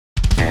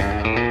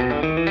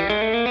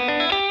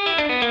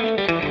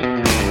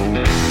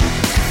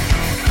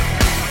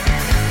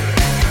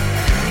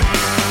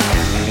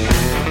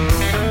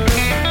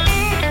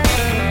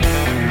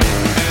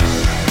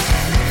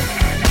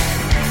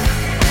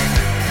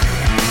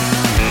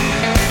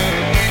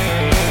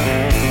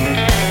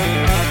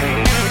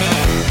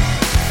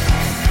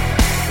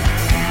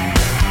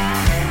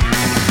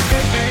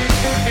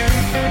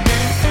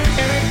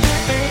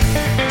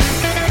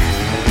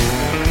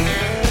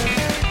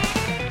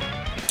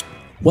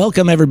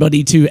Welcome,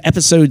 everybody, to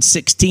episode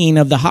 16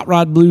 of the Hot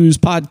Rod Blues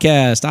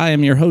podcast. I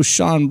am your host,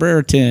 Sean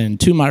Brereton.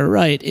 To my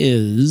right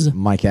is...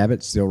 Mike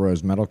Abbott, Steel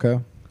Rose Metal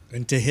Co.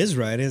 And to his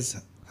right is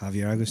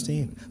Javier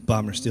Agustin,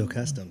 Bomber Steel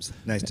Customs.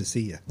 Nice to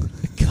see you.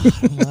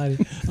 God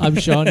almighty. I'm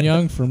Sean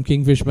Young from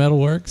Kingfish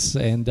Metalworks,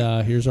 and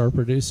here's our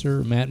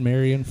producer, Matt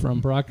Marion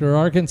from Proctor,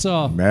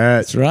 Arkansas.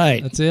 That's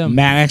right. That's him.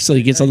 Matt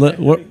actually gets a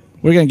little...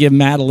 We're going to give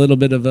Matt a little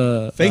bit of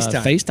a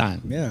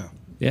FaceTime. Yeah.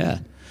 Yeah.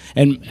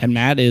 And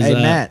Matt is... Hey,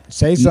 Matt,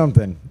 say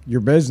something. Your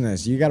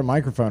business. You got a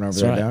microphone over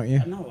there, right. don't you?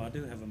 No, I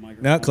do have a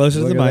microphone. Now closer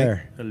to Look the at mic.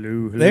 there.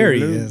 Hello. There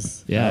he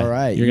is. Yeah. All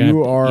right. You're gonna You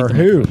have to are eat the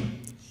who?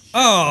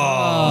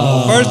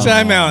 Oh, first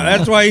time out.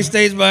 That's why he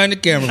stays behind the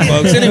camera,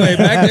 folks. Anyway,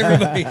 back to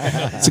everybody.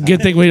 It's a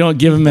good thing we don't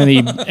give him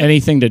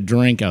anything to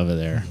drink over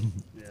there.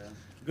 Yeah.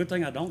 Good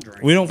thing I don't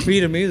drink. We don't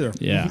feed him either.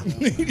 Yeah.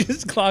 He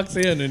just clocks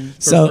in and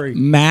for So free.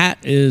 Matt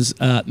is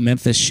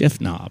Memphis Shift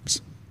Knobs.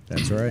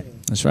 That's right.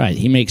 That's right.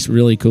 He makes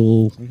really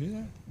cool,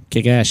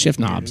 kick-ass shift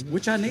knobs.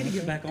 Which I need to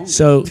get back on.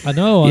 So I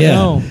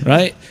know,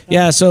 right?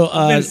 Yeah. So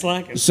been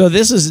slacking. so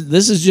this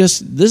is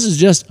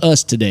just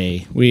us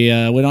today. We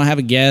don't have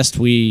a guest.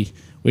 We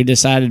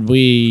decided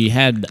we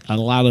had a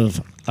lot of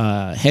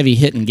heavy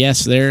hitting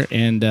guests there,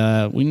 and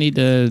we need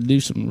to do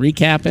some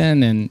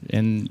recapping,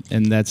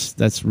 and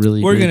that's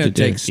really We're good going to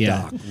to take do.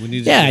 Yeah. stock. We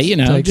need to Yeah, just you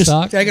know, Take just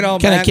stock. take it all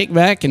kind of back. kick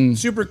back and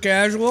Super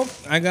casual.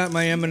 I got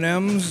my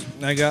M&Ms.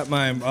 I got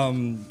my,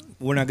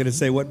 we're not going to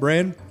say what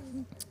brand.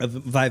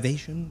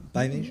 Vivation.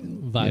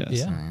 Vibe, Yes.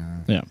 yeah.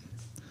 yeah,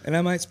 And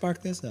I might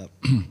spark this up.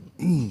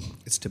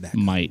 It's tobacco.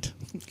 might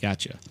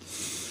gotcha.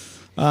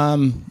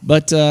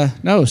 But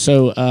no,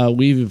 so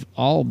we've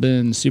all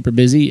been super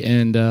busy,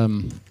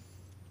 and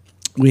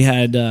we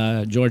had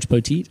George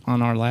Poteet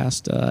on our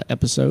last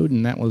episode,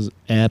 and that was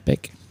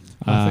epic.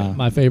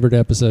 My favorite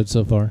episode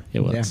so far, It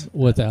was.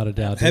 without a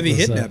doubt. Heavy It was,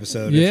 hitting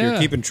episode. Yeah. If you're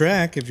keeping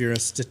track, if you're a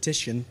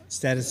statistician.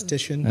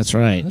 That's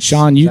right.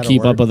 Sean, you that a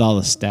keep up word? with all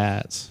the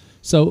stats.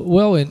 So,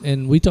 well,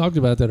 and we talked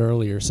about that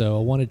earlier, so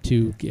I wanted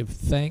to give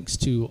thanks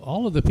to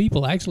all of the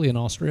people actually in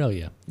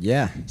Australia.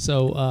 Yeah.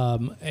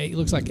 So it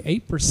looks like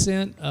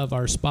 8% of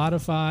our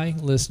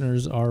Spotify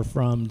listeners are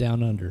from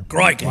down under.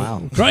 Crikey.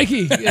 Wow.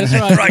 Crikey, that's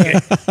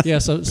right. Yeah,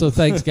 so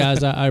thanks,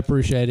 guys. I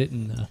appreciate it.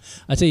 And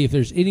I tell you, if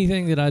there's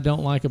anything that I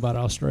don't like about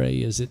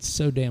Australia is it's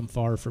so damn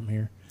far from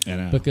here. I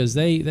know. Because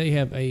they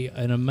have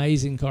an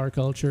amazing car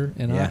culture,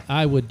 and Yeah.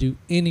 I would do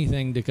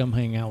anything to come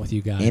hang out with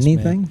you guys.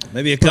 Anything? man.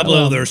 Maybe a couple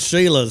of their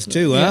Sheilas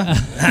too, huh?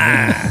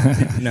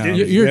 No,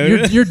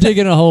 You're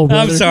digging a hole,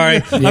 brother. I'm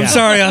sorry. I'm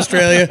sorry,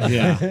 Australia.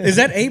 Yeah. Is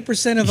that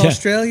 8% of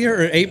Australia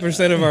or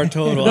 8% of our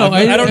total? No,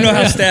 I don't know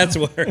how stats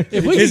work.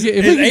 If we Is could get-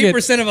 if we could get-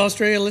 8% of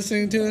Australia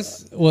listening to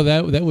us? Well,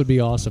 that would be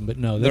awesome, but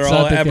no, They're that's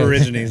all not the case.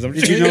 Aborigines.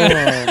 Did you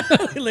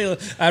know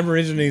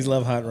Aborigines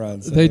love hot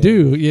rods? So. They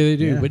do, yeah, they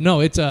do. Yeah. But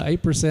no, it's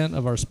 8%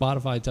 of our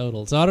Spotify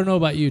total. So I don't know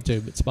about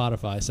YouTube, but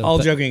Spotify. So All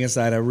joking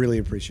aside, I really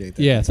appreciate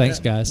that. yeah, thanks,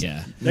 guys.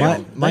 Yeah.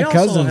 My also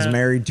cousin's have-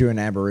 married to an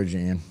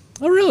Aborigine.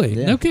 Oh, really?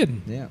 Yeah. No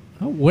kidding. Yeah.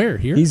 Oh, where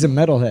here? He's a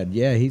metalhead.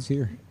 Yeah, he's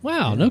here.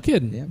 Wow, no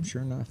kidding. Yeah,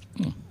 sure enough.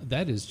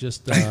 That is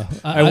just.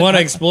 I want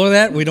to explore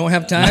that. We don't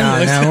have time.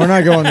 No, we're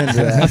not going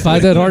into I that.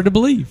 find that hard to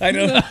believe. I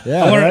know.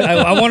 Yeah,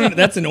 I want.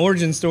 That's an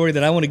origin story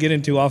that I want to get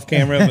into off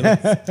camera.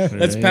 But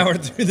let's power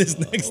through this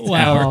next hour.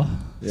 Wow,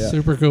 Yeah.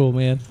 super cool,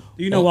 man.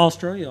 Do you know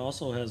Australia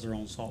also has their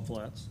own salt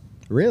flats?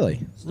 Really?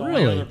 It's the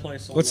Really? only other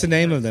place on What's the that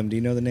name planet. of them? Do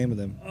you know the name of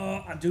them?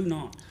 I do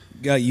not.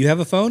 You have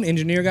a phone,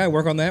 engineer guy.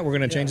 Work on that. We're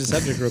going to change the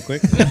subject real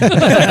quick.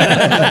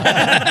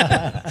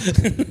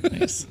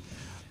 Nice.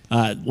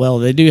 Well,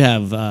 they do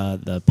have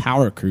the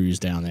Power Cruise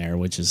down there,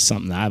 which is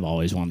something that I've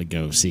always wanted to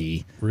go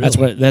see.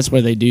 Really? That's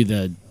where they do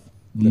the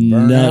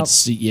burnout?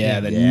 nuts, the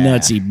Yeah.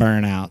 nutsy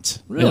burnouts.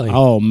 Really?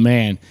 Oh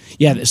man,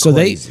 yeah. So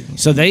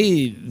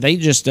Crazy. they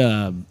just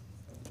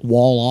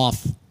wall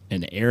off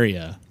an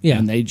area, Yeah.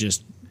 and they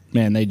just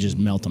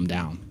melt them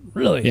down.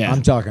 Really? Yeah.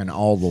 I'm talking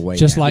all the way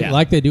Just down. Yeah.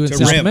 like they do in To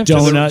South rim. Memphis.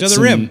 To the- Donuts to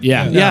the rim. and-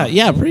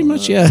 yeah, pretty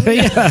much, yeah.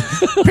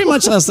 Pretty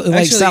much like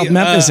Actually, South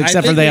Memphis, I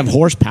except for think they have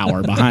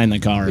horsepower behind the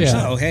cars.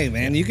 Yeah. Oh, hey,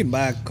 man, you can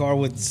buy a car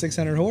with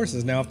 600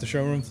 horses now off the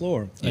showroom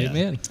floor.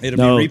 Amen. It'll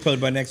No. be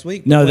repoed by next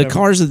week. No, the Whatever.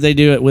 cars that they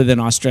do it with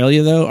in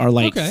Australia though are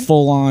like Okay.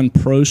 full on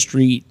pro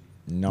street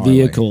Gnarly.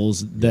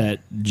 vehicles that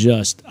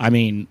just, I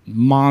mean,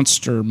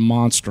 monster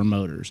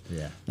motors.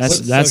 Yeah. That's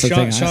So the Sean,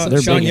 thing. Sean,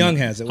 They're Sean big in Young it.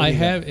 has it. What I do you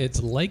got? have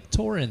it's Lake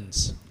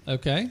Torrens.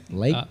 Okay.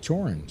 Lake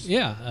Torrens.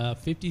 Yeah,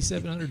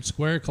 5,700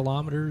 square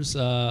kilometers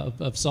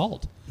of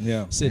salt.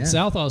 Yeah. It's in Yeah.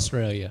 South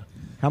Australia.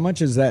 How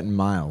much is that in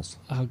miles?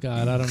 Oh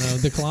God, I don't know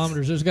the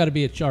kilometers. There's got to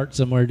be a chart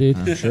somewhere, dude.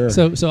 I'm sure.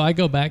 So I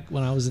go back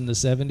when I was in the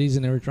 70s,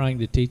 and they were trying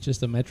to teach us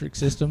the metric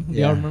system. Do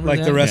Yeah. y'all remember Like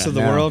that? the rest Yeah. of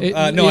the No. world? It- No,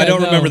 I yeah, don't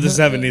no. remember the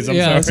 70s. I'm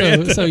yeah,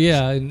 sorry. So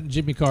yeah, and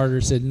Jimmy Carter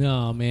said,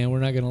 "No, man, we're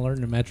not going to learn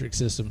the metric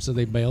system." So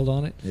they bailed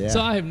on it. Yeah. So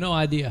I have no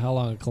idea how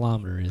long a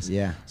kilometer is.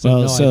 Yeah.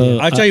 Well, no so idea.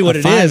 I'll tell you what a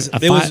it five- is. a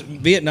It was five-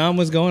 Vietnam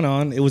was going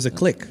on. It was a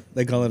click.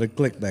 They call it a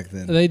click back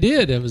then. They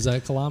did. It was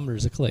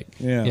kilometers a click.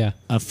 Yeah. Yeah.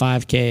 a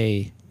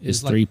 5K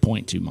is like-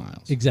 3.2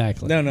 miles.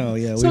 Exactly. No,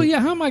 yeah. So yeah,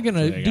 how am I going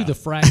There to you do go. the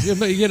fraction?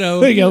 But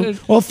There you go.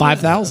 Well,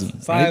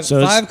 5,000. Five, So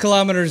it's 5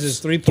 kilometers is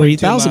 3.2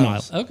 3,000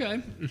 miles. miles.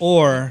 Okay,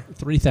 Or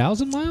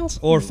 3,000 miles?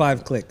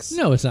 5 clicks.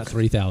 No, it's not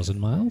 3,000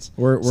 miles.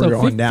 We're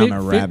going down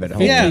a rabbit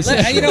hole. Yeah,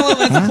 you know what?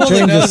 Let's pull the Change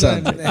the nose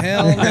on. subject.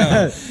 Hell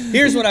no.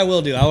 Here's what I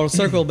will do. I will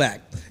circle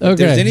back. If Okay.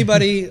 there's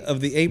anybody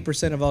of the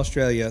 8% of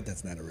Australia,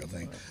 that's not a real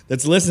thing,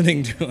 that's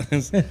listening to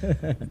us,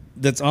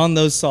 that's on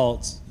those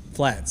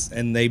flats,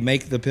 and they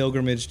make the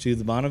pilgrimage to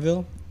the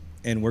Bonneville,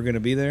 and we're going to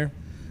be there,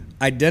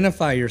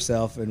 identify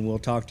yourself, and we'll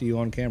talk to you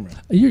on camera.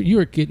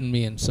 You're getting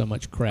me in so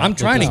much crap. I'm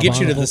trying to with get you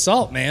to Bonneville. the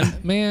salt, man.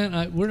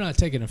 Man, we're not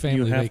taking a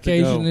family have to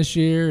vacation go. this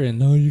year, and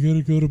no, you got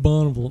to go to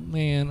Bonneville,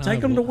 man.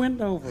 Take them to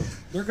Wendover.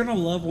 They're gonna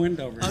love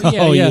Wendover.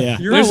 Oh, yeah.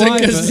 My There's a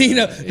wife,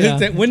 casino. yeah.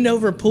 That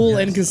Wendover pool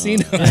and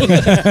casino.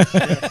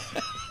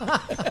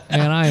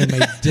 Man, I am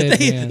a dead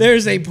man.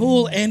 There's a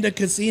pool and a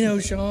casino,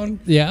 Sean.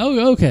 Yeah.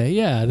 Oh, okay.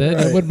 Yeah,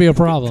 that wouldn't be a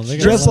problem. They're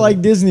gonna Just love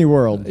like Disney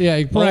World. it.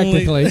 Yeah,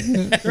 practically.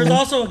 There's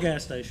also a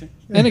gas station.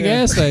 And a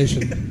gas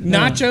station.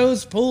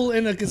 Nachos, pool,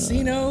 and a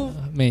casino.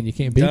 Man, you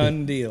can't beat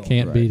Done it. deal.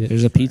 Can't beat it.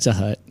 There's a Pizza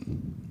Hut.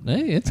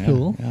 Hey, it's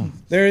cool. Yeah.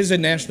 There is a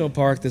national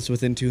park that's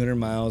within 200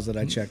 miles that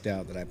I checked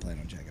out that I plan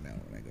on checking out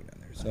when I go down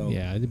there. So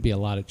Yeah, it'd be a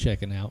lot of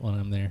checking out when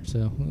I'm there.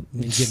 So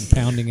me getting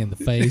pounding in the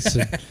face.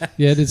 And,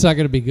 yeah, it's not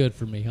going to be good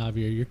for me,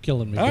 Javier. You're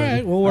killing me. all brother.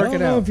 right, we'll I work don't it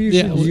know out. if you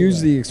Yeah, should we-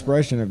 use the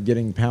expression of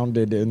getting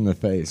pounded in the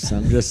face.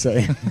 I'm just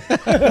saying.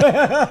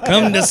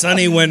 Come to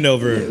sunny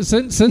Wendover.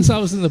 Since I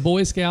was in the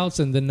Boy Scouts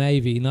and the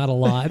Navy, not a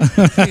lot.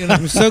 You know,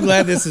 I'm so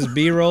glad this is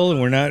B-roll and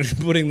we're not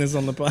putting this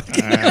on the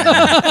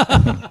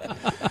podcast.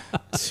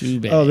 Too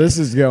bad. Oh, this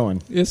is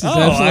going. this is Oh, I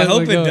hope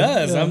absolutely it going.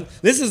 does. Yeah.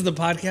 This is the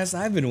podcast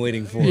I've been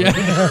waiting for. Yeah.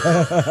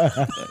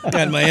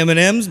 Got my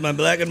M&Ms, my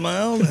black and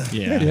mild.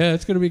 yeah. Yeah,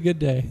 it's going to be a good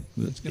day.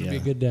 It's going to be a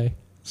Yeah. good day.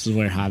 This is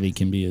where Javi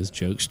can be his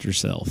jokester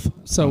self.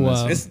 So,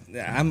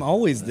 I'm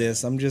always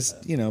this. I'm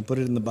just, put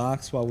it in the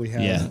box while we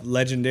have Yeah.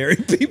 legendary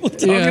people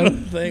talking yeah,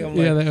 on the thing. I'm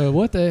like,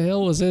 what the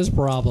hell was his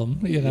problem?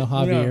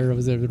 Javier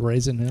was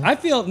raising him. I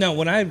feel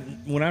when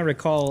I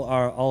recall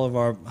all of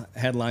our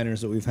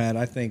headliners that we've had,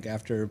 I think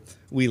after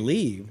we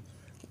leave,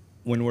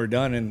 when we're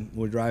done and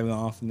we're driving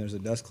off and there's a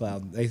dust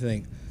cloud, they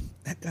think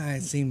that guy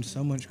seemed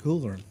so much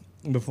cooler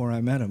before I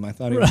met him. I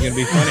thought he was going to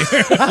be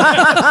funnier.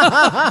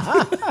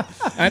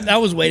 I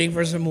was waiting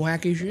for some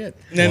wacky shit,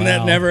 and that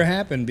Wow. never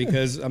happened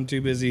because I'm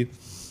too busy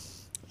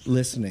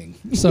listening.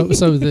 So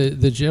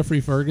the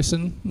Jeffrey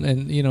Ferguson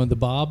and the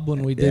Bob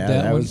when we did Yeah,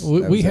 that that one, was-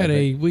 we that was had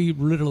epic. we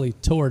literally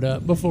tore it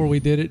up before we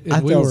did it. And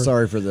I we felt were,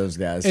 sorry for those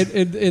guys.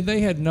 And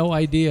they had no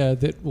idea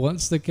that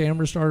once the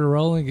camera started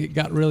rolling, it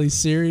got really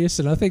serious,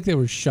 and I think they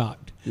were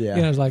shocked. Yeah.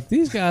 I was like,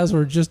 these guys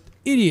were just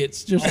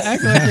idiots, just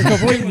acting like a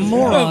complete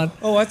moron.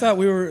 Oh, I thought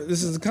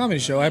this is a comedy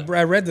show. I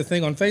read the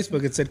thing on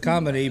Facebook. It said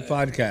comedy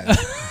podcast.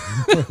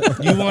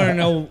 You want to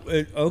know?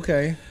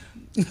 Okay.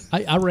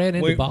 I ran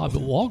into Wait. Bob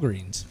at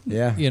Walgreens.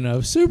 Yeah.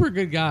 Super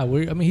good guy.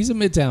 He's a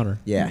Midtowner.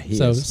 Yeah, he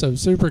so is. so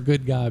super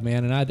good guy,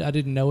 man. And I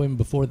didn't know him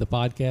before the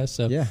podcast,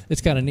 so Yeah. it's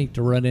kind of neat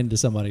to run into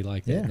somebody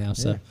like that Yeah, now.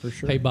 So yeah, for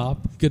sure. hey, Bob,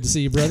 good to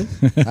see you, brother.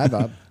 Hi,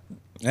 Bob.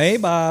 Hey,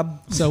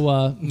 Bob.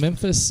 So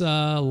Memphis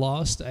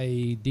lost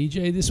a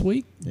DJ this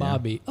week,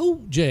 Bobby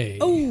OJ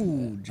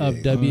of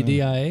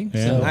WDIA.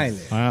 Yeah. So, Highly.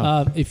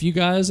 Wow. if you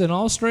guys in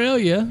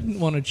Australia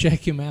want to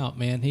check him out,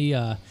 man, he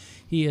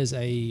is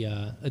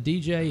a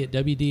DJ at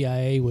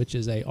WDIA, which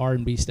is a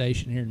R&B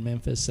station here in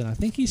Memphis, and I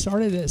think he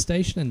started that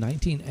station in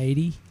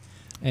 1980.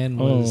 And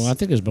was I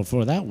think it was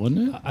before that,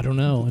 wasn't it? I don't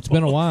know. It's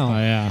been a while. Oh,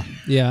 yeah.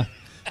 Yeah,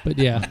 but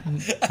yeah. I don't know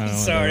what they're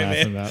Sorry,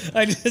 laughing man. about.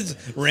 I just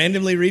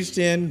randomly reached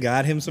in,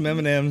 got him some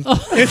M&Ms.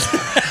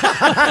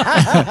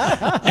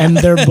 And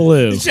they're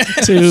blue.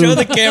 Show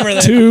the camera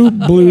that. Two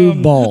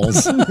blue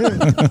balls.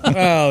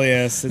 Oh,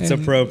 yes. It's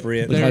And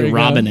appropriate. There you like go.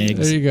 robin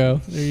eggs. There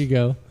you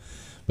go.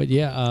 But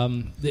yeah,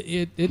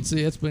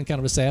 it's been kind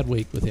of a sad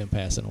week with him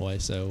passing away.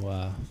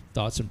 So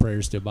thoughts and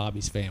prayers to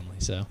Bobby's family.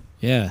 So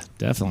Yeah,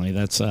 definitely.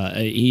 That's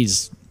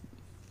he's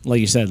like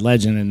you said,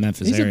 legend in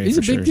Memphis area. he's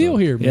a for big sure, deal so.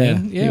 here,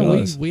 man. he Yeah,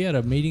 was. we had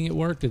a meeting at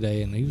work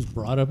today, and he was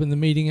brought up in the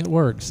meeting at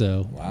work.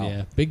 So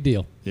yeah, big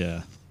deal.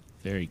 Yeah,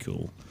 very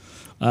cool.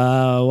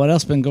 What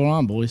else been going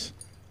on, boys?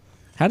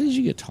 How did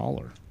you get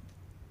taller?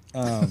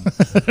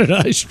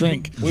 I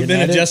shrink. We've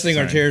been adjusting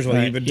our chairs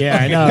while you've been Yeah,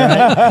 I talking. know.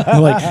 Right?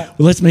 I'm like, well,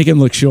 let's make him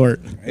look short.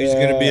 It's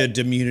going to be a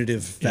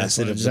diminutive Yeah,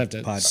 facet so of just the have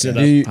to podcast. sit Do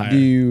up you, higher. do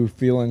you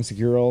feel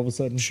insecure all of a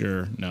sudden?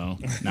 Sure, no,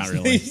 not He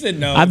really. said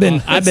no. I've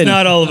been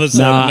not all of a No,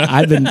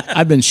 sudden.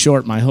 I've been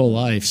short my whole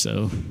life,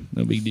 so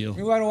no big deal.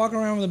 You got to walk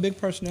around with a big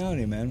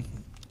personality, man.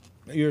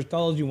 You're as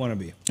tall as you want to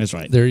be. That's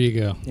right. There you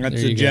go. That's There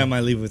the you go. gem I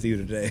leave with you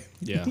today.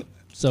 Yeah.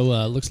 So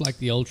looks like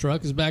the old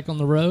truck is back on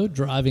the road,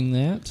 driving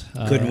that.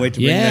 Couldn't wait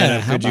to bring yeah, that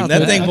up, how could you? about That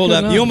that? thing I pulled could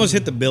up. not. You almost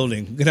hit the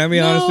building. Can I be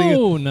honest with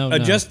you? No.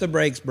 Adjust the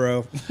brakes,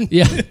 bro.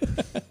 Yeah.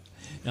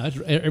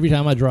 Every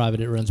time I drive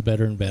it, it runs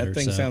better and better. That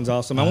thing so, sounds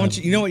awesome. I want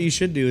you. You know what you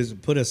should do is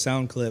put a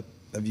sound clip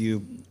of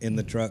you in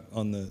the truck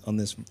on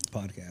this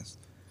podcast.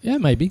 Yeah,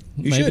 maybe.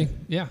 You maybe. should.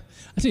 Yeah.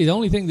 I tell you, the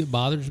only thing that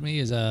bothers me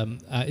is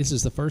this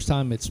is the first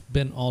time it's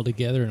been all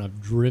together, and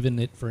I've driven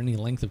it for any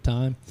length of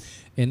time,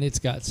 and it's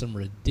got some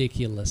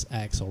ridiculous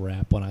axle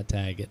wrap when I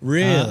tag it.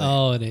 Really?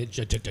 And it,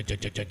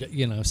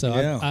 so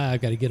Yeah. I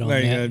got to get on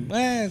Very that. good.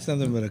 It's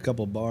nothing but a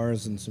couple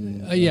bars and some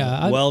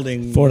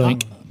welding. Ford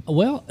Link.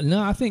 Well,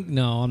 no, I think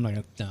I'm not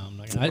gonna.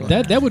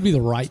 That would be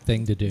the right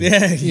thing to do.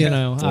 Yeah, you yeah.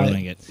 know. Ford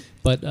Link it.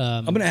 But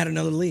I'm gonna add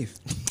another leaf.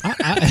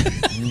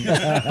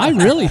 I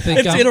really think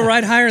It'll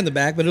ride higher in the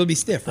back, but it'll be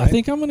stiff, right? I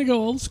think I'm going to go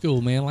old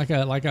school, man, like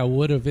I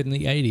would have in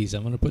the '80s.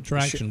 I'm going to put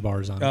traction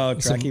bars on. Oh,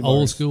 some tracky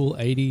old bars. school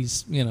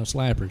 '80s,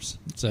 slappers.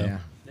 So, Yeah.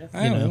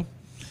 I don't know.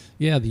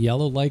 yeah, the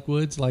yellow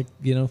Lakewoods,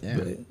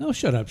 Yeah. No,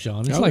 shut up,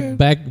 Sean. It's Okay.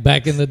 like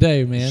back in the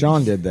day, man.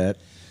 Sean did that.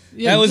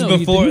 Yeah, That was no,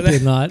 before you that-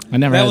 did not. I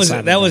never had a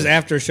That Cybertruck. was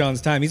after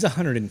Sean's time. He's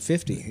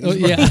 150. Oh,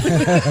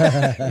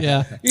 yeah,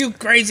 yeah. You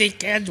crazy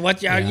kids!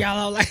 What's your Yeah.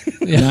 yellow? Like?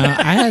 No,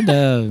 I had.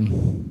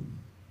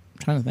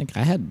 Trying to think,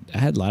 I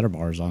had ladder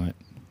bars on it.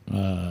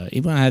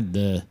 Even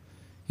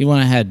when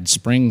I had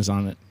springs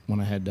on it. When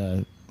I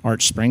had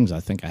arch springs, I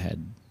think I had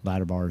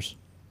ladder bars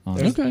on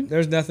it. Okay.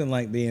 There's nothing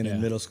like being Yeah.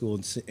 in middle school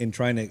and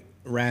trying to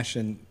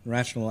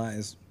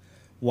rationalize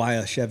why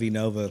a Chevy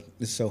Nova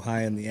is so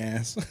high in the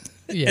ass.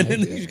 Yeah. And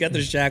then you got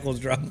the shackles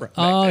drop right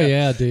Oh back down.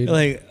 yeah, dude.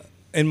 Like,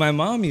 and my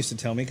mom used to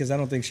tell me, because I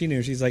don't think she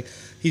knew, she's like,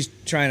 he's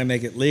trying to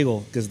make it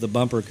legal because the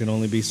bumper can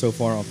only be so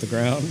far off the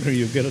ground or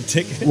you get a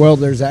ticket. Well,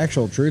 there's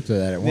actual truth to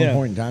that. At one Yeah.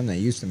 point in time, they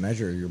used to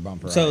measure your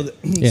bumper. So, height.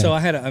 Yeah. so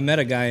I met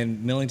a guy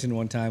in Millington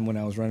one time when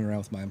I was running around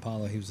with my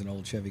Impala. He was an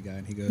old Chevy guy,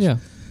 and he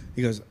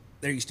goes,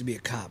 there used to be a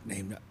cop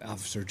named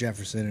Officer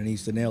Jefferson, and he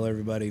used to nail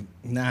everybody.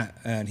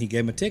 And he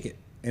gave him a ticket.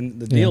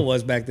 And the deal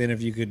was back then,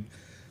 if you could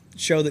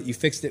show that you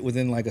fixed it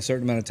within like a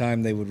certain amount of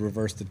time, they would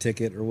reverse the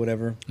ticket or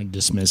whatever And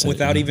dismiss it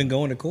without yeah. even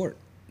going to court.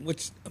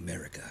 Which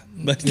America,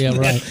 but Yeah,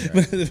 right.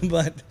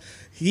 but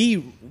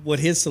what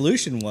his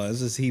solution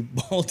was is he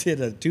bolted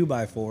a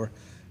 2x4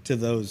 to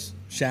those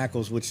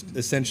shackles, which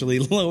essentially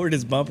lowered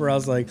his bumper. I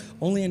was like,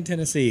 only in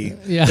Tennessee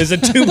Yeah. is a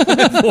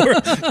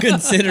 2x4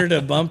 considered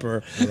a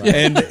bumper,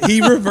 and he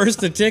reversed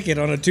the ticket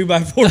on a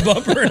 2x4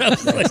 bumper. And I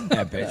was like,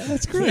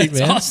 That's great, it's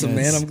man. awesome,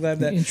 man. I'm glad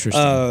that Interesting.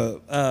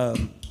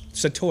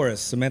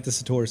 Samantha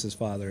Satoris'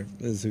 father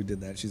is who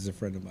did that. She's a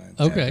friend of mine.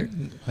 Okay.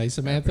 Hey,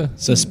 Samantha.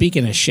 So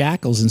speaking of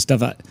shackles and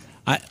stuff,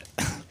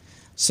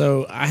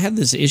 so I had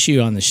this issue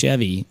on the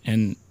Chevy,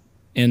 and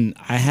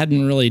I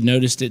hadn't really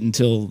noticed it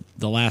until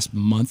the last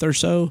month or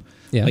so.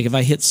 Yeah. Like if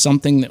I hit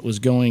something that was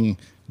going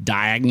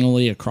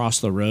diagonally across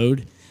the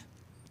road,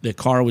 the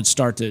car would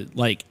start to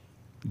like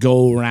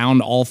go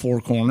around all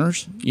four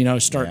corners. And I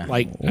was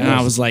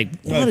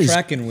like, "What is?"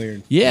 tracking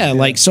weird? Yeah,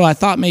 like so. I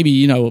thought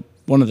maybe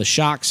one of the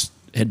shocks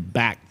had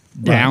backed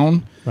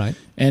down, Right.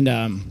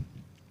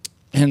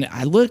 And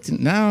I looked, and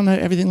no,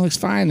 everything looks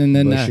fine. And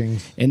then,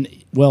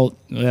 Bushings. well,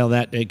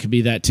 that it could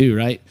be that too,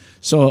 right?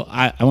 So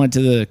I went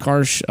to the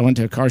car. I went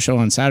to a car show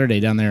on Saturday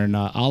down there in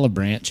Olive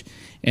Branch,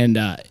 and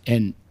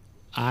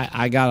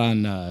I got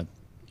on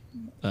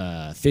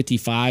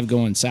 55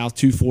 going south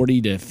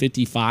 240 to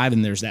 55,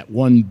 and there's that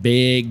one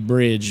big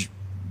bridge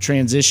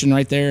transition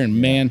right there,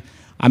 and man,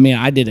 I mean,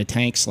 I did a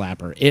tank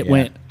slapper.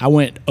 I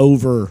went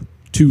over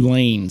 2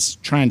 lanes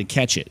trying to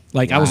catch it.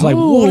 Like I was like,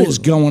 what is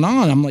going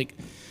on? I'm like,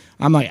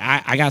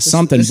 I got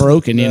something This is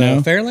broken, the you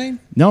know? Fairlane?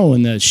 No,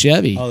 in the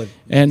Chevy. Oh,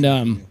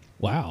 and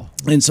Wow.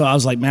 and so I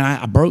was like, man,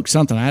 I broke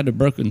something. I had to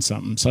broken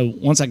something. So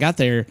once I got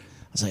there, I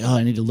was like, oh,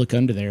 I need to look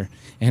under there.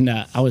 And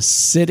I was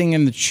sitting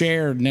in the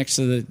chair next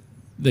to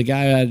the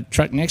guy who had a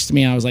truck next to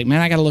me. I was like,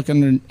 man, I got to look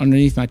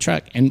underneath my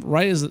truck. And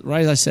right as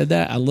I said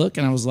that, I look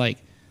and I was like,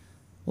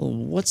 well,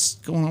 what's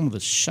going on with the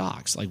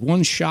shocks? Like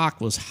one shock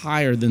was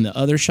higher than the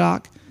other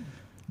shock.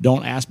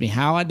 Don't ask me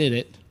how I did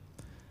it.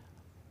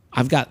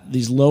 I've got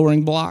these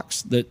lowering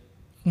blocks that,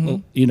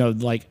 like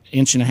 1.5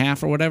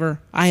 inches or whatever.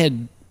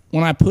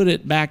 When I put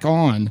it back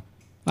on,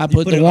 I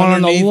put put the it one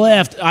on the underneath-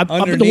 left. I put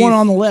the underneath. one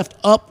on the left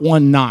up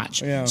 1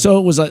 notch. Yeah. So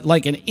it was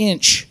like 1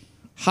 inch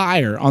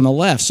higher on the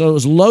left. So it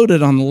was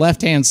loaded on the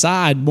left-hand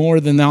side more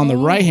than on the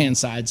right-hand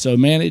side. So,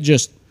 man, it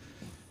just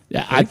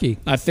Freaky.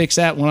 I fixed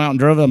that, went out and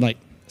drove it. I'm like,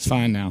 it's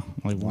fine now.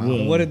 I'm like,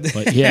 whoa. What did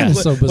But yeah.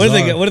 So what did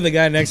bizarre. what did the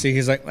guy next to you?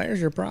 He's like, "There's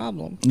your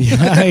problem."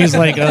 Yeah, he's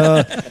like,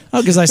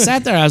 because I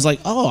sat there, I was like,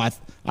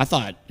 I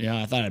thought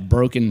I'd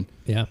broken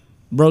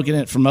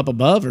it from up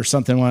above or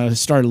something when I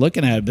started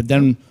looking at it. But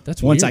then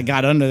That's once weird. I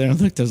got under there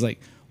and looked, I was like,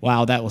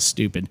 wow, that was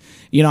stupid.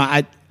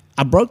 I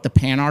broke the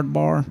Panhard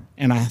bar,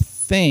 and I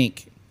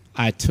think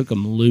I took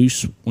them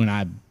loose when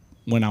I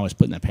was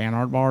putting the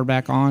Panhard bar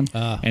back on,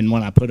 and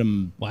when I put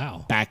them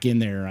back in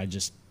there,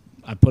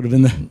 I put them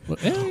in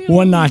the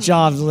 1 notch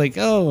off. I was like,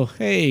 oh,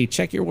 hey,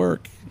 check your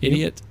work,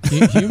 idiot.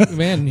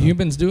 Man,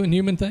 humans doing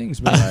human things,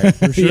 man.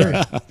 For sure.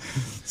 Yeah.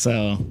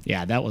 So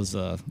yeah, that was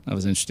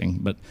interesting.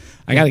 But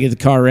I got to get the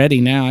car ready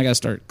now. I got to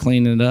start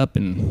cleaning it up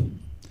and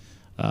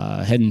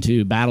heading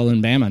to Battle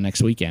in Bama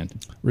next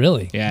weekend.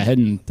 Really? Yeah,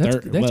 heading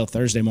That's-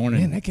 Thursday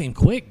morning. Man, that came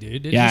quick,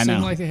 dude. It Yeah, just I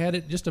seemed know. like they had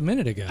it just a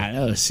minute ago. I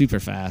know, it's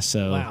super fast.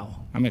 So Wow.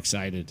 I'm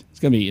excited. It's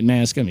gonna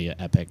be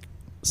epic.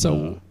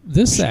 So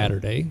this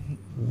Saturday,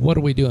 what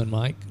are we doing,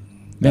 Mike?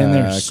 Man,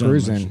 there's so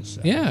cruising. much to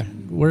say. Yeah,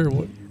 we're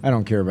I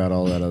don't care about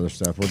all that other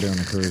stuff. We're doing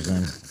a cruise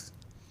in.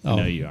 I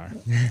know you are.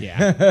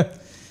 Yeah.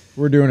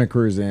 We're doing a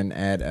cruise in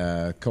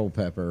at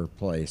Culpeper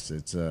Place.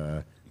 It's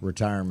a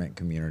retirement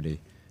community.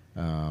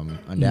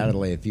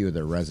 Undoubtedly, a few of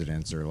the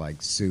residents are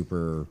like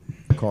super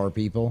car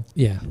people.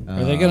 yeah.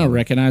 Are they going to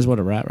recognize what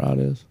a rat rod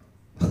is?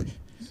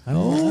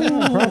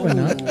 Probably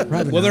not.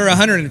 Probably Well, not. they're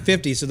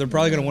 150, so they're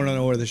probably going to want to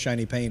know where the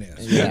shiny paint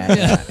is.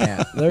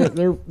 Yeah.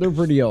 They're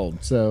pretty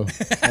old. So,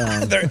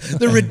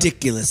 They're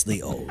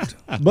ridiculously old.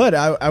 but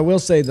I will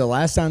say the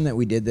last time that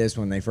we did this,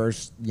 when they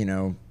first,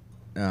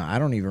 I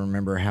don't even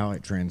remember how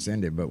it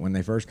transcended, but when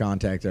they first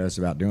contacted us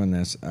about doing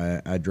this,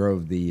 I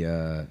drove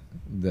the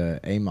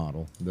A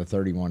model, the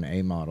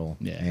 31A model,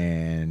 Yeah.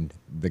 and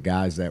the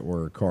guys that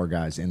were car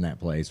guys in that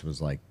place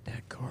was like,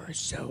 that car is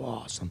so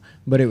awesome.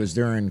 But it was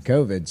during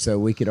COVID, so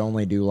we could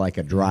only do like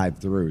a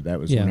drive-through. That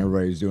was when Yeah.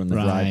 everybody was doing the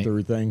Right.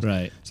 drive-through things.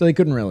 Right. So they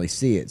couldn't really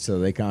see it. So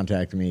they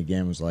contacted me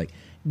again, was like,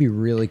 it'd be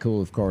really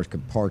cool if cars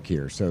could park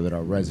here so that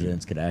our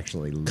residents could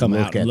actually Come look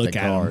out at and the look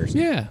at 'em. cars.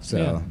 Yeah,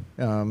 So,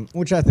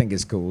 which I think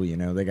is cool.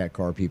 They got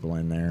car people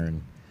in there,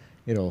 and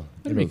it'll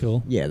be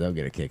cool. Yeah, they'll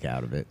get a kick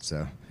out of it.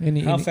 So,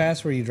 How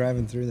fast were you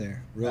driving through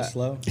there? Real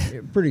slow?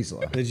 pretty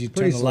slow. Did you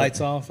Pretty turn the slow.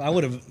 lights off? I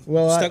would have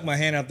Well, stuck my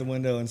hand out the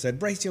window and said,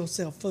 "Brace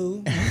yourself,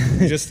 fool."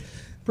 Just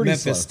Pretty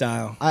Memphis slow.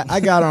 style. I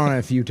got on it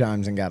a few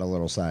times and got a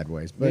little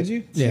sideways. But, Did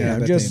you? Yeah, I bet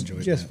they just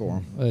enjoyed just that.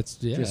 for them. It's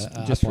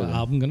just for them.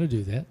 I'm going to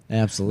do that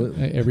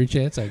Absolutely. every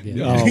chance I get.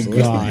 Oh, You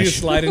gosh.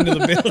 slide into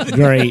the building.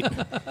 Great.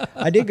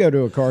 I did go to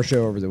a car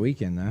show over the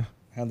weekend though.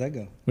 How'd that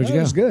go? Where'd you It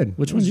go? was good.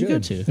 Which It one was did you go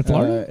good. to? In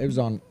Florida? It was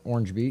on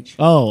Orange Beach.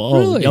 Oh,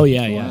 Really? oh,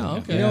 yeah, yeah. Wow, yeah.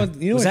 okay. You know Was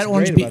what's that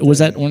Orange great Beach? about Was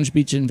that? that Orange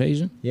Beach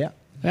Invasion? Yeah.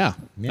 Yeah,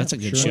 that's a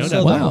good sure show. was.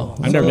 That Wow.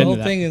 I've So never the been whole to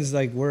that. thing is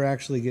like we're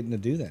actually getting to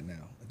do that now.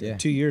 Yeah.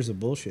 2 years of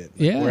bullshit.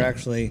 Yeah. We're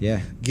actually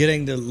Yeah.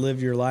 getting to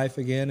live your life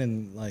again,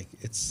 and like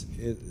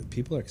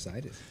people are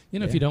excited.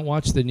 If you don't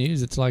watch the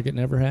news, it's like it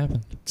never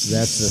happened.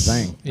 That's the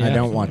thing. I Yeah.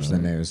 don't watch the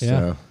news.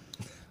 Yeah.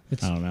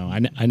 So I don't know.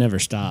 I never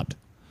stopped.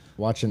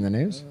 watching the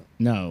news,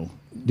 No.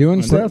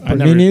 doing stuff. I Me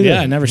never, neither.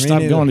 yeah, I never Me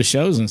stopped neither. going to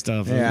shows and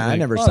stuff. It was Yeah, I like-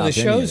 never Well, stopped.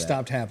 the any of shows that.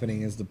 stopped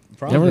happening is the There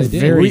problem. were They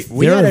did. very,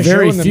 We there had were a show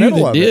very in the few middle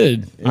that of it.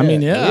 did. I Yeah, mean,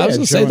 we yeah, I had was a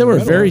gonna show say in there the were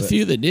middle very of it.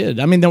 few that did.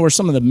 I mean, there were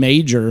some of the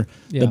major,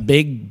 Yeah. the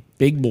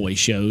big boy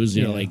shows.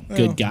 You know, like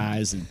Good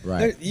Guys and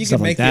Right. You Stuff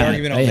can like make that. the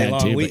argument all They day had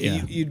long. to, but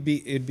yeah.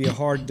 It'd be a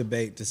hard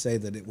debate to say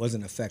that it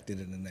wasn't affected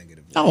in a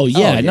negative way. Oh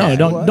yeah, Oh, no, yeah, it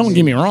don't was. don't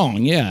get me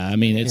wrong. Yeah, I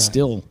mean, it's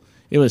still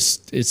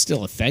it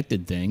still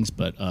affected things,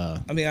 but I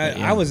mean, but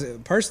yeah. I was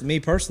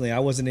me personally, I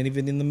wasn't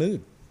even in the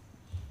mood.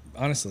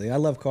 Honestly, I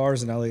love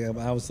cars, and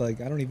I was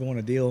like, I don't even want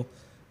to deal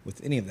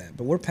with any of that.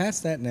 But we're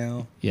past that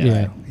now.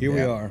 yeah. Here we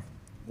Yeah. are.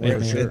 Yeah,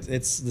 for sure.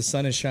 It's the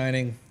sun is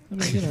shining I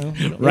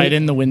mean, right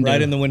in the window.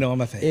 right in the window on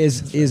my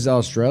face. Is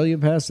Australia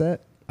past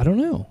that? I don't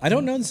know. I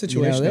don't know the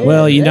situation. they-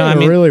 Well, you They know, have I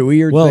a mean, really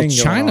weird well, thing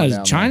going on down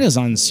there. China's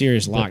on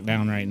serious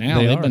lockdown right now.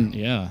 They They've are. been,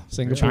 yeah,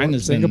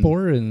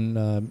 Singapore, and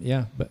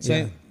but So,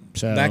 yeah.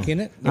 So back in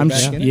it. They're I'm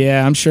back in it?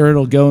 yeah, I'm sure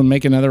it'll go and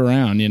make another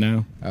round. You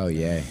know, Oh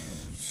yeah.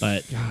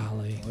 but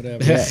Golly.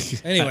 Whatever.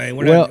 Anyway,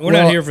 we're Well- not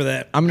well, here for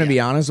that. I'm gonna be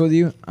honest with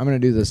you. I'm gonna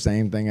do the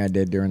same thing I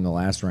did during the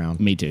last round.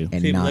 me too.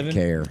 And Keep not living.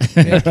 care.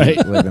 And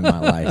keep living my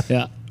life.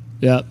 Yeah,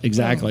 yeah,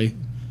 exactly.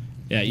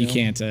 Yeah, you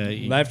can't.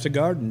 Life's a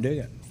garden, dig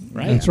it.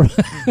 Right. That's right.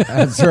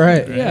 That's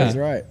right. Yeah. That's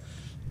right.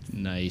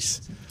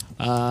 Nice.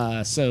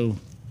 So,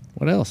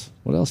 what else?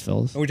 What else,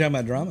 fellas? Are we talking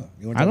about drama?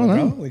 You want I to talk don't about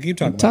know. drama? We keep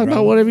talking Talk about about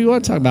drama. whatever you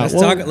want to talk about.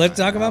 Let's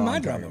talk about my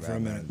drama for a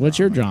minute. What's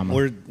your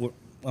drama?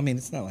 I mean,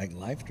 it's not like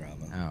life drama.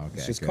 Oh, okay,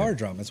 It's just good. car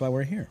drama. That's why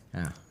we're here.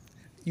 Yeah.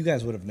 You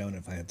guys would have known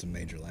if I had some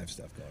major life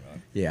stuff going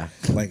on. Yeah.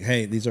 Like,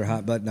 hey, these are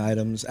hot button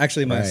items.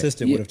 Actually, my Right.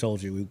 assistant would have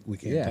told you we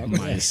can't Yeah. talk about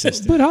My it.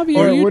 assistant. But Javier,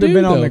 Or it you would have do,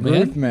 been on though, the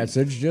group man.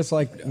 message, just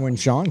like when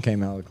Sean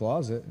came out of the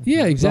closet.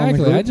 Yeah, It was on the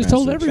exactly. group I just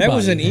told message. everybody. That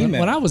was an email.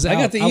 When I was out,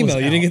 got the I was email.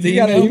 You didn't out. get the You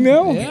got email? an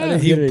email? Yeah. I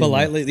didn't He get an email.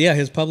 politely,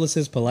 his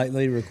publicist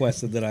politely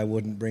requested that I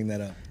wouldn't bring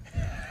that up.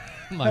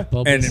 My And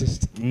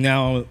publicist.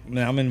 now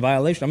I'm in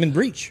violation. I'm in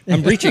breach.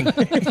 I'm breaching.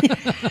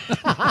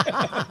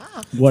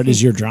 What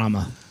is your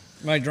drama?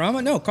 My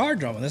drama? No, car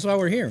drama. That's why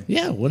we're here.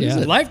 Yeah, what is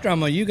Yeah. it? Life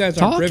drama, you guys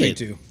aren't Talk privy it.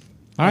 to.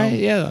 All right,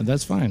 yeah,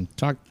 that's fine.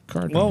 Talk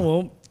car drama. Well,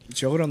 we'll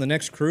show it on the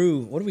next crew.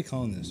 What are we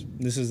calling this?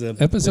 This is the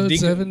Episode the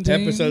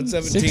 17. Episode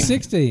 17.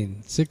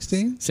 16.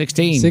 16?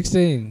 16.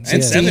 16.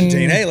 And Yeah.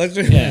 17. Hey, let's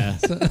do Yeah.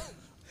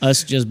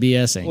 Us just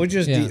BSing. We're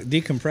just Yeah.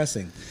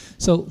 decompressing.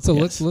 So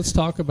Yes. let's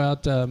talk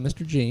about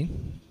Mr.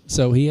 Gene.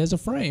 So he has a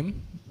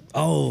frame.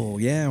 Oh,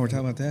 yeah, we're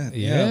talking about that.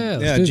 Yeah,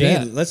 let's do Gene,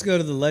 that. let's go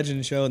to the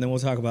legend show, and then we'll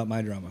talk about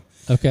my drama.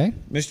 Okay.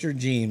 Mr.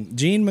 Gene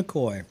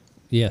McCoy.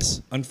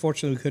 Yes.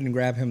 Unfortunately, we couldn't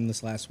grab him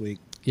this last week,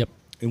 Yep.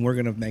 and we're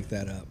going to make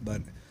that up.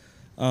 But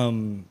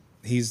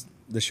he's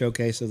the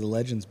showcase of the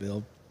Legends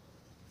build,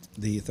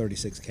 the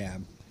 36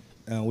 cab.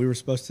 We were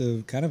supposed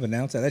to kind of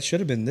announce that. That should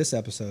have been this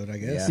episode, I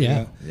guess.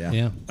 Yeah. Yeah.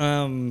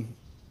 Yeah.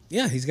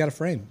 Yeah, he's got a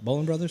frame,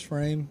 Bolin Brothers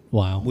frame.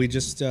 Wow. We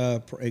just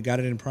got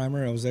it in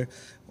primer. I was there.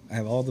 I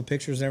have all the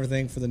pictures and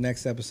everything for the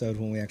next episode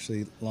when we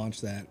actually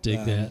launch that.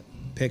 Dig that.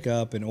 Pick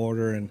up and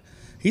order, and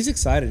he's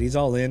excited. He's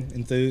all in,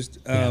 enthused.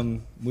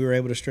 We were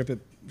able to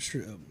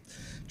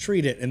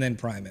treat it, and then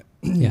prime it.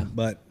 Yeah.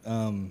 But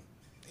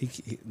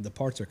the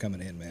parts are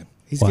coming in, man.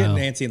 He's Wow. getting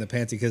antsy in the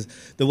pantsy because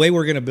the way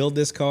we're going to build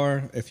this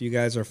car, if you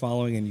guys are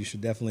following, and you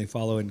should definitely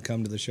follow and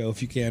come to the show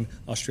if you can.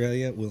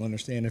 Australia, we'll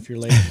understand if you're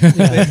late.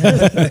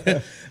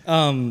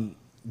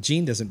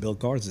 Gene doesn't build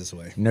cars this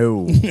way.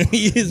 No.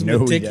 He is No, he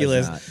does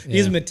meticulous. not.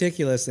 He's Yeah.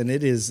 meticulous, and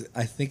it is.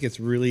 I think it's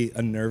really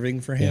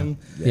unnerving for him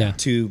Yeah.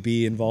 to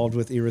be involved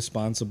with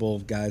irresponsible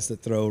guys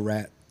that throw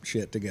rat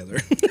shit together.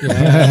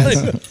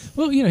 Yeah.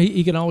 Well, you know,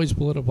 he can always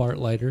pull it apart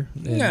later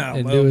and, Yeah,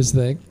 and well- do his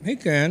thing. He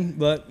can,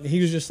 but he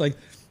was just like,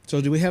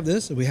 so do we have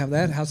this? Do we have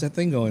that? How's that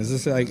thing going? Is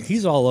this like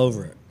he's all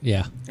over it,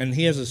 Yeah. and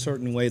he has a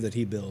certain way that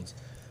he builds.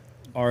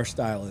 Our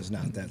style is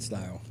not that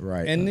style,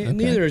 Right. And Okay.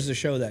 neither is the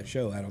show that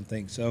show. I don't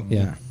think so.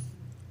 Yeah.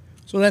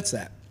 So that's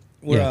that.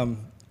 We're, Yeah.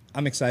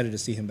 I'm excited to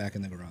see him back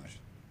in the garage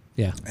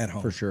Yeah. at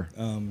home For sure.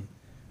 and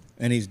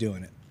he's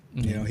doing it.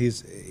 You know,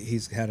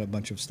 he's had a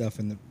bunch of stuff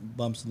in the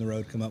bumps in the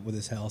road come up with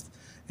his health,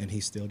 and he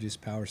still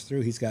just powers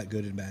through. He's got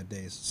good and bad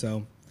days.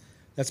 So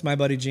that's my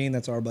buddy Gene.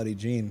 That's our buddy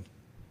Gene.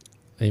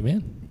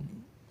 Amen.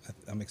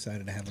 I'm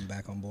excited to have him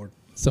back on board.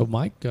 So,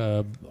 Mike,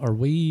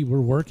 we're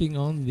working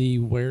on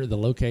where the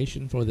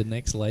location for the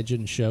next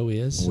Legend show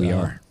is. We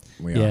are.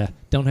 We Yeah, are.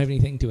 don't have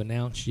anything to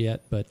announce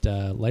yet, but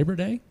Labor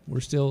Day,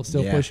 we're still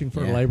Yeah, pushing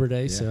for yeah, Labor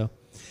Day. yeah. So,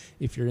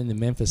 if you're in the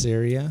Memphis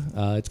area,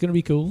 it's going to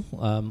be cool.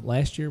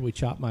 Last year we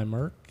chopped my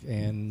Merc,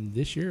 and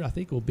this year I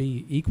think will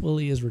be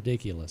equally as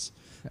ridiculous.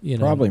 You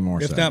know, Probably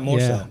more If so. not more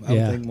Yeah, so. I would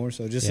yeah. think more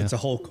so. Just Yeah. it's a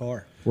whole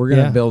car. We're going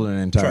to Yeah. build an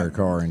entire Truck.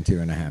 car in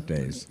 2.5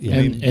 days. Yeah.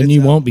 And It's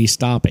you a- won't be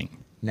stopping.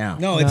 Now.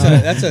 No,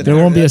 that's a There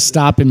won't be a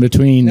stop in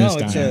between No,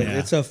 this it's time.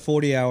 it's a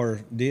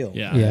 40-hour deal.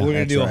 Yeah. Yeah. We're going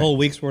That's to do a right. whole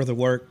week's worth of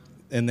work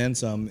and then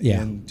some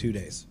Yeah. in 2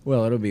 days.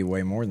 Well, it'll be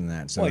way more than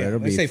that. So Well, yeah, it'll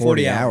let's be say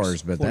 40 40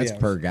 hours, but 40 that's hours.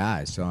 per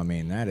guy. So, I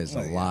mean, that is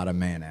Well, a yeah. lot of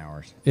man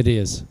hours. It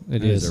is. It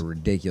That is is. a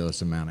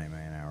ridiculous amount of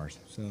man hours.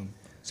 So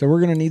So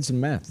we're going to need some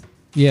meth.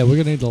 Yeah, we're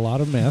going to need a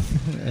lot of meth.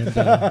 And,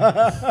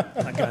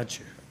 I got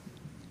you.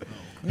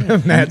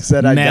 Matt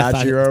said, I Math,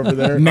 got you over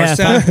there. Math.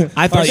 sound-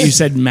 I thought you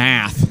said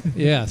math.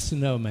 yes,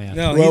 no math.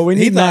 no, Well, we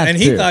he need thought, math, and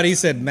he too. thought he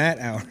said Matt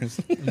hours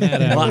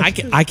Matt Well, hours.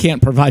 I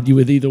can't provide you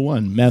with either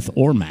one, meth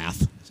or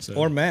math. So,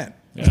 or Matt.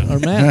 or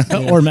Matt.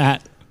 or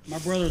Matt. My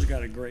brother's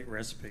got a great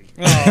recipe.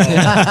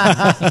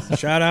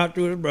 Shout out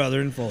to his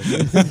brother in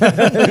Folsom.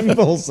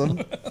 Folsom.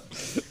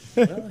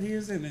 Well, he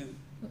is in it.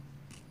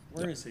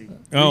 Where is he?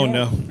 Oh, New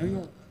York? no. New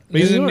York.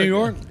 He's in New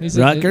York. He's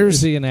Rutgers?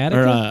 Is he an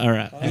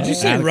Attica? Did you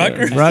say Attica.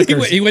 Rutgers?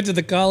 Rutgers. He went to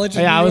the college.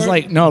 in Yeah, I New was York?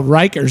 like, no,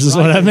 Rikers is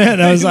what I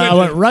meant. I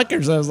went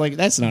Rutgers. I was like,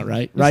 that's not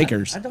right. I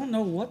Rikers. don't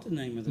know what the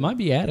name of it. Might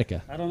be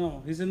Attica. I don't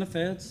know. He's in the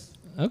feds.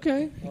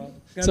 Okay.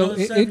 Got So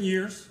another it- 7 it-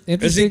 years.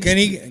 Is he,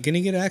 Interesting. can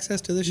he get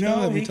access to the show?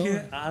 No, Have we he told him?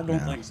 can't. I don't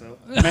think so.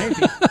 Maybe.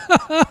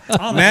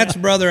 I'll Matt's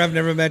brother. I've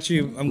never met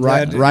you. I'm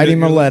glad. Write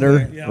him a you're letter.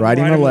 listening. Yeah, Write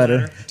him write a him a letter.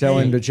 letter. Tell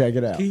him Hey. to check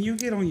it out. Can you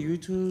get on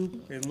YouTube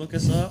and look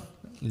us up?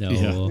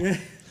 No. Yeah.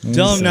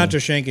 Tell him not to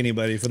shank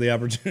anybody for the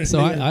opportunity.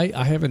 So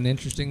I have an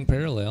interesting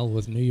parallel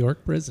with New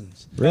York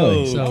prisons.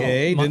 Really? So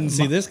Okay, my- didn't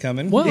see this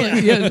coming. Well,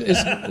 yeah,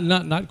 it's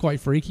not quite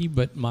freaky,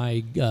 but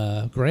my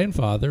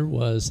grandfather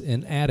was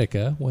in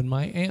Attica when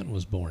my aunt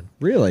was born.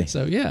 Really?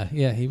 So yeah,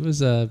 he was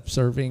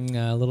serving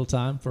a little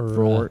time for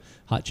For-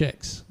 hot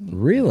checks.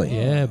 Really?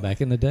 Yeah, back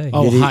in the day.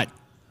 Oh, Did he- hot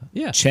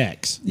yeah,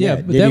 checks. yeah.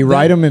 Did he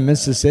write them in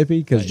Mississippi?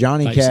 Because Right,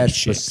 Johnny like some Cash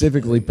shit.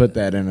 specifically put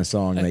that in a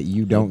song that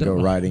you don't go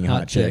writing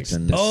hot chicks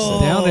in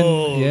Mississippi. Down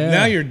in- yeah.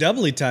 Now you're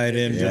doubly tied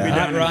in. Yeah.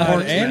 Hot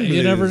rod and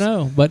You never blues.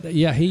 know, but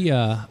yeah, he.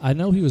 I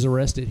know he was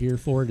arrested here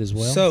for it as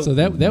well. So- So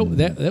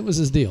that was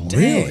his deal.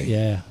 Really?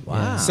 Yeah. Wow.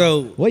 yeah.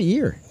 So What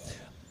year?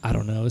 I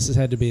don't know. This has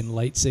had to be in the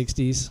late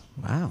 '60s.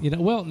 Wow. You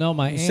know, well, no,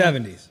 my aunt.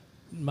 70s.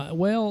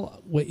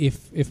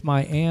 If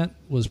my aunt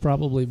was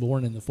probably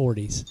born in the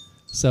 '40s,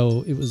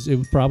 so it was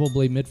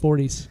probably mid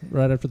 '40s,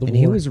 right after the And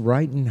war. he was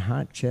writing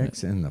hot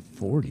checks in the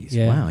 40s.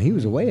 Yeah. Wow, he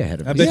was way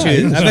ahead of I his bet time.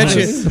 you. I bet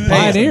you. He's a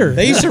pioneer.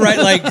 They used to write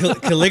like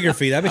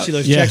calligraphy. I bet you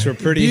those Yeah. checks were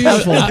pretty.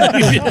 beautiful,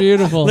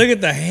 beautiful. Look at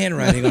the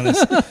handwriting on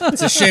this.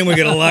 It's a shame we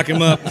got to lock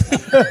him up.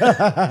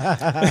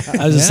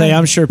 I was just say,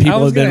 I'm sure people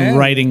was have been gonna ask.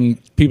 writing.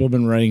 People have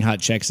been writing hot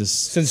checks as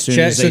Since soon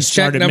check- as they since check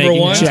started number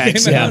making one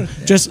checks. came Yeah, out.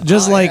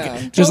 just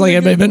like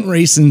they've been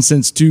racing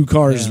since two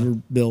cars were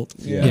built.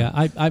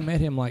 Yeah, I met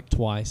him like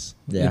twice.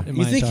 Yeah. in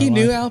You my think entire he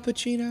knew life. Al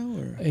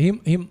Pacino or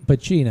Him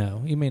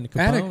Pacino? You mean Attica?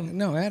 Capone?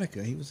 No,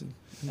 Attica. He was.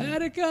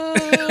 Attica.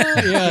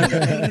 Yeah.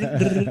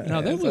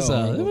 No, that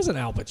was an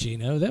Al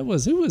Pacino. That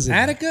was who was it?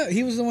 Attica.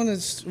 He was the one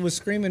that was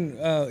screaming.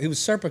 He was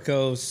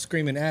Serpico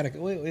screaming Attica.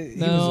 He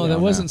No, was, that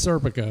wasn't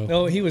Serpico.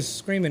 No, he was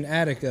screaming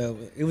Attica.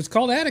 It was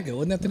called Attica.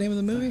 Wasn't that the name of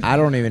the movie? I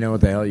don't even know what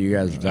the hell you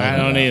guys are talking about. I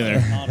don't either.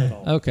 Not at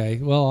all. Okay,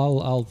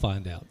 well I'll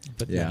find out.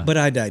 But Yeah. But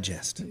I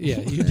digest. yeah,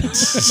 you do.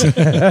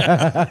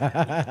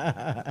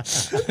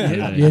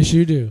 Yes,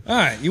 you do. All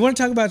right, you want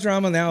to talk about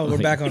drama now? We're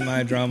back on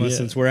my drama Yeah.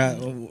 since we're at.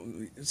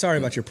 sorry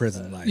about your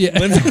prison life. Yeah.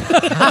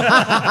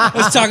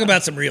 Let's talk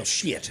about some real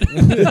shit.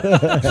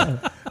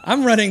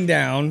 I'm running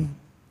down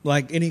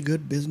like any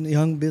good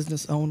young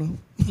business owner.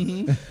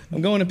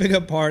 I'm going to pick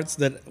up parts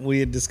that we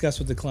had discussed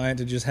with the client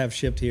to just have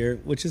shipped here,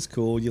 which is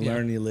cool. You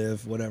learn, you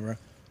live, whatever.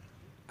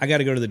 I got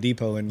to go to the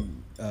depot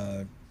in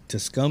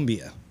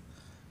Tuscumbia,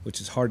 which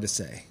is hard to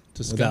say.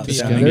 Without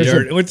sounding There's a-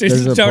 dirty. Which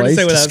is there's a hard to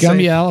say place- without Tuscumbia,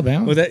 saying,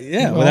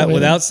 Alabama.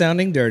 without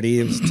sounding dirty,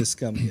 it was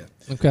Tuscumbia.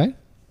 Okay.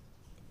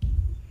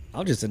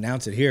 I'll just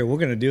announce it here. We're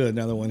going to do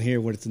another one here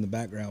where it's in the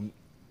background.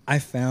 I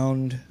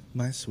found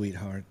my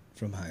sweetheart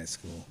from high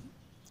school.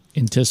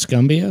 In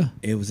Tuscumbia?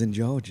 It was in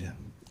Georgia.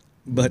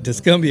 But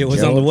Tuscumbia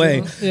was on the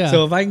way. Yeah.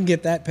 So if I can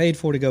get that paid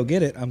for to go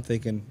get it, I'm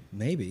thinking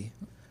maybe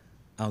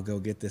I'll go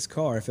get this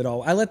car. If it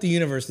all, I let the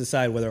universe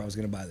decide whether I was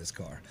going to buy this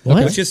car.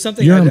 What? Which is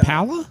something Your I-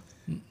 Impala?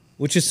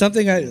 Which is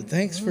something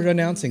thanks for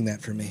announcing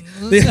that for me.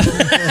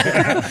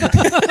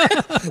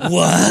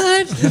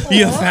 What?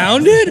 You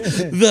found it?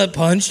 The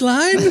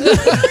punchline?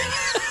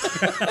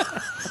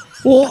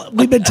 Well,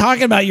 we've been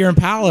talking about your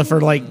Impala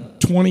for like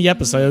 20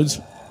 episodes.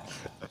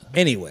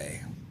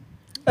 Anyway,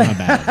 My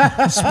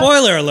bad.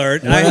 spoiler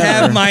alert, I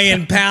have my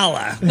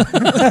Impala.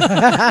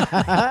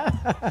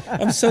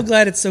 I'm so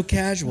glad it's so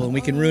casual and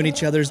we can ruin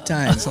each other's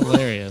time. It's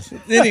hilarious.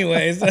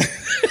 Anyways,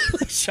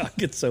 Sean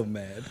gets so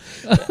mad.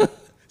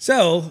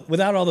 So,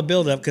 without all the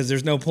buildup, because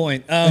there's no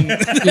point,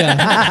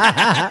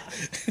 Yeah.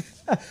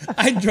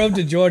 I drove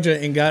to Georgia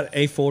and got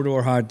a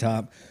 4-door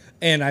hardtop,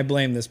 and I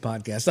blame this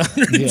podcast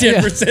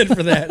 110%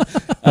 for that.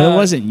 But it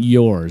wasn't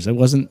yours. It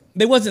wasn't.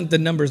 It wasn't the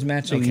numbers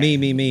matching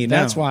me. No.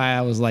 That's why I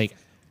was like,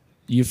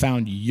 you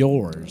found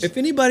yours. If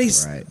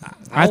anybody's, Right.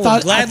 I will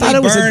gladly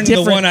it was a burn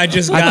different the one I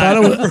just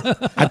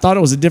got. I thought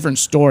it was a different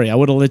story. I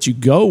would have let you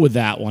go with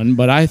that one,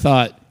 but I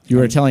thought you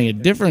were telling a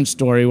different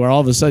story where all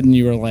of a sudden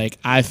you were like,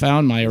 I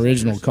found my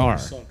original car.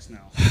 Sucks now.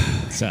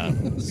 So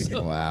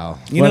Wow.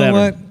 You Whatever.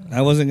 know what?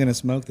 I wasn't going to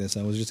smoke this.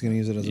 I was just going to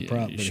use it as a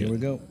prop. you But should. here we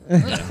go.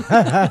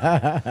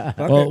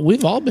 well,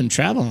 we've all been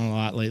traveling a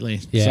lot lately.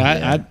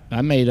 Yeah. So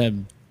I made a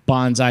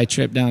bonsai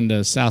trip down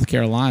to South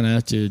Carolina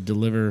to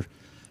deliver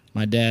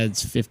my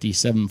dad's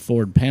 57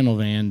 Ford panel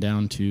van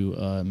down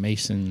to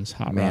Mason's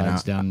Hot Man,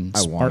 Rods down in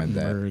I wanted that.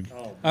 Spartanburg.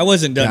 I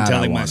wasn't done God, I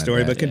telling my wanted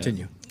story, that, but yeah.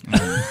 continue.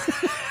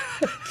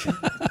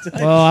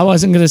 Well, I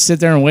wasn't going to sit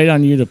there and wait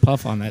on you to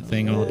puff on that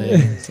thing all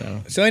day.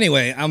 So So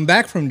anyway, I'm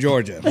back from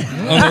Georgia on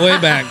the way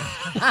back.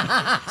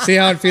 See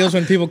how it feels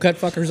when people cut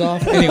fuckers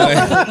off? Anyway.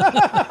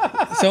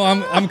 So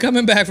I'm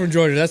coming back from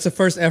Georgia. That's the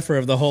first effort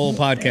of the whole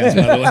podcast,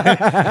 by the way.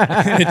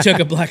 It took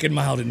a black and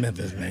mild in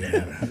Memphis,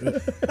 man.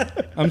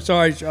 I'm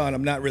sorry, Sean.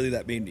 I'm not really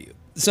that mean to you.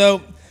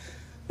 So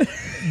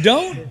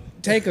don't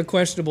take a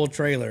questionable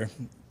trailer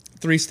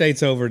 3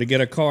 states over to get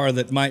a car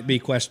that might be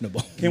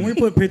questionable. Can we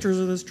put pictures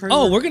of this trailer?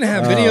 Oh, we're going to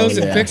have videos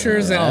and yeah.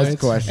 pictures. That's And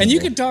questionable. you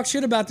can talk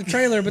shit about the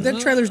trailer, but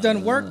that trailer's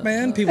done work,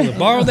 man. People have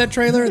borrowed that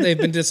trailer. They've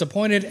been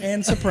disappointed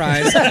and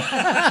surprised.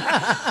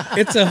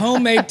 It's a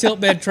homemade tilt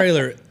bed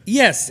trailer.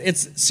 Yes,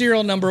 it's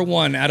serial number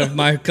 1 out of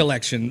my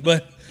collection,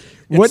 but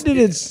What did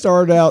it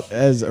start out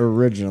as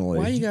originally?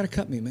 why you got to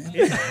cut me, man?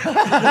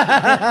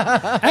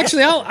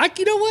 Actually,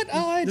 you know what?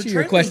 I'll answer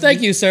your question.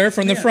 Thank you, sir,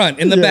 from the front.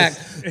 In the Yes.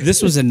 back.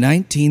 This was a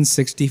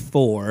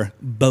 1964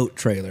 boat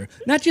trailer.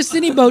 Not just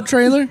any boat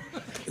trailer.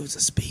 It was a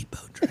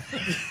speedboat trailer.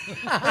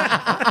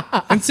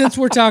 And since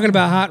we're talking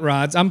about hot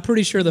rods, I'm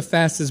pretty sure the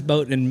fastest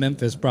boat in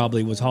Memphis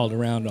probably was hauled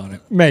around on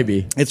it.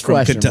 Maybe. It's from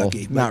Questionable.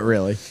 Kentucky, but- Not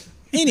really.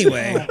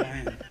 Anyway,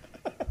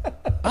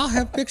 I'll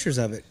have pictures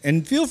of it.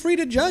 And feel free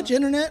to judge,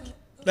 Internet.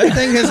 That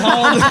thing has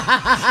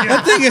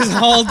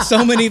hauled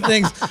so many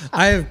things.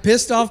 I have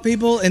pissed off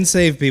people and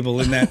saved people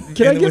in that.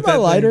 Can I with get my that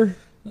thing. lighter?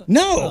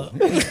 No.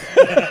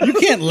 You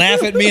can't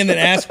laugh at me and then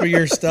ask for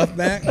your stuff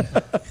back.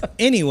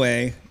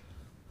 Anyway,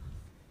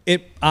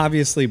 it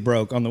obviously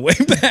broke on the way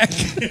back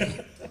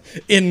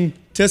in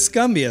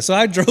Tuscumbia. So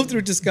I drove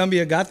through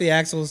Tuscumbia, got the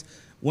axles,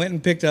 went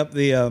and picked up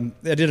I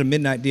did a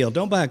midnight deal.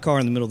 Don't buy a car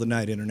in the middle of the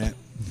night, Internet.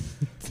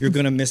 You're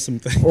going to miss some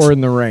things. Or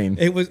in the rain?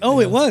 It was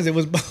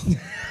both.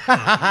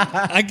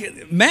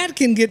 Matt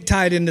can get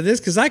tied into this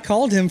because I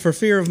called him for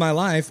fear of my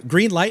life.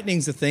 Green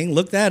lightning's a thing.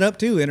 Look that up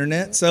too,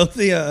 Internet. So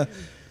the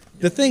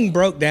thing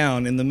broke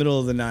down in the middle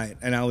of the night,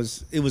 and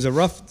it was a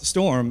rough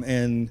storm,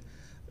 and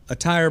a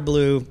tire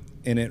blew,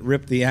 and it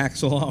ripped the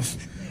axle off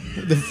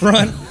the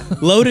front,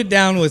 loaded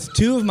down with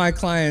 2 of my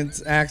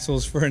clients'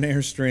 axles for an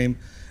Airstream.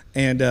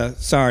 And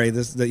sorry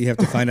that you have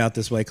to find out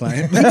this way,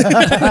 client.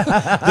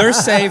 They're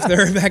safe.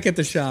 They're back at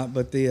the shop,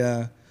 but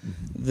the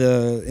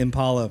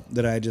Impala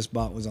that I just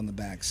bought was on the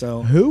back.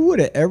 So Who would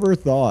have ever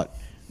thought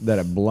that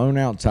a blown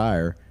out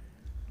tire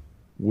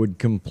would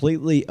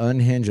completely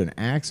unhinge an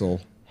axle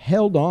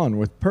held on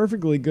with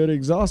perfectly good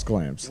exhaust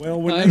clamps?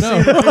 Well, when I they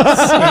know.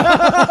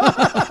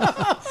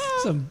 see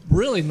Some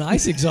really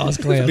nice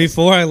exhaust clamps.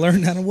 before I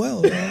learned how to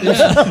weld,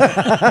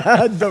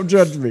 Don't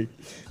judge me.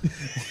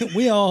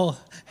 we all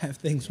have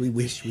things we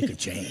wish we could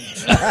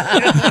change.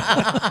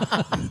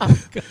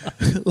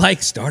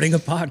 Like starting a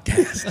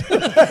podcast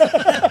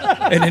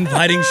and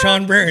inviting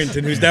Sean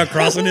Barrington, who's now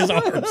crossing his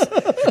arms,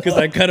 because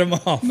I cut him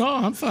off. No,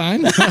 I'm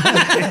fine. I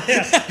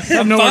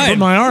have nowhere to Fine. put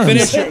my arms.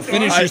 Finish your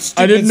I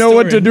stupid didn't know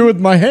what to story. do with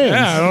my hands.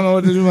 Yeah, I don't know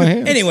what to do with my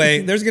hands.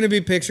 Anyway, there's going to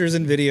be pictures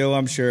and video,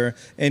 I'm sure.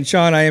 And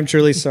Sean, I am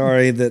truly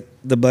sorry that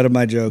the butt of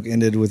my joke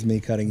ended with me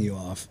cutting you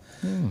off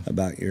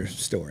about your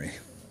story.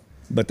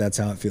 But that's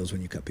how it feels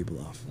when you cut people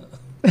off.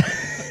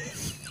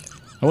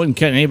 I wouldn't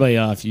cut anybody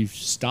off. You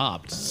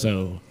stopped,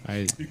 so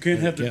I. You can't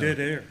have the Yeah. dead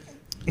air.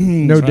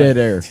 No dead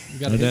air. You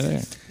gotta I hit, did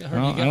it. I heard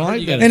I you don't gotta- like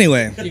you that. gotta-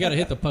 Anyway, you got to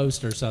hit the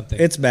post or something.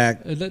 it's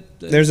back. That-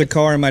 There's a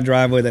car in my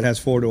driveway that has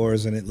 4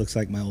 doors, and it looks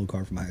like my old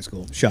car from high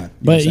school. Sean,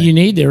 But were saying. you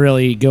need to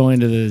really go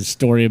into the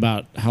story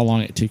about how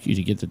long it took you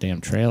to get the damn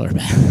trailer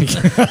back.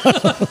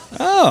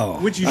 Oh.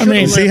 Which you I should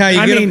mean, see how you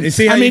I get mean, 'em-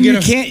 see how I you mean,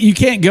 get you 'em-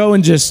 can't go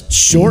and just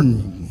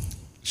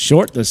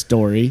short the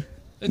story.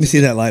 Let me see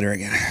that lighter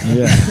again.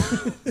 Yeah.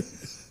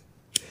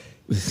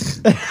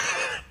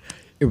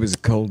 It was a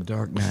cold,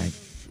 dark night.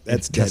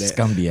 That's It's dead air.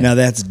 Tuscumbia. Now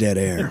that's dead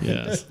air.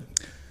 Yes.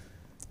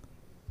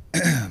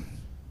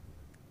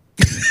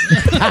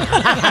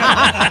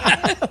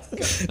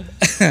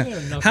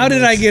 How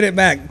did I get it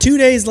back? 2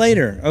 days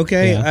later.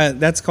 Okay, Yeah.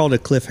 that's called a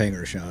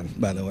cliffhanger, Sean.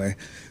 By the way,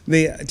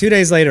 the 2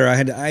 days later,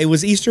 it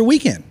was Easter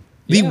weekend,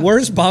 the Yeah.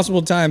 worst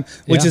possible time,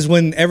 which Yeah. is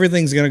when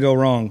everything's going to go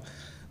wrong.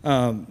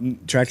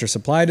 Tractor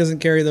Supply doesn't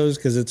carry those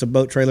because it's a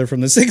boat trailer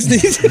from the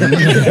 60s.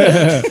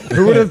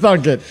 Who would have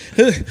thunk it?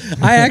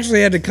 I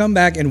actually had to come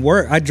back and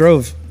work. I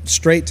drove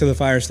straight to the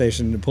fire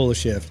station to pull a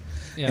shift.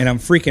 Yeah. And I'm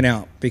freaking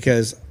out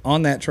because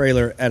on that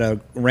trailer at a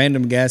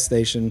random gas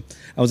station,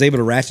 I was able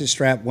to ratchet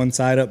strap one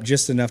side up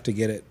just enough to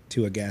get it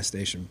to a gas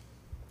station.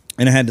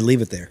 And I had to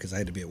leave it there because I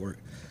had to be at work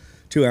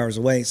 2 hours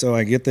away. So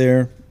I get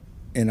there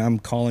and I'm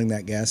calling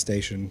that gas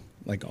station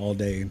like all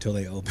day until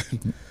they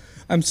open.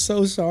 I'm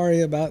so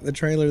sorry about the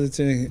trailer that's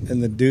in.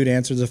 And the dude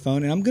answers the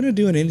phone. And I'm going to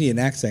do an Indian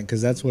accent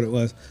because that's what it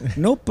was.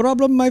 No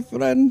problem, my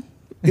friend.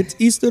 It's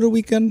Easter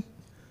weekend.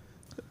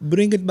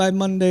 Bring it by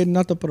Monday,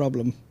 not a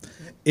problem.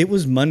 It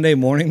was Monday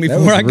morning before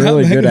was I got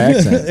really back. good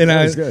accent. and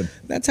That was good.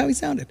 That's how he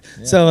sounded.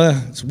 So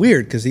it's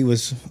weird because he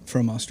was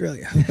from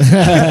Australia.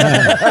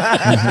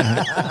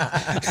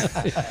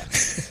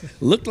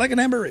 Looked like an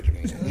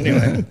Aborigine.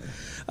 Anyway,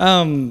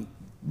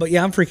 but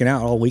yeah, I'm freaking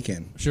out all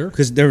weekend. Sure.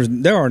 Because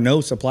there are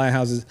no supply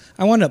houses.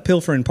 I wound up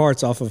pilfering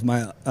parts off of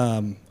my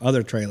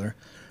other trailer,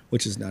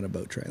 which is not a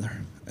boat trailer,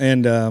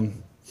 and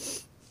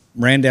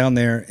ran down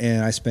there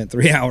and I spent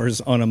 3 hours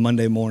on a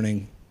Monday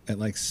morning at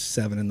like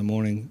 7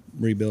 a.m.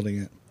 rebuilding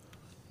it.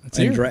 It's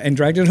And, here. and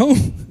dragged it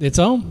home. It's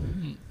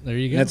home. There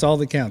you go. That's all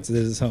that counts. It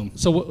is home.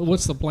 So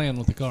what's the plan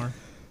with the car?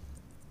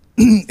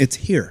 It's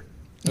here.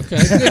 Okay.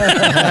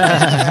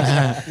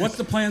 What's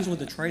the plans with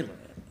the trailer?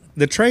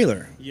 The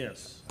trailer.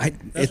 Yes. That's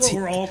That's what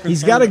we're all concerned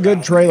He's got a good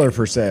about. trailer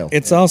for sale.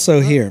 It's also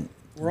here.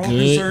 We're all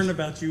Good. concerned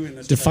about you in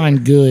this.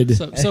 Define good.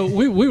 So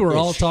we were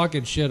all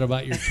talking shit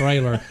about your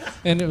trailer,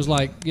 and it was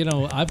like,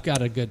 I've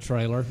got a good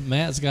trailer.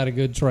 Matt's got a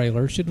good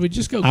trailer. Should we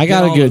just go? I get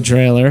got a all good of-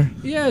 trailer.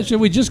 Yeah. Should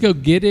we just go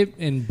get it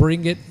and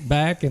bring it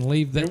back and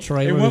leave that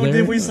trailer And what there?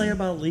 did we say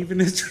about leaving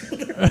this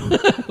trailer?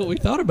 We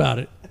thought about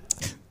it.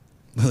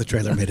 Well, the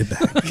trailer made it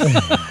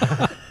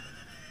back.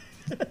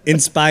 In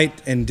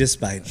spite and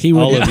despite He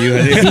would- all of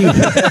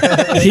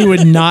you. He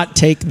would not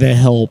take the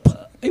help.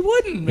 He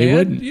wouldn't, man.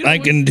 wouldn't. I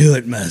can do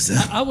it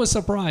myself. I was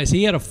surprised.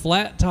 He had a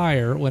flat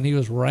tire when he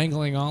was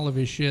wrangling all of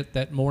his shit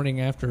that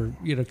morning after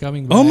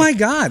coming back. Oh my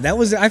God,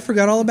 I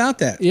forgot all about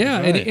that. Yeah,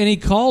 and he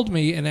called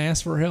me and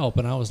asked for help,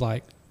 and I was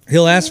like,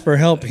 He'll ask for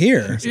help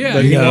here. "Yeah,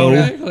 but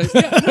exactly.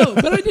 Yeah, no,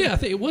 but I did. I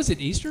think was it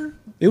Easter?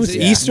 it was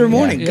Easter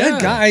morning. Yeah.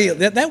 Good guy.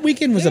 That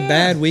weekend was a Yeah.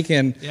 bad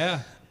weekend,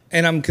 Yeah,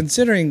 and I'm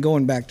considering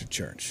going back to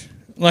church.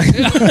 Like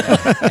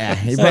Yeah,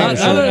 he probably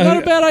should. not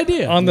a bad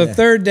idea. on the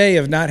third day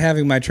of not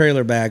having my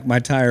trailer back, my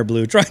tire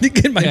blew trying to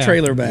get my Yeah.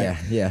 trailer back.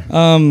 Yeah.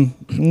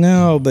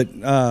 No, but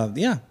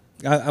yeah,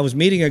 I was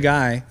meeting a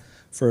guy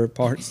for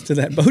parts to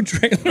that boat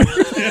trailer.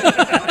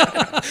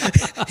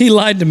 He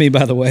lied to me,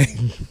 by the way.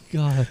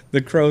 God,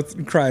 The crow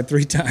cried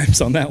 3 times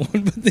on that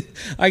one. But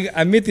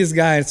I met this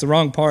guy. It's the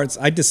wrong parts.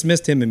 I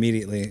dismissed him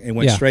immediately and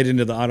went Yeah. straight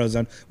into the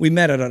AutoZone. We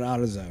met at an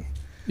AutoZone.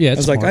 yeah. I It's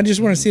was like, I smart. just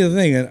want to see the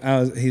thing, and I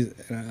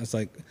was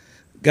like,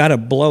 got a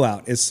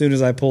blowout as soon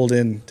as I pulled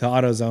in to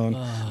AutoZone.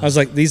 I was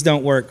like, these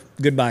don't work.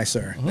 Goodbye,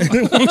 sir.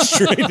 Walked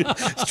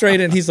straight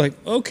in. He's like,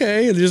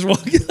 okay, and just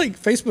walk. Like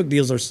Facebook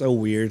deals are so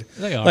weird.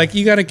 They are. Like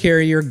you got to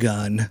carry your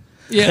gun.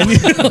 yeah.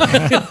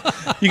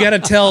 You got to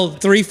tell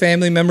 3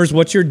 family members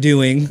what you're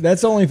doing.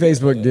 That's only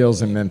Facebook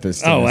deals in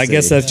Memphis. Oh, I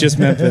guess Tennessee. that's just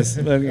Memphis.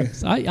 Okay.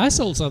 I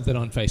sold something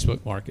on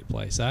Facebook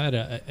Marketplace. I had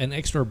an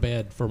extra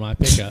bed for my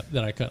pickup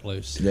that I cut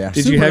loose. Yeah.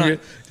 Did Super you have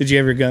ni-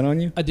 your gun on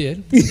you? I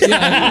did.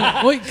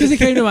 Yeah, because he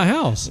came to my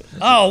house.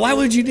 Oh, why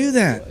would you do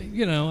that?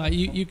 You know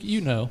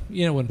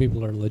when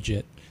people are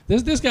legit.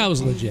 This guy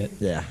was legit.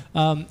 Yeah.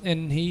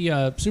 And he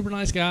super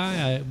nice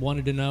guy. I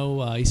wanted to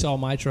know. He saw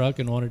my truck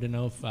and wanted to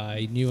know if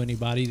I knew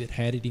anybody that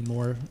had any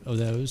more of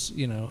those.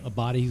 You know, a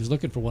body. He was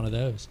looking for one of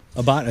those.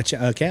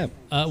 A cab.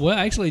 Well,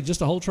 actually,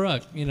 just a whole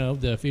truck. You know,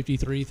 the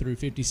 53 through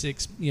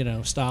 56. You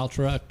know, style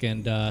truck,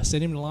 and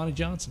sent him to Lonnie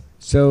Johnson.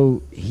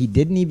 So he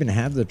didn't even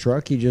have the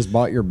truck. He just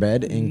bought your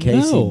bed in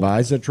case No. he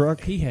buys a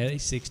truck. He had a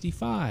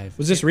 65.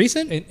 Was this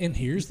recent? And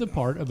here's the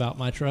part about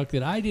my truck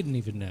that I didn't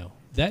even know.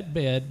 That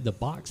bed, the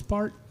box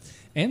part,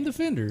 and the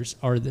fenders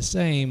are the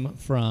same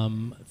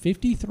from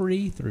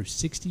 53 through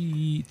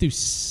 60 through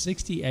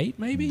 68,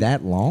 maybe.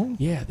 That long?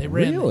 Yeah, they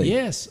ran. Really?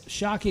 Yes,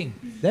 shocking.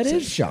 That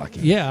is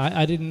shocking. Yeah,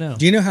 I didn't know.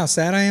 Do you know how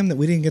sad I am that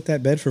we didn't get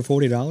that bed for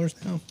 $40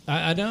 now?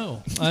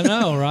 I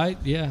know, right?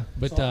 Yeah,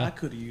 but So I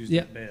could have used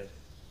yeah. that bed.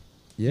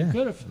 Yeah.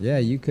 Could've. Yeah,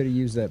 you could have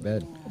used that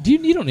bed.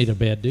 you don't need a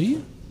bed, do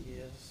you?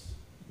 Yes.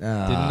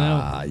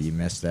 Ah, you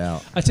missed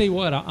out. I tell you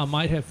what, I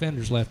might have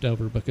fenders left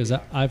over because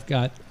I've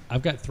got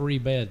 3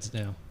 beds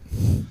now.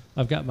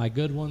 I've got my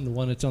good one, the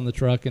one that's on the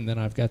truck, and then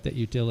I've got that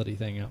utility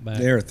thing out back.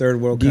 They're third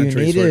world Do you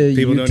countries need where a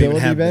people don't even utility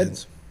have bed?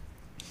 beds.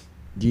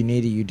 Do you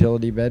need a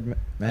utility bed, I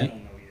Matt?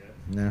 don't know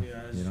yet. No. Yeah, you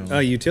it's don't. just-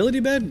 A utility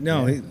bed?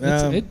 No.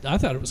 I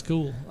thought it was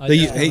cool.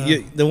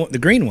 The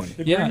green one. The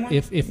green Yeah, one?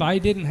 if I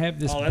didn't have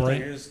this Oh, that thing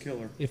brand, is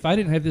killer. if I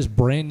didn't have this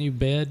brand new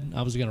bed,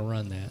 I was going to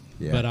run that.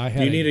 Yeah. But I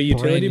had you need a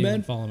utility brand new bed?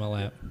 one fall in my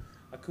lap.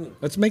 I could.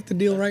 Let's make the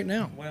deal right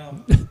now.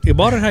 Well, You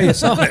bought it how you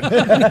saw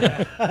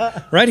it.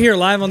 Right here,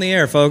 live on the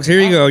air, folks. Here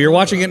you go. You're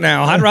watching it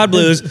now. Hot Rod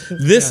Blues.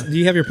 This. Do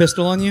you have your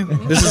pistol on you?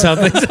 This is how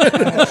things.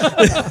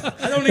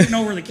 I don't even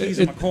know where the keys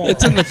in my car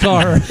It's in the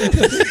car.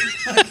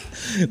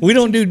 We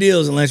don't do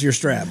deals unless you're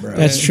strapped, bro.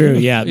 That's true.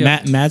 Yeah,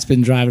 Yeah. Matt's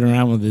been driving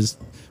around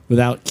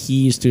without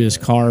keys to his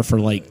car for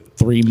like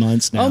 3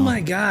 months now. Oh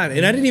my god!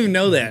 And I didn't even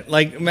know that.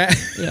 Like Matt,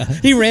 Yeah.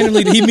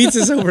 he meets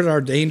us over at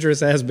our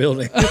dangerous ass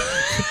building.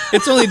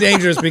 It's only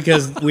dangerous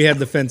because we had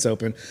the fence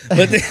open.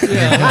 But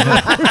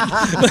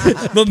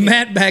but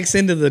Matt backs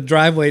into the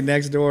driveway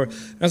next door.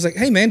 I was like,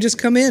 "Hey man, just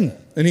come in."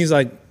 And he's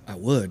like, "I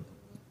would,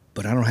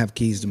 but I don't have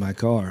keys to my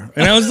car."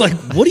 And I was like,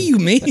 "What do you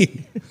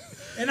mean?"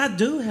 And I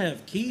do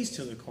have keys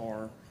to the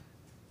car.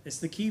 It's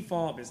the key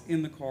fob is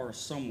in the car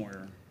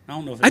somewhere. I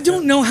don't know if it I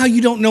don't know how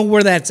you don't know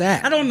where that's I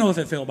at. don't know if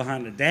it fell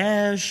behind the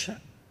dash.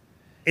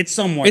 It's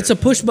somewhere. It's a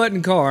push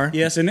button car.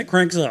 yes, and it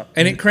cranks up.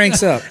 And it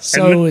cranks up.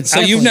 So it's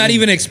You've not definitely-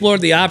 even explored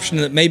the option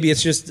that maybe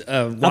it's just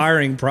a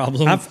wiring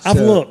problem. I've So-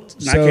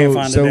 looked. And I can't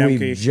find so the damn we've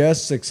key.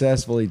 just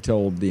successfully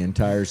told the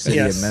entire city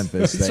Yes. of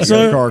Memphis that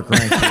So- your car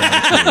cranks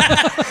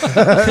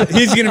without a key.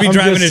 He's going to be I'm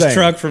driving just his saying.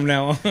 truck from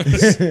now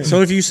on.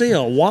 So if you see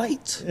a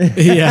white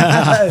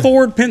Yeah.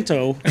 Ford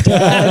Pinto,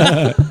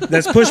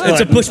 that's push button. It's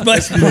a push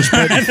button.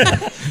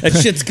 That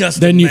shit's custom.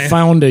 Then you man.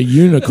 found a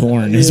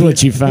unicorn. Is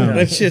what you found.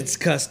 That shit's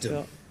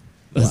custom.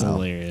 That's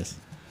hilarious.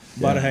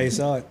 About how you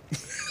saw it.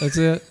 That's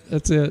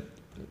it.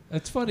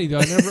 That's funny though.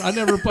 I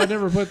never put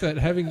that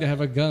having to have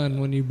a gun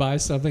when you buy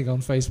something on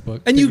Facebook.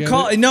 And you together.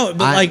 call no,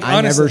 but like I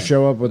honestly, never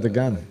show up with a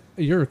gun.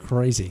 You're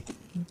crazy.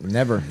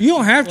 Never. you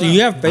don't have to.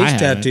 You have face I haven't.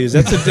 tattoos.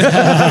 That's a.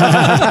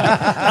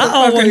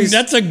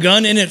 That's a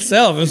gun in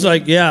itself. It's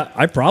like, yeah,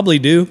 I probably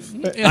do.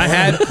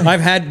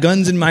 I've had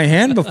guns in my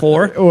hand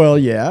before. Well,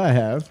 yeah, I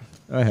have.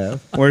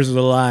 Where's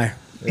the lie?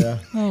 Yeah.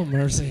 Oh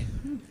mercy.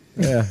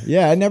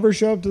 Yeah. I never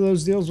show up to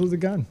those deals with a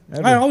gun.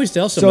 ever. I always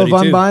tell So somebody if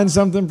I'm too. buying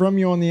something from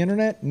you on the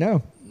internet,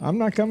 no, I'm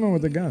not coming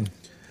with a gun.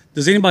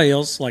 Does anybody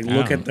else like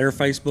look don't- at their I don't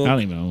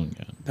Facebook even own a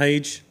gun.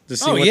 page to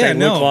see Oh, what yeah, they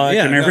no, look like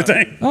yeah, and no.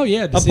 everything? Oh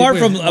yeah. to see Apart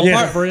if from we-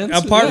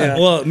 friends, Yeah.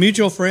 well,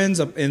 mutual friends,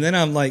 and then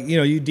I'm like,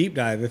 you deep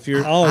dive. If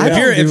you're, I if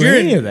don't you're, if do you're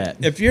any in, of that.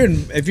 if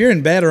you're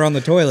in bed or on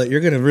the toilet, you're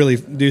gonna really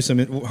do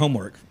some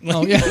homework.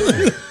 Oh yeah.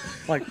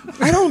 Like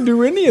I don't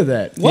do any of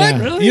that. What?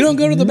 Yeah. Really? You don't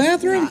go to the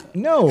bathroom?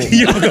 No. what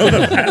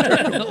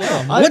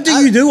do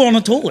you do on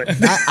a toilet?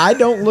 I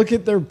don't look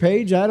at their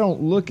page. I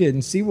don't look at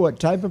and see what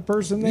type of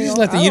person they You just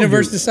are. let the I don't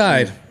universe do-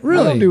 decide. I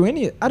Really? don't do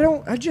any.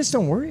 I just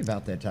don't worry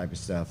about that type of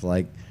stuff.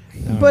 Like,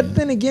 but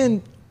then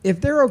again, if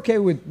they're okay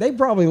with, they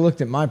probably looked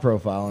at my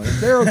profile, and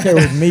if they're okay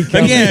with me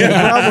coming, Again.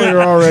 they probably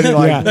are already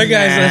like, Yeah. That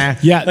guy's nah.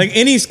 Yeah. like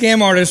any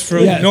scam artist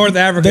from Yeah. North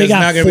Africa They is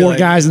not got going to be 4 like,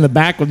 guys in the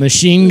back with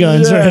machine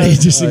guns Yeah. ready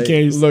just in Like,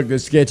 case. Look, the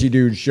sketchy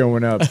dude's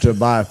showing up to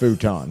buy a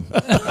futon.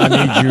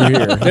 I need you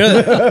here.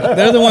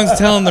 they're the ones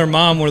telling their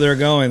mom where they're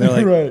going. They're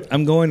like, Right.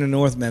 I'm going to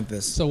North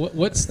Memphis. So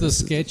what's the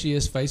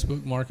sketchiest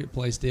Facebook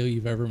Marketplace deal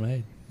you've ever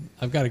made?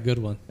 I've got a good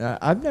one.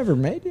 I've never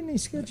made any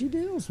sketchy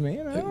deals,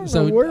 man. I don't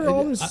So know where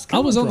all this is I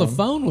was on coming the from.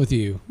 phone with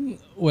you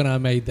when I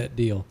made that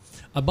deal.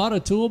 I bought a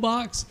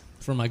toolbox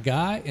from a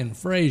guy in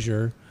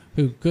Fraser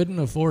who couldn't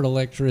afford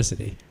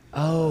electricity.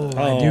 Oh,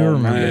 I Oh, do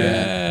remember man.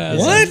 that.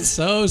 Yeah, What?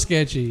 So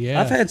sketchy. Yeah.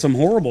 I've had some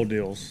horrible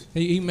deals.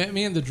 He met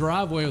me in the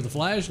driveway with a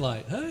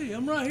flashlight. Hey,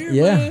 I'm right here,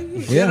 Yeah, man.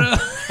 You yeah. know?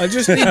 I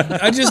just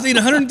need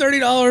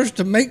 $130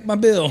 to make my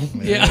bill.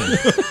 Yeah.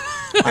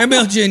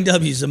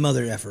 MLJW's a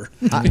mother effer.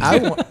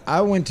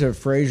 I went to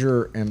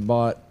Fraser and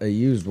bought a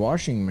used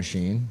washing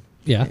machine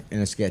Yeah. in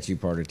a sketchy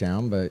part of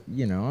town, but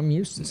I'm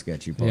used to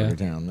sketchy part Yeah. of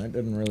town. That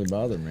doesn't really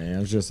bother me. I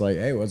was just like,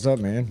 hey, what's up,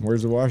 man?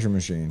 Where's the washing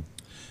machine?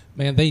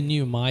 Man, they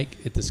knew Mike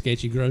at the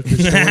sketchy grocery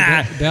store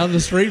down the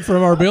street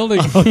from our building.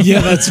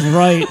 Yeah, that's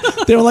right.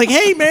 They were like,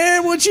 "Hey,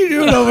 man, what you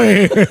doing over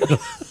here?"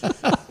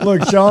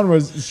 Look,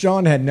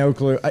 Sean had no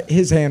clue.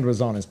 His hand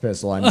was on his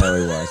pistol. I know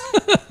he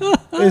was.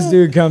 This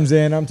dude comes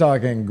in. I'm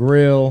talking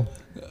grill,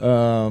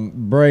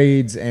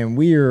 braids, and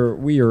we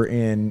are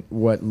in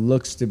what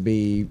looks to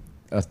be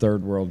a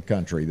third world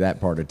country, that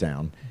part of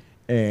town.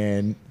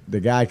 And the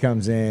guy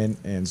comes in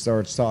and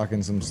starts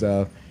talking some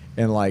stuff,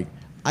 and like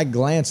I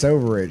glance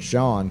over at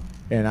Sean,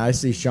 and I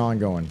see Sean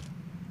going,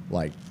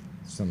 like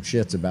some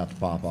shit's about to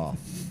pop off.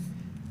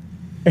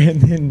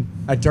 And then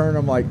I turn,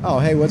 I'm like, oh,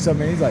 hey, what's up,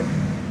 man? He's like,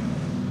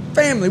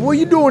 family, what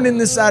you doing in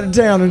this side of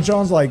town? And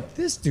Sean's like,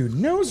 this dude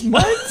knows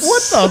Mike?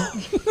 What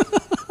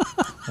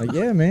the? Like,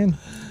 yeah, man.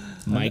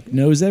 Mike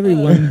knows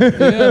everyone.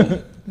 Yeah.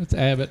 That's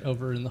Abbott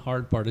over in the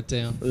hard part of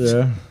town.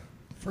 Yeah.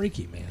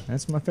 Freaky, man.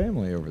 That's my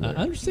family over I there.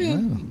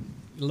 understand.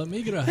 Let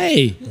me get a.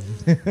 Hey,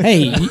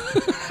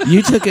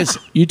 you took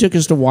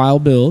us to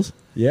Wild Bill's,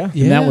 Yeah.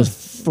 and that was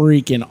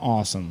freaking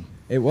awesome.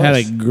 It was. Had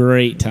a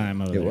great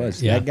time over It there.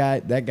 was. Yeah.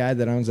 That guy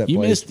that owns that You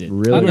place missed it.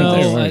 really I know. there,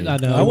 wants- weren't you? I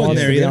know. I wasn't wants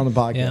there to be either. on the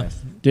podcast.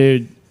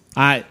 Dude.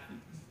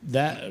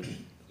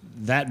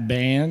 That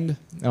band.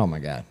 Oh my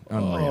god.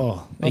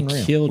 Unreal. Oh, they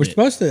Unreal. killed We're it.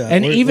 supposed to.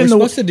 And we're even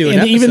supposed to do an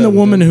and even the episode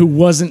woman with who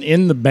wasn't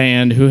in the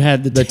band who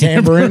had The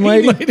tambourine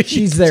lady,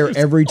 she's there was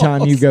every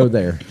time you go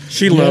there.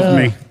 She loved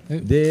me.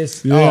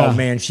 This, Yeah. oh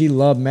man, she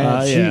loved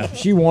Matt. Yeah.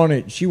 She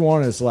wanted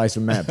a slice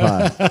of Matt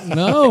pie.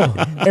 No.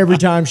 Every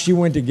time she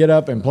went to get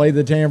up and play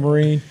the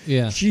tambourine,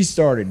 Yeah. she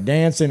started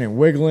dancing and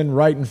wiggling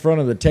right in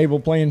front of the table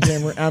playing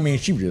tambourine. I mean,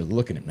 she was just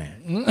looking at Matt.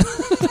 I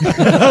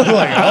was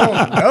like,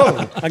 oh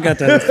no. I got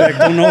that effect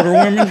on older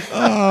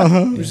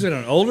women. You said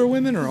on older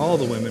women or all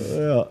the women?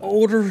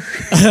 Older,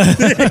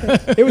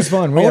 It was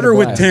fun. We had a older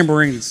with blast.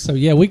 tambourines. So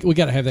yeah, we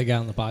got to have that guy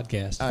on the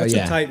podcast. That's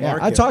a tight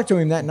market. I talked to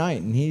him that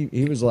night, and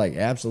he was like,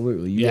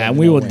 absolutely. You Yeah, let and me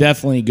we know will when.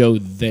 definitely go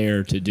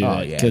there to do Oh,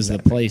 it yeah, because the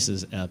exactly. place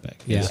is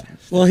epic. Yeah.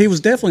 Well, he was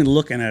definitely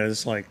looking at it.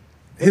 It's like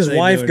his they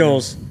wife doing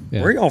goes,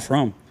 now? "Where y'all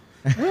from?"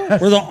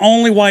 We're the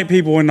only white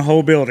people in the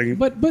whole building.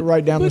 But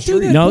Right down the to street.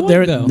 that No,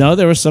 point, though,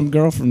 there was some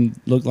girl from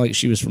looked like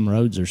she was from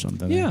Rhodes or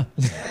something. Yeah,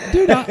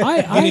 dude,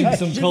 I need I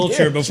some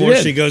culture before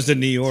did. she goes to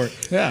New York.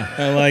 Yeah.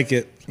 I like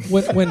it.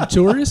 when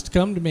tourists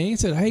come to me and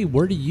said, "Hey,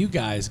 where do you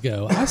guys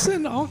go?" I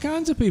send all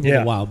kinds of people Yeah.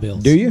 to Wild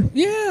Bill's. Do you?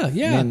 Yeah,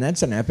 yeah, Man,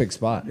 that's an epic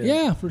spot.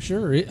 yeah, for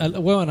sure.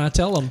 Well, and I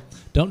tell them,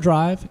 don't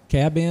drive,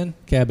 cab in,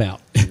 cab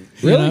out.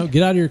 Really?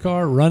 Get out of your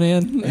car, run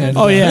in, and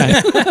Oh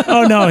yeah.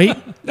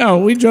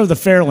 We drove the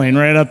fair lane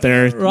right up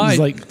there. It Right. was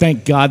like,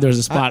 thank God there's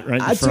a spot right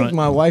in I the front. took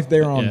my wife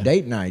there on Yeah.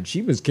 date night.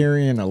 She was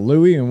carrying a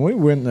Louis, and we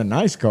went in a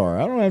nice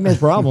car. I don't have no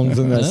problems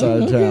in that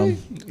side of okay. town.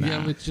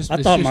 Yeah, it's just, I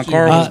it's thought just my you.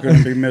 car was going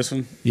to be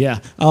missing. Yeah.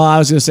 Oh, I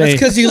was gonna say. That's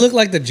because you look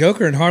like the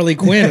Joker and Harley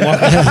Quinn.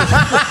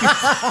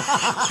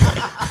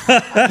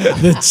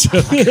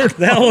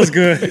 That was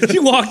good. She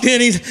walked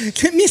in. He's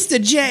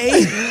Mr.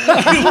 J.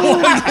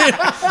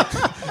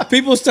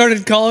 People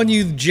started calling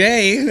you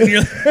Jay. And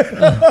you're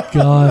like,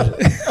 God,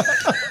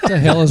 what the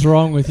hell is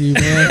wrong with you,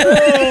 man?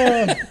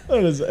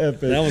 That is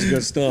epic. That was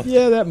good stuff.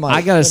 Yeah, that might.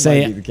 I gotta that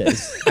say- might be the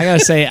case. I gotta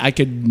say, I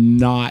could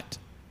not.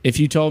 If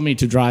you told me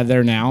to drive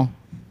there now,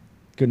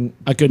 Couldn't.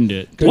 I couldn't do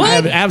it. What? I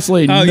have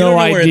absolutely Oh, you no don't know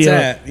idea. where it's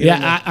at. You don't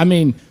know. Yeah, I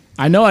mean,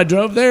 I know I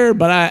drove there,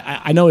 but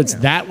I know it's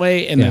that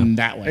way and then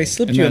that way. They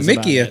slipped And you a that's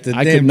Mickey about at the it.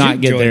 I damn could not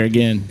juke get there joint.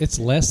 again. It's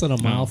less than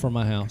a mile from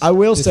my house. I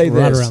will It's say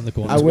right this. around the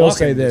corner. I will walking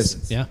say this.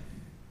 distance. Yeah,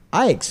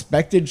 I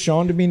expected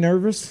Sean to be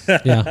nervous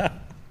yeah,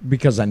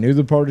 because I knew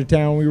the part of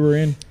town we were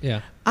in.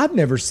 yeah. I've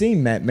never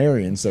seen Matt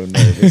Marion so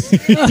nervous.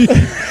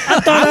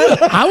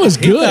 I was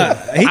good.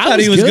 he I thought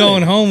he was good.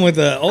 going home with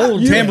an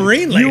old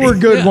tambourine lady. You were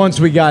good once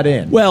we got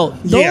in. Well,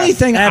 the Yeah, only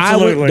thing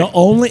absolutely.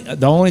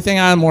 the only thing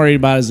I'm worried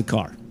about is the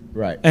car,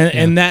 right.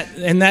 and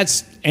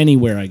that's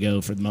anywhere I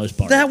go for the most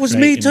part. That was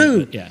right? me And-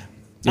 too. Yeah.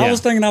 I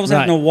was thinking I was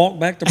having to Right. walk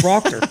back to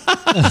Proctor.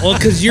 Well,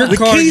 because your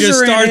car keys just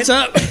are in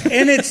starts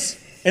it, up.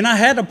 and I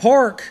had to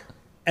park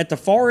at the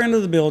far end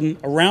of the building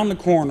around the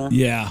corner.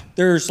 Yeah.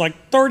 There's like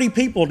 30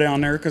 people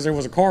down there because there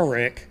was a car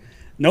wreck.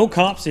 No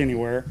cops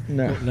anywhere.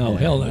 No. No,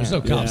 hell, there's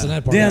no cops in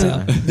that part of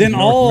town. Then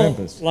all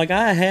Memphis. like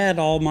I had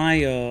all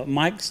my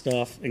mic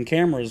stuff and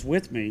cameras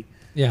with me.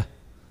 Yeah.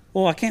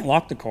 Well, I can't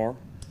lock the car.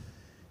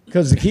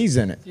 Because the key's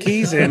in it.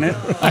 Keys in it.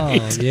 Oh,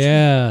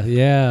 yeah,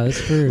 yeah,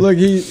 that's true. Look,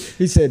 he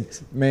said,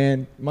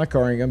 "Man, my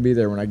car ain't gonna be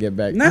there when I get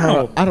back."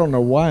 No. I don't know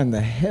why in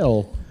the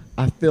hell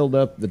I filled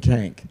up the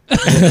tank.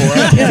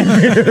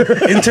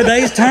 In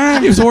today's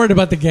time, He was worried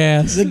about the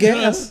gas. the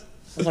gas.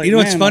 I was like, You know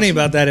what's man, funny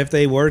about that? If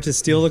they were to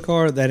steal the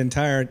car, that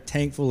entire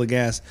tank full of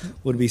gas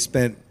would be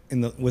spent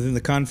within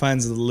the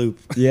confines of the loop.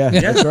 Yeah,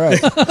 that's right.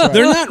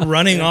 They're not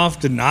running off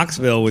to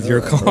Knoxville with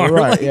your car.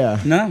 Right, Like, yeah.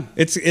 No.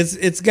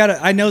 It's got.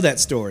 I know that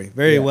story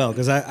very well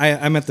because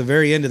I'm at the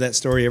very end of that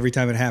story every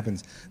time it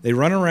happens. They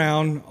run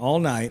around all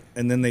night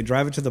and then they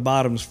drive it to the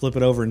bottoms, flip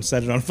it over, and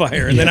set it on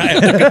fire, and then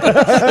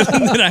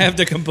I have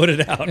to come put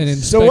it out. And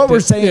So what inspect we're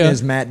it. saying Yeah.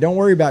 is, Matt, don't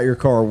worry about your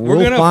car.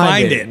 We're gonna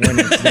find it. when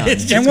it's done.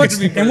 It's just And gonna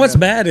be burned what's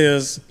up. bad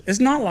is it's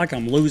not like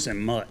I'm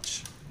losing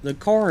much. The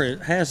car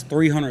has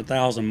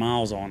 300,000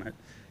 miles on it.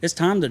 It's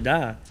time to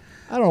die.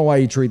 I don't know why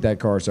you treat that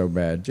car so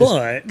bad. Just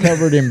But-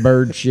 covered in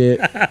bird shit.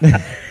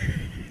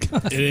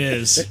 It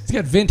is. It's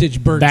got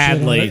vintage bird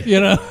Badly.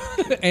 shit on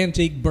it,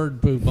 antique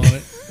bird poop on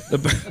it.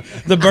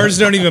 The birds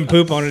don't even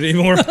poop on it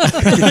anymore. you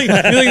think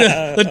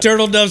the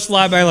turtle doves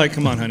fly by like,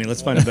 come on, honey,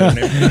 let's find a better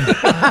neighborhood.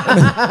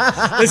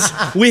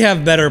 We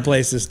have better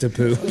places to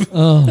poop.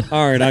 All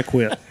right, I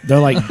quit. They're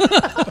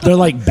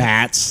like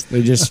bats.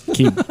 They just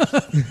keep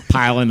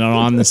piling it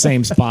on the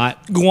same spot.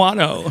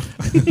 Guano. I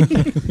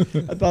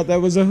thought that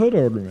was a hood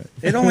ornament.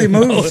 It only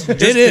moves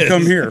just it to is.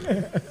 come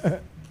here.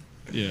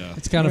 Yeah.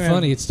 It's kind of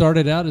funny. It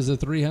started out as a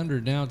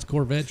 300. Now it's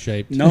Corvette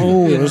shaped.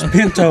 No, it was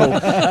Pinto.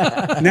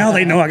 Now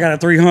they know I got a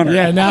 300.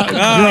 Yeah. Now,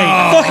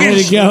 Fucking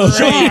way to go.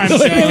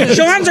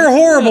 Sean's are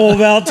horrible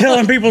about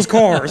telling people's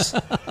cars.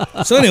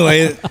 So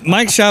anyway,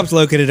 Mike's shop's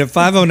located at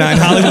 509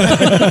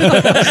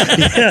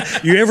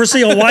 Hollywood. You ever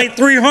see a white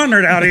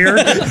 300 out here?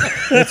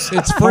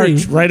 It's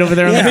free. Right over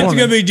there in the He's corner.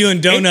 gonna be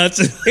doing donuts.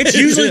 It's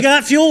usually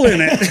got fuel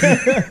in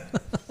it.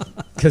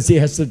 Because he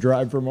has to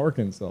drive from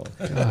Arkansas.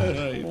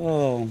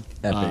 Oh,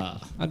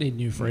 Epic. I need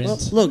new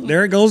friends look,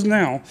 there it goes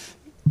now.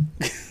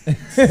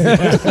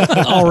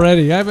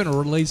 already. I haven't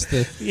released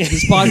this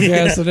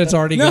podcast and it's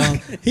already gone.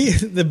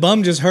 The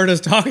bum just heard us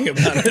talking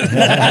about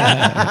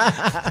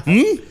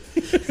it.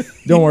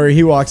 Don't worry,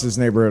 he walks this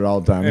neighborhood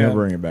all the time. Yeah. He'll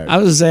bring it back. I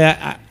was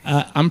gonna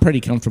say I'm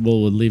pretty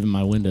comfortable with leaving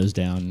my windows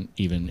down,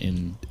 even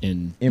in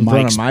In front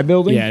of Mike's- my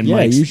building? Yeah, in Yeah,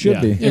 Mike's, you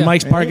should be. In Yeah.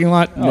 Mike's parking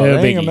lot, Oh, no they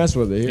ain't biggie. gonna mess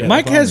with it. Here.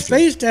 Mike I has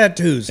promise you. face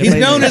tattoos. He's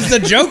known as the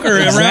Joker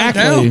around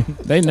Exactly. town.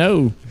 They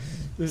know,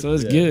 so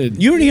it's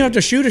good. You don't even have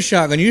to shoot a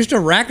shotgun. You just to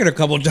rack it a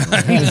couple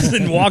times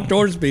and walk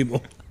towards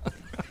people.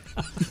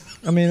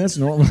 I mean, that's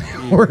normally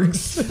how it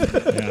works.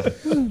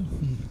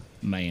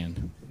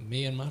 Man.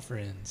 Me and my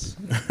friends.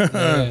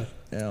 Yeah.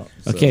 Yeah,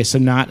 Okay, so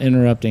not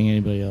interrupting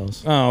anybody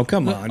else. Oh,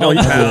 come on. Don't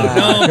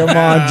pout. No. Come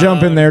on,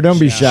 jump in there. Don't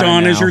be shy.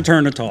 Sean, now. it's your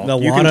turn to talk. The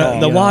You can water, talk.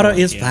 the water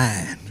is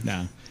fine.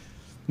 No.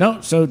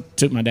 So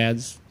took my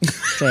dad's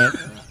truck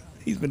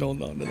He's been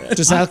holding on to that.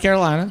 to South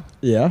Carolina,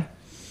 Yeah.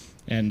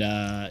 and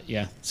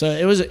yeah. So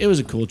it was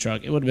a cool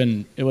truck. It would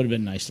have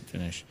been nice to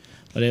finish,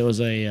 but it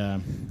was a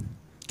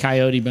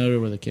Coyote motor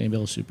with a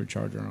Kennyville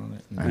supercharger on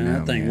it. I Man, know,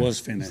 that thing man. was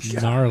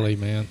finished. Gnarly,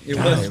 man. It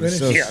God, was it was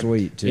finished. so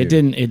sweet too. It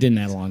didn't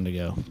have long to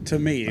go. To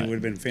me, it would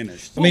have been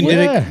finished. I mean,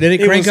 Yeah. did it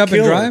It crank was up and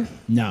killer. drive?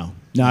 No,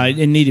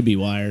 it needed to be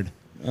wired.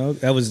 Oh,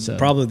 that was So-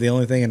 probably the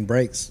only thing in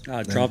brakes.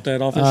 I dropped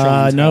that off at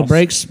Sean's No,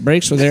 house.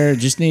 brakes were there.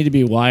 Just need to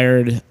be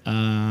wired.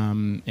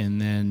 And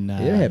then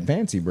It had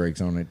fancy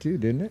brakes on it too,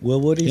 didn't it?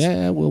 Will Woody's?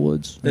 yeah,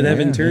 Willwoods. Did it have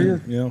Yeah.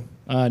 interior?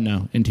 Yeah.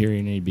 No,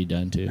 interior need to be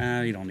done too.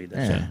 You don't need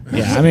that. Yeah.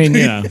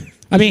 Yeah,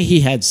 I mean, he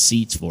had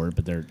seats for it,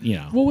 but they're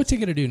Well, what's he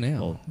gonna do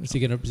now? Is he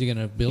gonna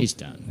build? he's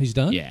done. He's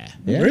done. Yeah,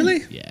 Yeah.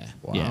 Really? yeah,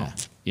 Wow.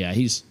 yeah.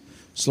 He's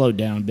slowed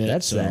down a bit.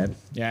 That's so- sad.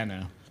 Yeah, I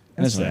know.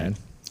 That's all sad. right.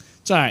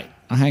 It's all right.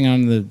 I'll hang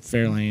on to the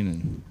fair lane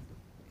and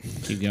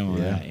keep going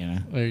with Yeah.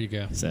 that. There you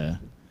go. So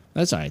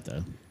that's all right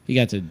though. He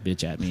got to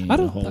bitch at me I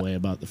the don't- whole way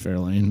about the fair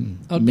lane.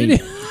 Oh, me,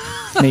 did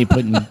me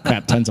putting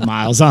crap tons of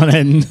miles on it.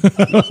 And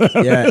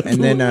Yeah,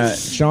 and then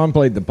Sean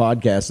played the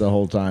podcast the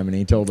whole time, and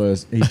he told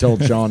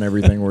Sean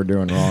everything we're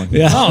doing wrong.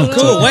 yeah, Oh,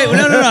 cool. Wait,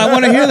 no. I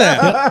want to hear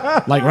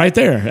that. like right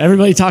there,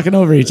 everybody talking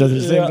over each other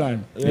at the same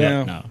time.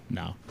 Yeah.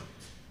 No.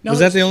 Was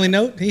that the only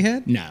note he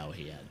had? No,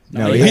 he had.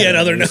 No, He had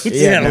other notes.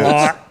 He had a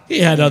lot. He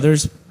had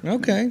others.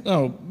 Okay.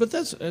 Oh, but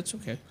that's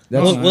okay.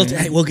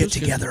 That's, We'll get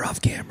together off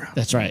camera.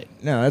 That's right.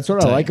 no, that's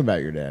what I like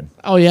about your dad.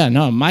 Oh yeah,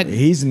 no,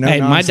 He's a my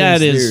no-nonsense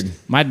dad is dude.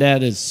 my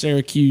dad is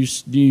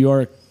Syracuse, New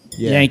York,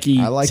 Yeah, Yankee.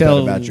 I like that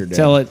about your dad.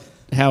 Tell it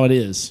how it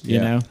is, you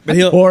Yeah. know, But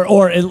he'll-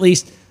 or at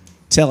least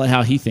tell it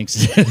how he thinks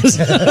it is.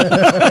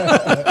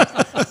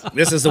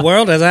 This is the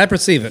world as I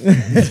perceive it.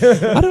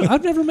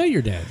 I've never met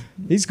your dad.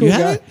 He's a cool You guy.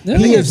 haven't? No.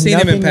 He I've is seen him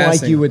in nothing like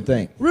passing. you would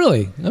think.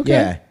 Really?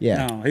 Okay.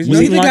 Yeah. No, he's Was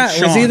he nothing the like guy?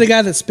 Was he Sean. the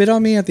guy that spit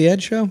on me at the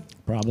Ed show?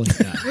 Probably.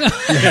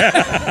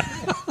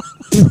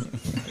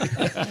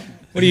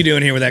 What are you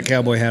doing here with that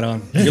cowboy hat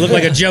on? You look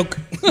like a joke.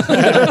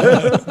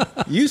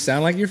 You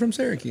sound like you're from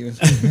Syracuse.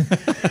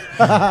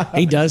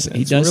 He does.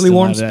 He does. really still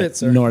warm have that spit,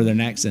 sir. Northern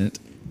accent.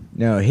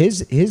 No,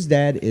 his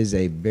dad is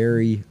a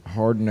very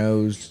hard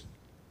nosed,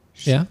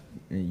 Yeah.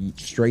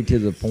 straight to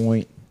the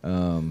point.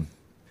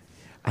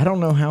 I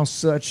don't know how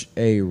such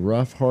a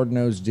rough, hard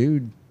nosed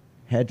dude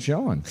had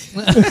Sean.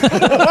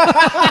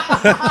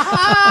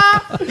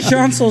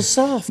 Sean's so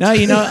soft.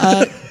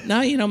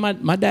 No,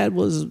 my dad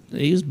was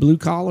blue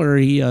collar.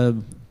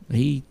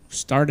 He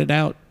started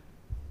out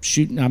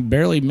shooting. I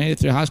barely made it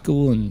through high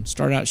school and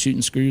started out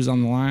shooting screws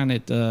on the line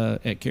at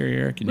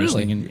Carrier Air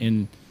Conditioning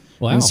in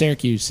Wow. in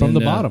Syracuse. From the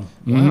bottom.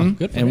 Wow, mhm.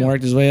 good for And him.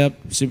 worked his way up,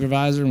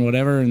 supervisor and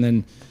whatever. And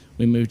then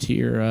we moved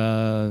here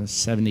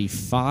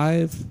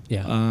 75.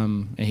 Yeah.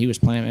 And he was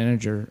plant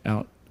manager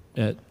out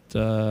at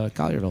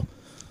Collierville.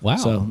 Wow.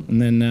 So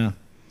and then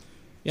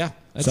yeah.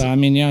 That's So I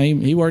mean, yeah,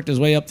 he worked his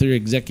way up through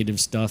executive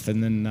stuff,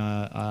 and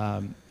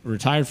then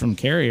retired from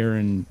Carrier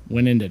and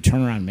went into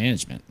turnaround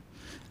management.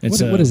 And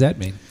what does that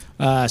mean?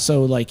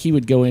 So like he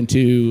would go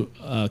into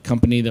a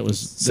company that was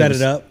Set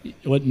it up?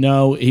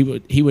 No, he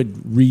would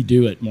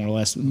redo it more or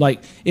less.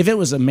 Like if it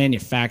was a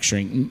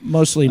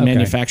mostly Okay.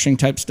 manufacturing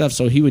type stuff.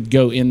 So he would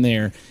go in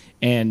there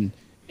and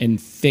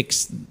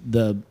fix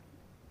the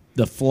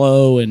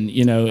flow and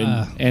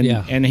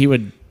yeah. and he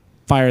would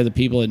fire the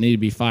people that need to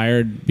be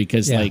fired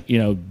because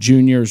Yeah.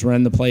 juniors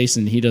run the place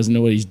and he doesn't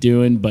know what he's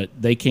doing, but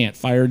they can't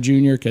fire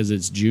junior because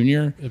it's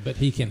junior. But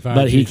he can fire.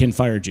 But he you. can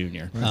fire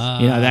junior.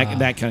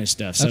 That kind of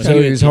stuff. So, So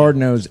he was hard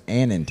nosed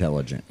and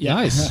intelligent. yeah.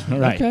 Nice.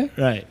 Right. Okay.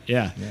 Right.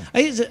 Yeah.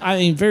 I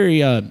mean, very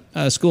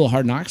School of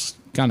Hard Knocks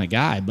kind of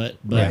guy, but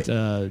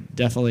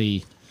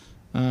definitely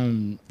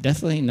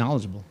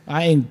knowledgeable.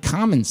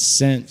 Common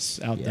sense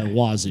out the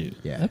wazoo.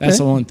 Yeah. Okay. That's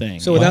the one thing.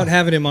 So without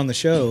having him on the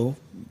show,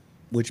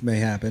 which may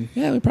happen,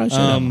 yeah, we probably should.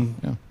 have him.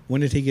 Yeah.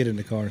 when did he get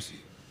into cars?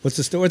 What's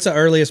the story? What's the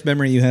earliest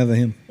memory you have of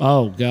him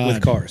Oh God.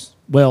 with cars?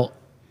 Well,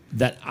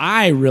 that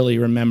I really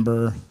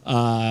remember,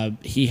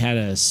 he had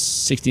a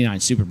 '69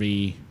 Super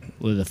Bee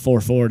with a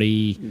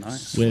 440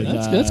 Nice. with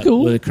That's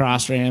cool. with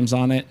cross rams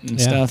on it and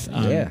Yeah. stuff.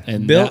 Yeah.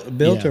 And Built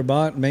yeah. or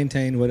bought,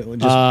 maintained? What it would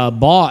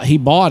just He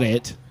bought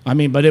it. I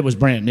mean, but it was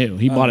brand new.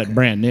 He bought it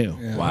brand new.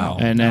 Wow.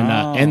 And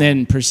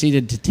then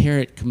proceeded to tear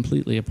it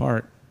completely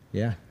apart,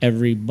 Yeah.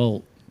 every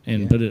bolt,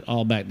 and Yeah. put it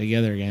all back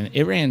together again.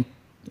 It ran.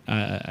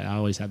 I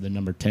always have the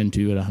number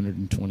 10-2 at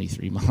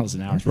 123 miles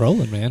an hour. It's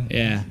rolling, man.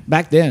 Yeah,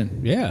 back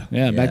then. Yeah.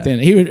 Yeah, back Yeah. then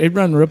he'd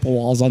run ripple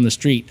walls on the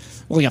street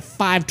with like a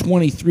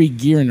 523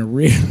 gear in the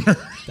rear.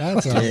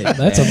 That's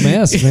a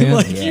mess, man.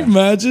 Like, can you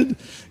imagine?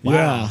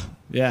 Wow.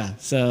 Yeah.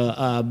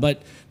 So,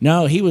 but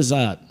no, he was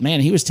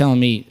he was telling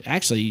me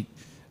actually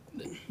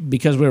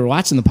because we were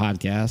watching the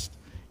podcast.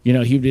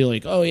 He'd be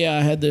like, "Oh yeah,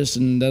 I had this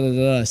and da da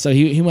da." So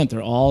he went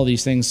through all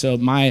these things. So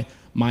my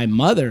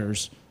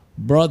mother's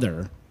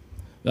brother,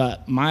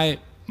 my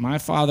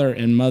father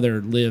and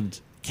mother lived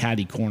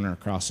catty corner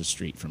across the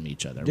street from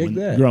each other Dig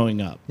that.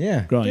 growing up.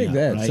 Yeah. growing dig up.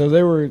 that. Right?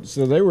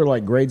 So they were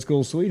like grade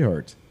school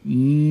sweethearts.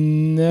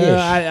 No, Ish.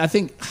 I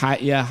think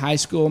high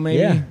school maybe.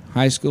 Yeah.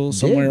 High school,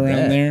 somewhere Dig around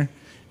that. there.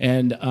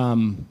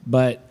 And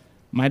but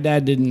my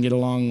dad didn't get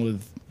along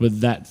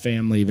with that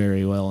family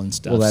very well and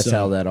stuff. Well, that's so-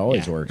 how that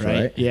always yeah, works,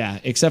 right? Yeah,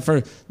 except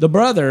for the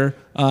brother,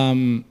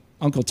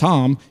 Uncle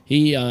Tom.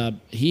 He had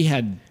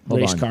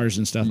Hold race on. cars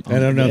and stuff. I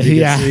don't know if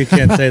yeah. you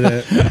can't say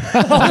that.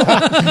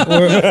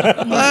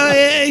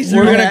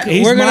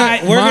 We're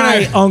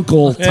gonna-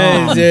 Uncle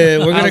Tom. We're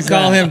going How's to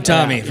call that? him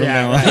Tommy from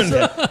now on.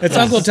 It's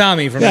Uncle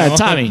Tommy from now Yeah, on.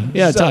 Tommy.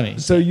 Yeah, Tommy.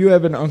 So you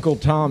have an Uncle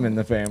Tom in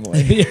the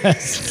family.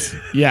 Yes.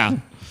 Yeah.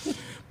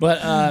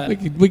 But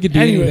we could do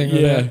anyway,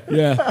 anything with that.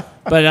 yeah.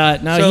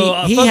 But no, So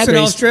he folks had in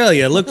race,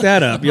 Australia, look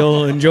that up.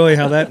 You'll enjoy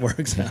how that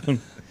works out.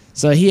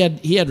 so he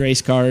had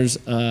race cars,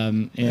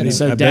 and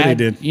so I bet he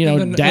dad,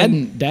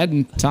 did. Dad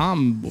and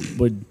Tom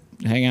would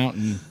hang out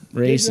and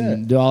race Dig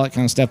and that. do all that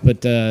kind of stuff.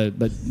 But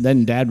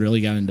then Dad really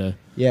got into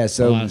Yeah, a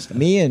so lot of stuff.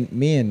 me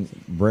and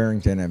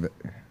Brereton have.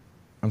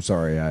 I'm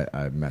sorry,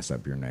 I mess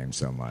up your name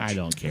so much. I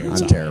don't care. I'm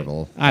It's all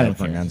terrible. I don't at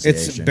care.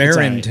 pronunciation. It's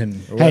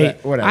Barrington. Hey,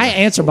 Whatever. I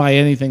answer by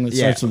anything that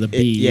starts with a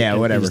B. Yeah, these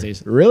whatever.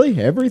 days. Really,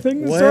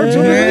 everything that starts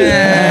with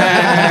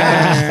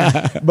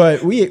a B.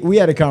 But we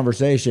had a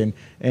conversation,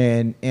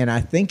 and I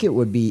think it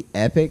would be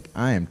epic.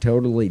 I am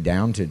totally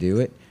down to do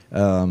it,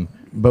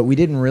 but we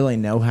didn't really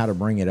know how to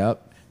bring it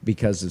up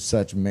because of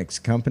such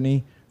mixed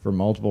company for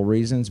multiple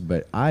reasons.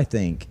 But I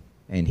think,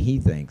 and he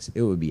thinks,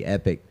 it would be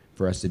epic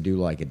for us to do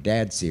like a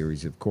dad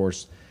series. Of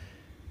course,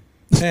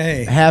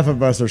 Hey, half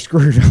of us are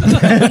screwed up.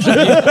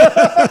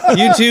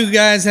 you two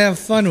guys have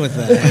fun with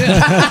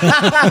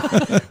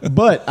that.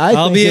 But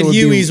I'll think be it at would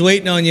Huey's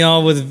waiting on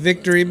y'all with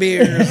victory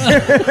beers.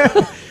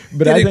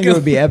 But Did I it think go- it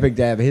would be epic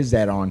to have his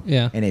dad on.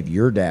 Yeah. And if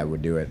your dad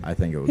would do it, I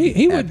think it would be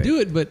He would epic. do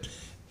it, but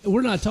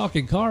we're not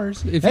talking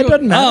cars. If That you-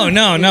 doesn't matter.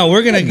 Oh, no.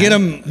 We're going to get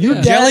them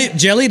Your dad-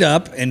 jellied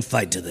up and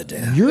fight to the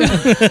death.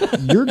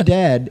 Your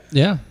dad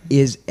Yeah.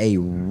 is a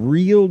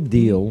real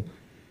deal.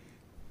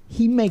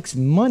 He makes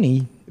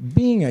money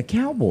being a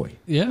cowboy.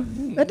 Yeah.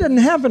 That doesn't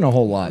happen a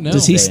whole lot. No.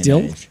 this Does he day and still?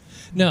 age.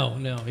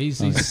 No, he's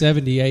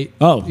 78.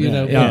 Oh, you yeah,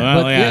 know. yeah,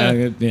 but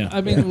well, yeah.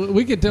 I mean,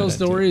 we could tell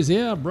stories.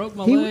 Yeah, broke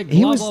my leg.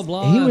 He Blah was, blah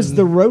blah. He was and-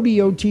 the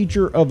rodeo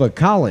teacher of a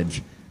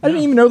college. I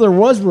didn't even know there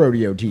was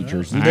rodeo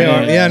teachers. They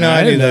are. Yeah, no,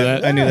 I knew didn't know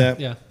that. that. I knew that.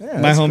 Yeah.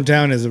 My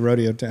hometown is a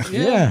rodeo town.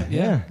 Yeah,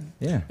 Yeah.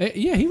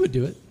 yeah. He would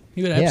do it.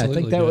 He would Yeah, I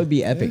absolutely. think that do would it.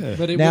 be epic.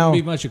 But it Now-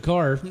 wouldn't be much a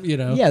car, you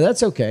know. Yeah,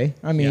 that's okay.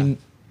 I mean,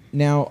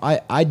 now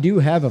I do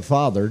have a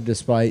father,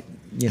 despite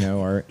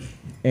our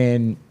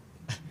and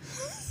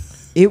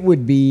It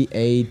would be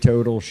a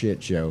total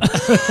shit show.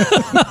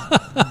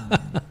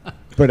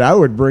 But I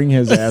would bring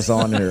his ass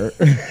on here.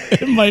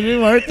 It might be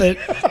worth it.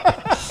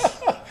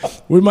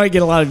 We might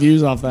get a lot of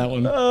views off that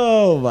one.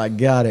 Oh my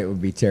God, it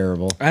would be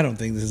terrible. I don't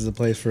think this is a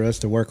place for us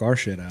to work our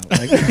shit out.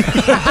 Like,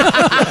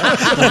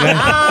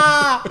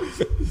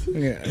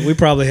 yeah, we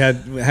probably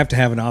have to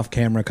have an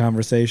off-camera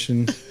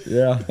conversation.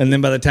 Yeah. And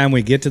then by the time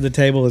we get to the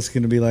table, it's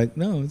going to be like,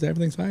 no,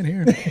 everything's fine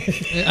here.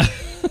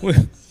 We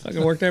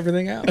fucking worked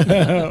everything out.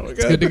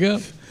 It's good to go.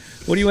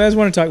 What do you guys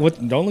want to talk?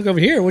 Don't look over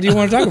here. What do you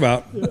want to talk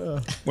about?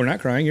 We're not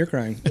crying. You're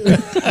crying.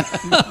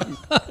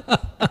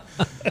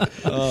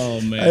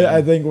 Oh man.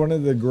 I think one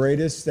of the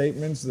greatest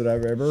statements that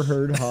I've ever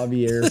heard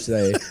Javier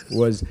say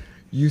was,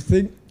 "You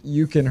think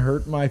you can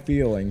hurt my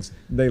feelings?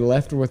 They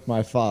left with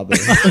my father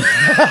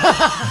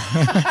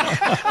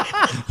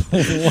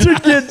to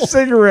get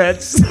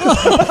cigarettes."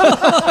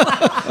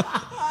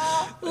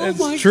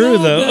 It's true,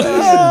 though.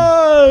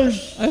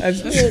 Gosh.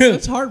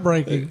 That's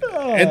heartbreaking.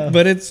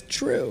 But it's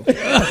true.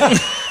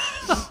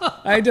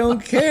 I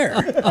don't care.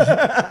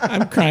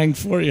 I'm crying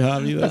for you,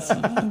 Javi. That's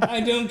I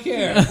don't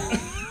care.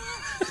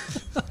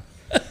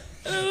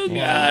 Oh,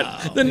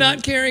 God. The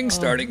not caring's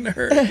starting to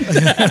hurt.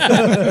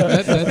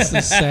 That's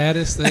the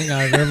saddest thing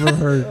I've ever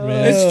heard,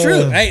 man. It's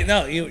true. Hey,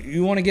 no,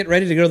 you want to get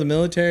ready to go to the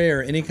military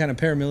or any kind of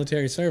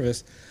paramilitary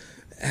service,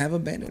 have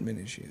abandonment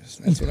issues.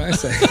 That's what I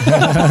say.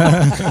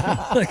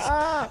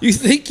 Like, you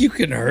think you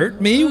can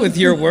hurt me with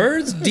your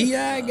words,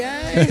 DI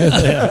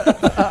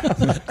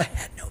guy?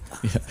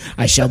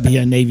 I shall be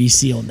a Navy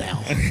SEAL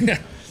now.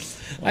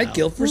 I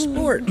kill for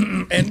sport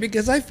and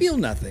because I feel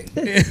nothing.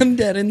 I'm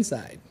dead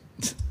inside.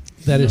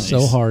 That is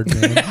so hard,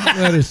 man.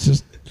 That is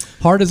just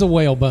hard as a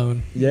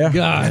whalebone. Yeah.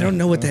 God. I don't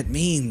know what that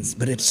means,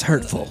 but it's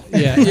hurtful.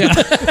 Yeah.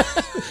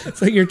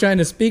 It's like you're trying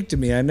to speak to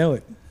me. I know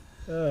it.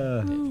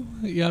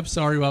 Yeah, I'm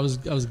sorry. I was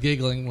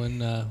giggling when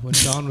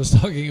John was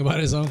talking about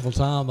his Uncle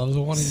Tom. I was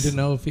wanting to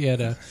know if he had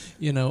a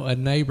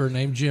neighbor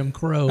named Jim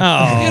Crow.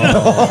 Oh.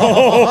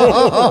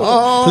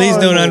 Please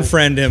don't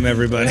unfriend him,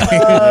 everybody.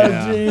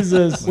 Oh,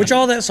 Jesus. Which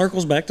all that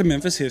circles back to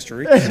Memphis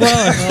history. Oh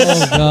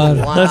God.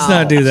 Let's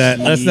not do that.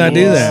 Let's not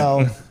do that.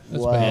 Wow.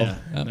 That's Wow. bad.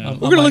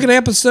 We're going to look at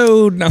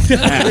episode. No.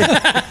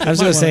 I was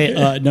going to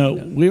say, no,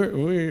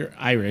 we're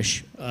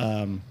Irish.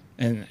 And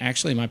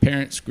actually, my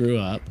parents grew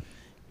up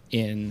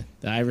in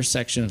the Irish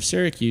section of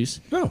Syracuse,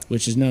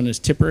 which is known as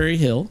Tipperary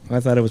Hill. I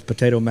thought it was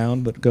Potato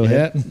Mound, but go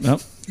ahead. Yeah,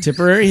 nope.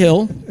 Tipperary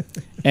Hill.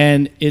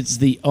 And it's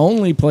the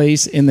only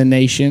place in the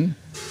nation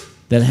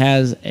that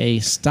has a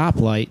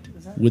stoplight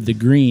with the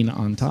green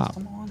on top.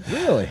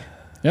 Really?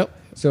 Yep.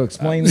 So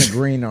explain the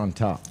green on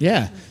top.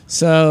 Yeah.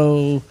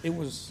 So It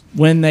was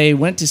when they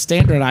went to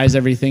standardize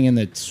everything in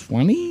the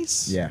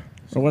 20s Yeah.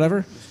 or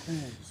whatever,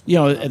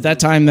 at that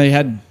time they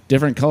had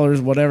different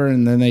colors, whatever,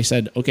 and then they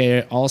said,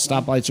 okay, all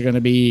stoplights are going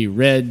to be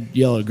red,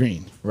 yellow,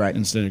 green. Right.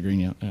 Instead of green,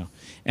 yellow. Yeah.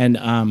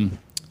 And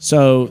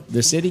so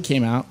the city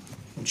came out,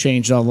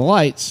 changed all the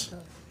lights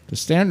to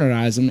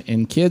standardize them,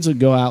 and kids would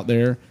go out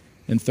there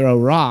and throw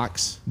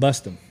rocks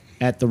Bust them.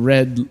 at the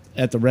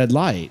red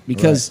light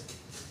because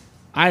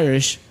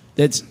Irish,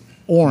 that's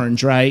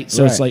orange, right?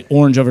 So it's Right. like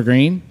orange over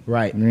green.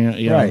 Right. Right.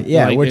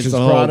 Yeah, like which it's is the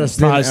whole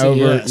Protestant over.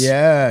 yes.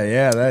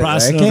 Yeah. That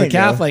Protestant that over can't go.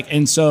 Catholic.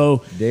 And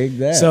so Dig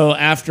that. So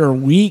after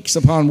weeks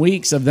upon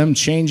weeks of them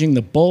changing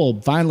the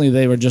bulb, finally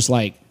they were just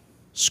like,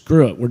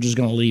 screw it, we're just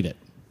going to leave it.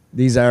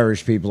 These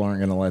Irish people aren't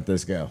going to let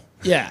this go.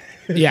 Yeah.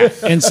 Yeah.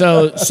 And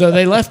so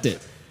they left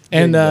it.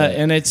 And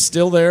it's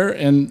still there,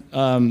 and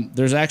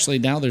there's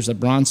a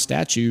bronze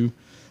statue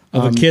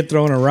Of a kid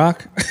throwing a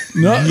rock?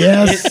 No,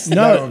 Yes.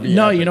 no.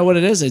 You know what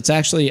it is? It's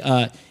actually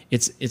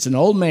it's an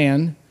old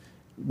man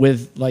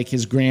with like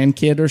his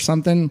grandkid or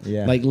something,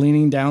 Yeah. like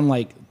leaning down,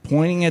 like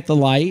pointing at the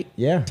light,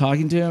 Yeah.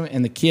 talking to him,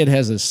 and the kid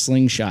has a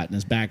slingshot in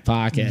his back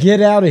pocket.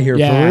 Get out of here,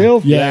 Yeah. for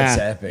real? Yeah. That's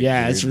epic.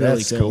 Yeah, dude. it's really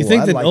That's cool. You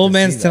think I'd the like old to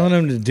see man's that. telling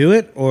him to do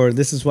it, or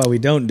this is why we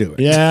don't do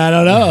it? Yeah, I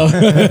don't know.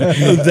 That's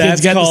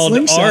Kid's got the called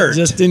slingshot art.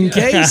 just in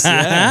case.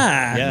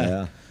 Yeah.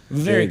 Yeah.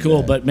 Very Dig cool.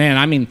 that. But man,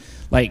 I mean,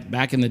 like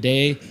back in the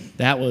day,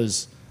 that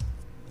was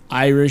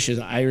Irish as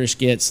Irish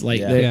gets. Like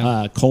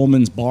Yeah.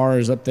 Coleman's Bar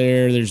is up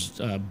there. There's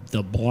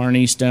the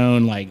Blarney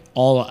Stone, like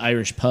all the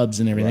Irish pubs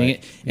and everything.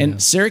 Right.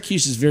 And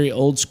Syracuse is very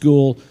old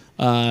school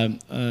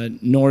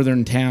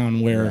northern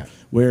town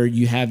where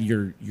you have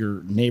your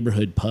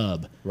neighborhood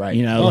pub. Right.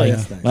 You know, Oh, like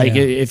yeah. like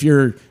if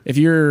you're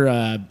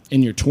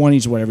in your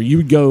 20s or whatever, you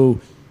would go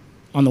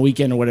on the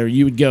weekend or whatever,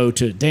 you would go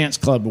to a dance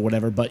club or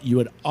whatever, but you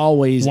would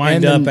always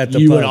Wind end up at the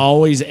you pub. would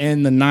always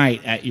end the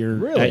night at your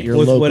Really?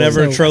 With local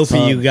whatever trophy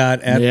pub. you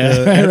got at Yeah,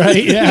 the.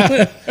 right.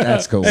 Yeah,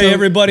 That's cool. Hey,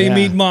 everybody, Yeah.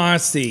 meet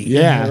Marcy.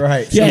 yeah,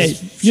 Right. Yeah,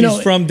 She's know,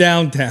 from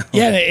downtown.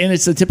 Yeah, and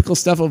it's the typical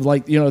stuff of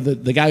like, you know,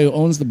 the guy who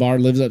owns the bar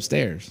lives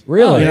upstairs.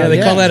 Really? Oh, yeah,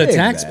 they call that a Big,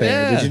 taxpayer.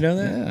 Yeah. Did you know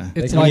that? Yeah.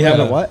 It's They call like that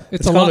a- a what?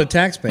 It's a called lot- a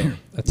taxpayer.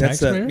 A That's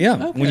taxpayer? yeah.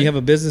 Okay. When you have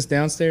a business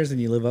downstairs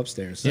and you live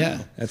upstairs. So Yeah.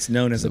 That's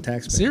known as a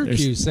taxpayer.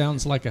 Syracuse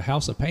sounds like a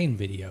House of Pain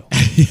video.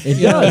 It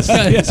You know, does.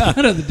 it's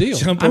kind of the deal.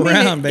 Jump I mean,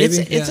 around, baby.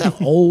 It's an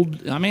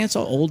old. I mean, it's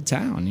an old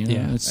town. You know,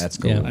 Yeah. it's, That's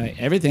cool. Yeah. like,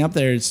 everything up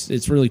there,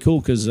 it's really cool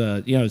because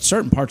you know,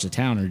 certain parts of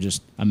town are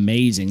just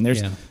amazing.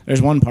 Yeah.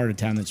 There's one part of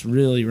town that's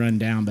really run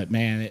down, but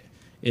man,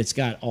 it's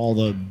got all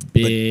the But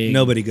big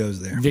nobody goes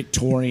there.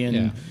 Victorian,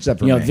 Yeah. Except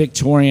for you know, me.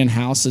 Victorian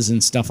houses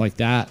and stuff like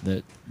that.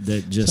 That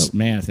just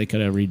man, if they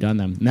could have redone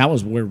them, and that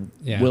was where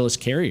Yeah. Willis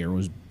Carrier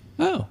was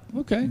Oh,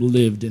 okay.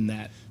 lived in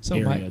that So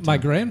area. my, of my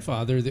town.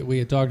 grandfather that we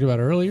had talked about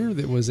earlier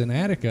that was in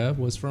Attica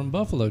was from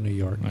Buffalo, New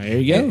York. There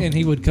you go. And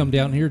he would come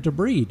down here to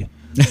breed.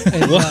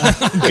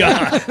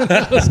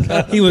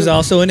 He was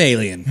also an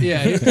alien.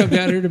 Yeah, he'd come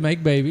down here to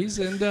make babies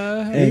and he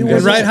And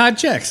was write hot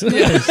checks.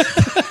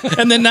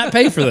 And then not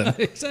pay for them.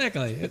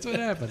 exactly. That's what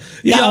happened.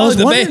 Yeah, I was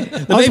the, wondering- the I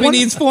was baby wondering-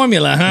 needs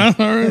formula, huh?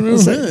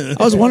 I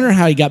was wondering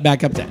how he got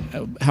back up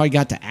to how he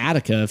got to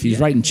Attica if he's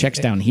writing checks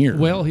down here.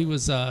 Well, he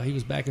was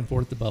back and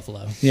forth to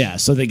Buffalo. yeah,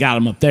 so they got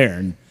him up there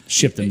and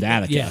shipped him to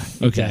Attica. Yeah,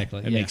 okay,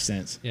 exactly, that yeah. makes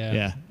sense.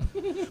 Yeah.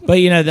 But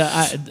you know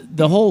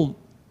the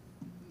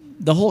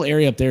whole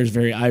area up there is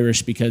very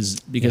Irish because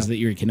of the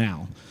Erie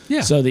Canal.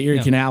 Yeah, So the Erie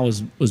yeah. Canal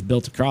was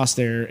built across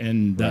there,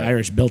 and the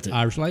Irish built it.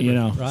 Irish labor, you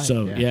know. right.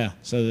 So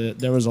so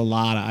there was a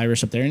lot of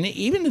Irish up there, and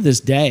even to this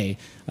day,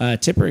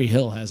 Tipperary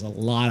Hill has a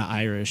lot of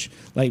Irish.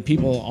 Like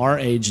people our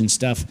age and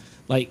stuff.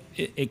 Like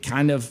it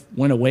kind of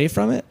went away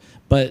from it,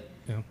 but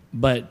Yeah.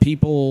 but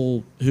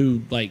people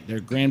who like their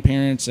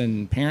grandparents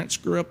and parents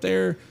grew up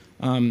there,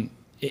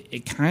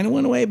 it kind of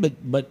went away.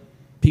 But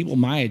people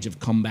my age have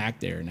come back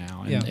there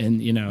now, and, Yeah.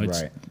 and you know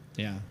it's Right.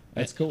 yeah,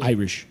 That's cool.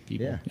 Irish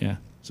people. Yeah. Yeah.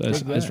 So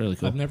it's really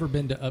cool. I've never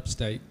been to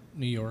upstate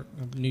New York.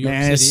 New York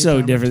Man, City. it's a so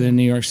time or different two. than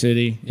New York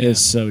City. Yeah. It's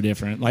so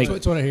different. Like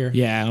That's what I hear.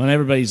 yeah, when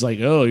everybody's like,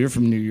 "Oh, you're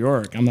from New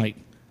York," I'm like,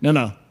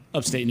 "No,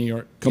 upstate New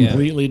York,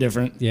 completely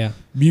different. Yeah.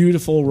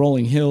 Beautiful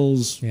rolling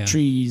hills, Yeah.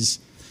 trees.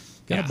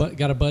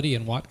 Got a buddy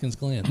in Watkins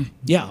Glen.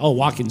 Yeah. Oh,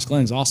 Watkins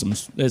Glen's awesome.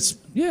 It's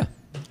Yeah.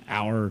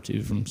 hour or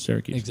two from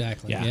Syracuse.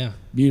 Exactly, yeah.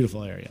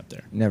 Beautiful area up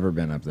there. Never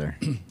been up there.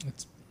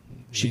 It's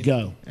Should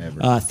go.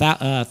 Ever.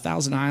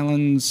 Thousand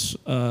Islands.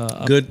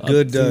 Good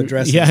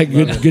dressing. Yeah,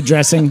 good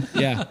dressing.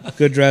 Yeah,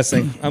 Good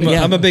dressing.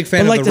 Yeah. I'm a big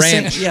fan But of like the the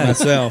same- ranch yeah.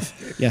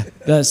 myself. yeah.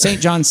 The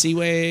St. John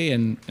Seaway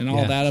and all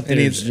Yeah. that up there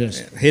And is it's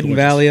just Hidden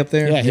gorgeous. Valley up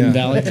there. Yeah, Hidden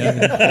Valley.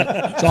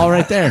 Yeah. It's all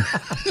right there.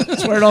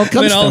 That's where it all I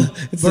comes mean, all, from.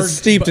 it's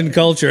steeped in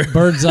culture.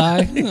 Bird's Eye.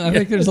 I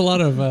think there's a lot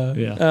of.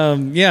 Yeah.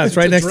 Yeah, it's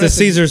right a next to dressing-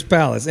 Caesar's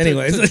Palace.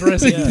 Anyways, it's a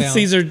dressing town.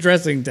 Caesar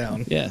dressing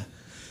town. Yeah.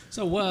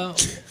 So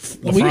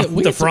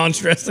The France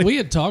dressing. we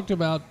had talked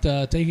about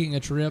taking a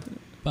trip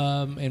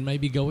and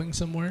maybe going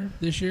somewhere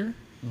this year.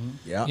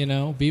 Yeah. You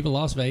know, Viva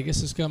Las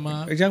Vegas has come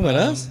up. Are you talking about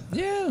us?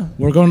 Yeah.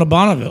 We're going to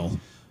Bonneville.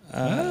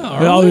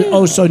 Are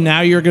we? So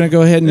now you're going to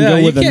go ahead and Yeah, go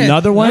you with can't-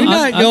 another one? You're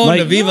not going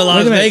to Viva Las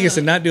wait a minute. Vegas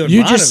and not doing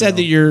You just said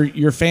that Bonneville.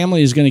 your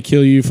family is going to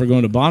kill you for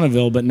going to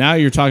Bonneville, but now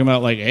you're talking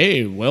about like,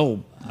 hey,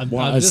 well, I'm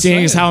just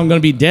seeing as saying. how I'm going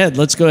to be dead,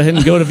 let's go ahead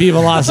and go to Viva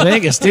Las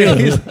Vegas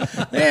too.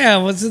 Yeah,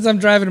 well, since I'm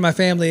driving my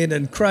family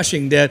and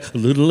crushing dead, a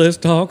little less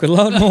talk, a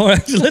lot more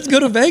action. Let's go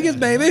to Vegas,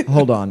 baby.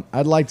 Hold on.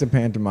 I'd like to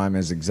pantomime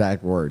his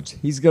exact words.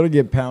 He's going to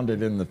get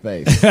pounded in the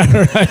face.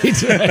 right.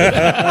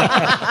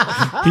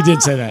 He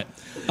did say that.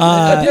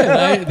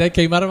 I did. That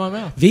came out of my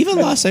mouth. Viva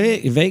Las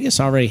Vegas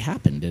already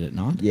happened, did it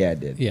not? Yeah, it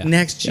did. Yeah.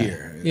 Next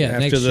year. Yeah, After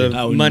next the year.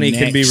 Oh, money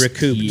can be next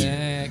recouped. year.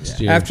 Next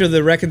year. After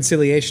the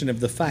reconciliation of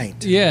the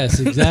fight. Yes,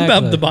 exactly.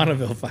 About the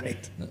Bonneville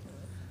fight.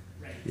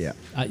 Yeah.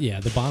 Yeah,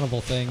 the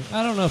Bonneville thing.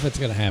 I don't know if it's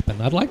going to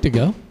happen. I'd like to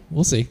go.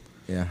 We'll see.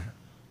 Yeah.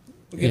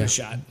 We'll give Yeah. it a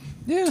shot.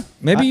 Yeah.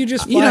 Maybe you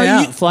just fly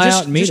out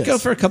just, and meet just us. go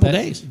for a couple That,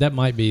 days. that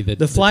might be the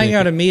the flying ticket.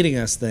 out and meeting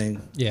us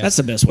thing. Yeah. That's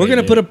the best way. We're going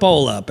to do put it. a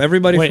poll up.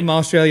 Everybody Wait, from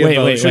Australia wait,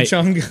 vote. wait, Should wait.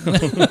 Sean go?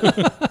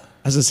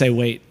 I was gonna say,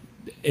 wait,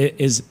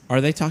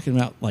 are they talking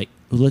about like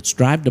let's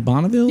drive to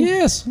Bonneville?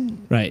 Yes.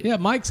 Right. Yeah,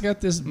 Mike's got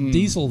this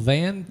diesel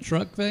van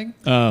truck thing.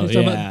 Oh, He's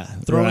talking about yeah.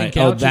 throwing Right.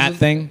 Oh, couches. that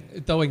thing?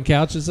 Throwing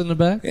couches in the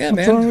back. Yeah,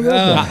 man.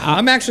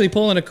 I'm actually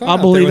pulling a car I'll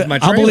out believe there it. with my I'll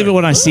trailer. believe it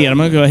when I see it. I'm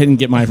gonna go ahead and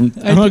get my. I'm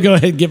gonna go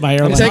ahead and get my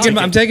airline.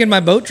 I'm taking my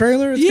boat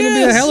trailer. It's going to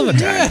be a hell of a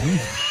time.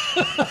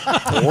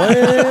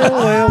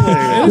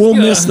 We'll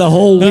miss the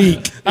whole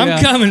week. I'm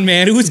Yeah. coming,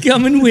 man. Who's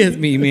coming with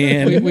me,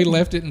 man? We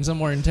left it in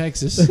somewhere in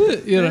Texas.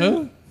 You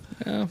know.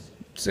 Yeah.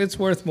 It's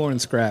worth more in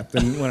scrap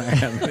than when I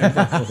have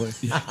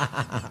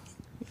it.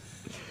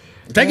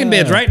 Taking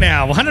bids right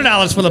now.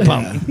 $100 for the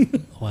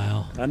pump.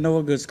 Wow. I know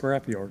a good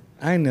scrapyard.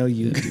 I know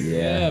you do.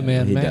 Yeah,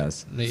 man. He Matt,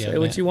 does. Yeah, Say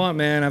what Matt. you want,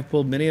 man. I've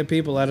pulled many of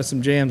people out of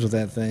some jams with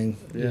that thing.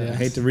 Yeah. I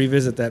hate to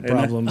revisit that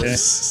problem. but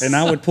And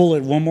I would pull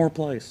it one more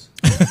place.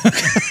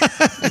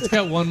 It's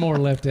got one more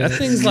left in that it.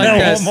 thing's like No,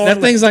 that. more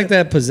That thing's like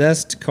that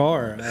possessed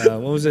car. What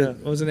was it?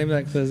 What was the name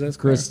of that possessed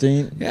car?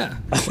 Christine. Yeah.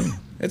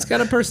 It's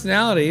got a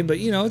personality, but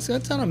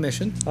it's on a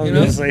mission. I was You going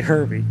know? to say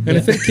Herbie. And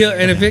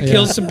if it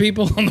kills some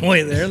people on the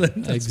way there,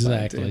 then that's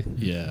Exactly. fine,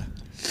 too. Yeah.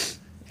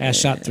 I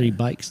shot 3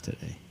 bikes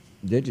today.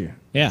 Did you?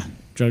 Yeah.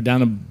 Drove down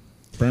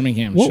to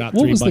Birmingham, shot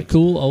What 3 was bikes. the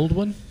cool old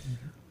one?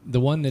 The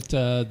one that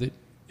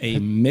A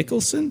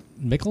Mickelson?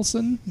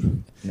 Mickelson?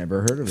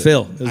 Never heard of it.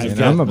 Phil. It was I've a got-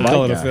 Phil. I'm a We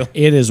call bike it a guy. Phil.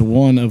 It is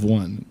one of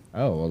one.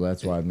 Oh well,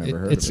 that's why I've never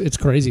heard It's of it. it's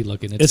crazy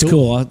looking. It's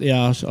cool.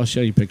 I'll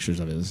show you pictures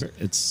of it.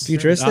 It's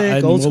Futuristic,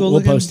 and old school We'll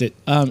looking? post it.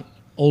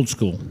 Old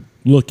school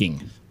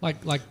looking.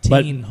 like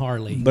But- teen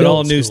Harley, but all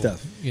old new school,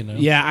 stuff. You know.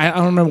 Yeah, I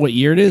don't remember what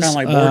year it is. Kinda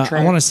like board I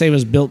track. want to say it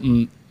was built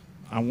in.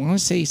 I want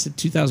to say he said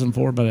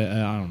 2004, but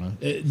I don't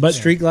know. But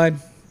Street Glide.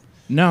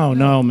 no,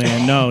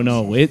 man,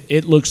 no.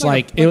 It looks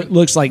like it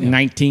looks like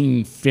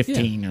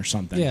 1915 or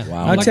something. Yeah.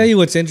 Wow. I'll Like- tell you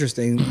what's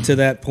interesting to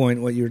that point,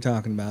 what you were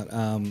talking about,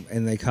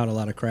 and they caught a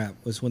lot of crap,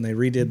 was when they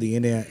redid the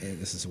Indiana.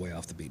 This is way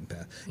off the beaten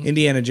path.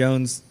 Indiana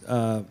Jones,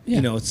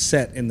 it's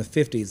set in the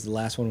 50s. The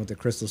last one with the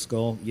crystal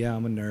skull. Yeah,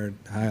 I'm a nerd.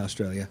 Hi,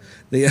 Australia.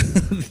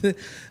 The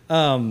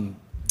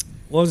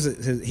what was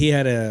it? He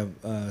had a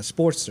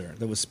Sportster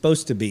that was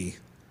supposed to be.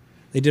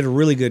 They did a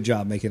really good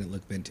job making it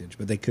look vintage,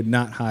 but they could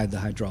not hide the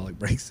hydraulic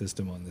brake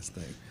system on this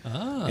thing.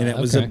 And it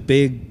was a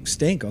big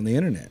stink on the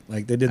internet.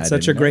 Like they did I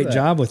such a didn't know great that.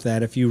 job with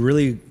that. If you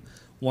really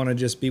want to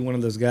just be one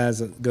of those guys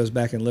that goes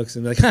back and looks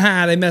and be like,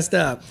 "Ha, they messed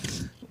up."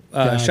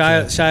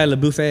 Gotcha. Shia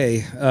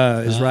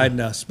LaBeouf is riding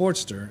a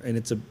Sportster, and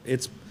it's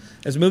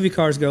as movie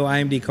cars go.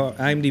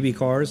 IMDb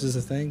cars is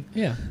a thing.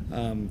 Yeah.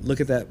 Look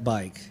at that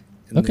bike.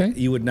 And Okay.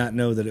 You would not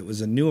know that it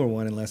was a newer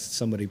one unless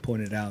somebody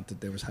pointed out that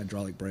there was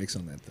hydraulic brakes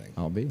on that thing.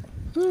 I'll be.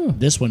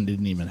 This one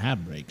didn't even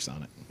have brakes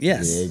on it.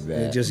 Yes, Dig that.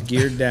 it just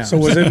geared down. So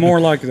was it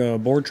more like the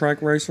board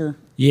track racer?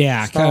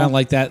 Yeah, Style? kind of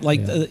like that. Like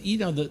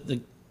Yeah.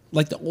 the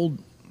like the old.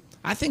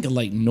 I think of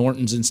like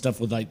Nortons and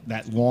stuff with like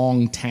that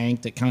long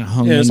tank that kind of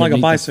hung. Yeah, it's like a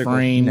underneath the bicycle.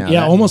 frame. No,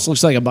 Yeah, that- almost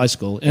looks like a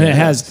bicycle, and it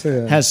has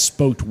Yeah. has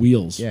spoked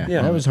wheels. Yeah,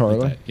 Yeah. that was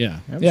Harley. Yeah,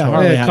 That was yeah. Harley.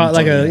 Harley Yeah, had caught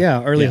like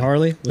them. early Yeah.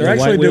 Harley. with They're the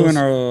actually white wheels.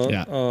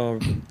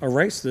 doing a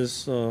race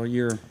this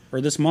year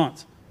or this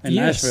month in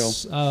Nashville.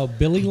 Nashville.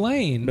 Billy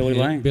Lane. Billy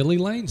Lane. Billy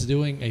Lane's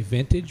doing a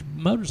vintage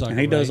motorcycle. And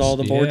he does race. all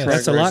the board Yes. track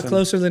That's a lot racing.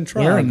 closer than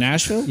We're in Tron.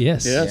 Nashville.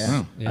 Yes. Yes.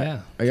 Wow. Yeah.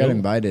 I got Cool.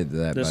 invited to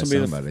that This by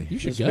will be somebody. You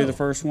should This will be go. the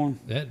first one.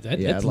 That Yeah, that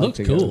I'd like looked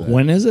to go to cool. that.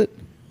 When is it?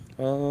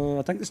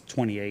 I think it's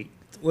 28.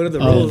 What are the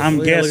Oh. rules? I'm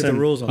Look at the guessing.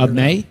 rules on Of it.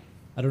 May.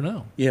 I don't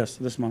know. Yes,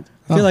 this month.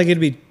 I feel like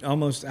it'd be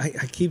almost. I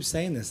keep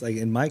saying this, like,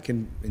 and Mike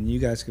and you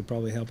guys could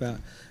probably help out.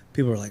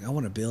 People are like, I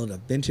want to build a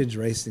vintage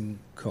racing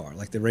car,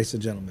 like the Race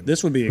of Gentlemen.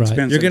 This would be Right.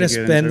 expensive. You're going to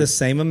get spend into. the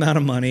same amount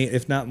of money,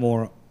 if not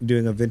more,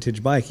 doing a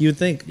vintage bike. You'd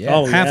think Yeah.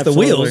 Oh, yeah, half the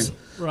absolutely. wheels,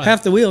 Right.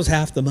 half the wheels,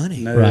 half the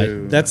money. No.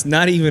 Right. That's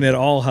not even at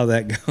all how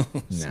that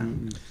goes.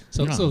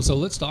 No. So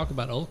let's talk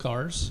about old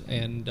cars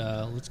and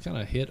let's kind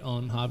of hit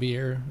on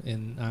Javier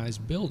and I's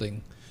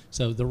building.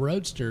 So the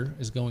Roadster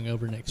is going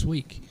over next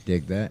week.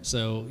 Dig that.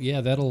 So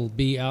yeah, that'll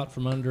be out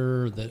from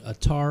under a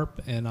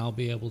tarp, and I'll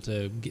be able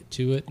to get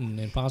to it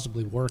and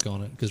possibly work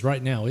on it because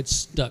right now it's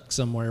stuck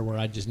somewhere where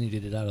I just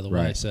needed it out of the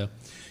way. Right. So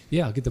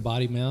yeah, I'll get the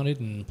body mounted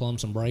and plumb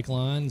some brake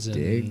lines. And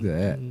Dig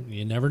that.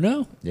 You never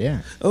know. Yeah.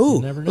 Ooh,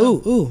 You never know.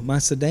 ooh! My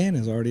sedan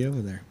is already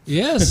over there.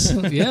 Yes,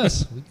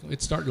 yes,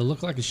 it's starting to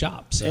look like a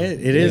shop. So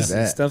It is.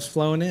 that. Stuff's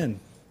flowing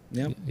in.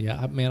 Yep.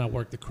 Yeah, man, I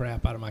worked the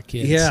crap out of my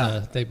kids.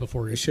 Yeah. Day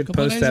before. You should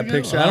couple of post days that ago.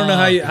 picture. I don't know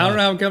how you. I Oh, don't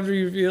know how comfortable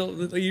you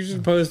feel. You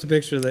should post a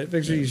picture of that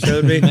picture you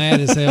showed me.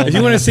 Mad as hell. If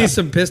you want man. to see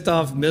some pissed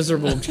off,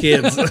 miserable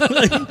kids,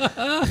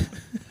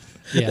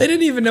 Yeah. they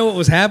didn't even know what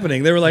was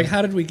happening. They were like,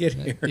 "How did we get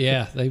here?"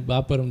 Yeah, I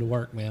put them to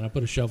work, man. I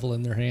put a shovel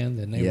in their hand,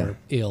 and they Yeah. were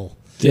ill.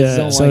 Yeah.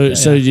 don't So like that.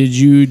 so did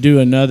you do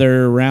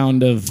another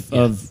round of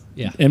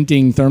Yeah.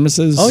 emptying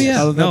thermoses? Oh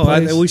yeah, out of that no,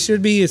 place? we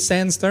should be a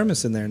sans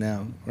thermos in there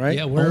now, right?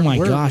 Yeah, Oh my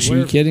gosh, are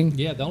you kidding?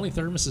 Yeah, the only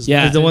thermoses.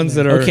 Yeah. left The in ones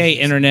there. that are- Okay,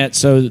 internet.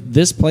 So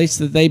this place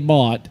that they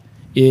bought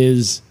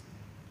is,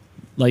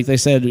 like they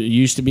said, it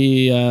used to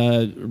be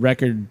a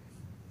record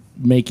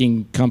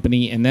making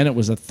company, and then it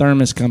was a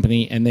thermos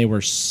company, and they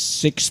were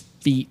 6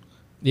 feet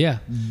Yeah,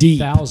 deep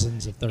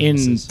thousands of in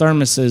thermoses.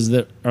 thermoses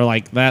that are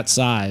like that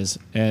size,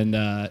 and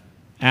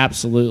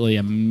absolutely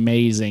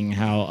amazing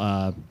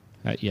how.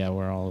 Yeah,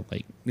 we're all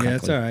like. Yeah,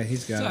 it's crackling. all right.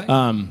 He's got It's it.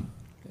 all right.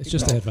 It's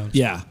just the headphones.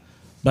 Yeah,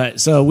 but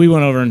so we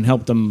went over and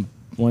helped them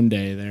one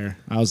day there.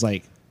 I was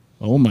like,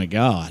 oh my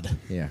god,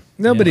 Yeah.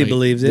 Nobody like,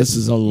 believes it. this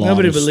is a lot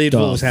Nobody of believed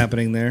what was stuff.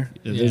 happening there.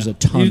 there's Yeah. a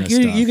ton You, of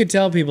you, stuff. you could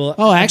tell people.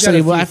 Oh, I've got actually,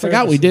 a well, few I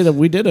forgot we did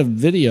a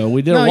video.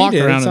 We did No, a you walk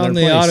did. around It's at on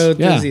their the place. auto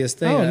Yeah. enthusiast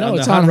thing. Oh no, the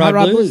it's on Hot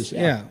Rod Blues.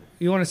 Yeah.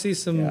 You want to see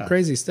some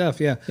crazy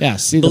stuff? Yeah. Yeah,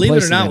 see the Believe it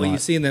place or that not, they what you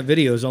bought. see in that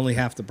video is only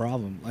half the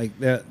problem. Like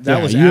that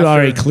Yeah, was you after,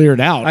 already cleared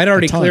out. I'd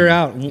already a ton. cleared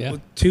out Yeah.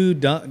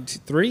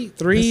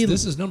 three.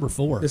 This is number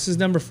 4. This is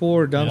number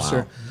 4 dumpster.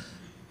 Wow.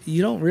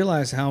 You don't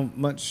realize how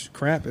much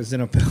crap is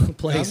in a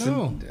place. I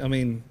know. I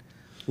mean,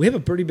 We have a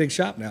pretty big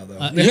shop now, though.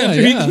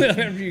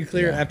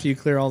 After you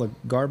clear all the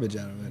garbage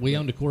out of it. We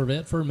owned a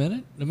Corvette for a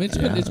minute. I mean,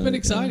 it's been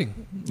exciting.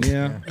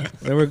 Yeah.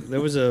 There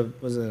was it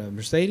a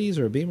Mercedes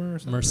or a Beamer or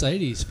something?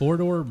 Mercedes,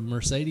 4-door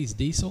Mercedes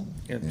diesel.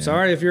 Yeah.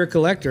 Sorry if you're a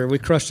collector. We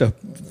crushed a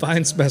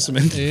fine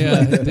specimen.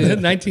 Yeah, it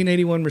did.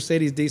 1981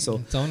 Mercedes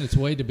diesel. It's on its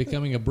way to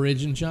becoming a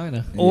bridge in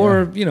China.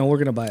 Or, we're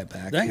going to buy it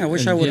back. Dang, I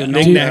wish I would have Yeah.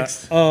 known Dude, that.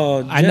 next.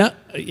 I know.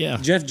 Yeah.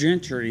 Jeff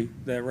Gentry,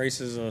 that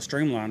races a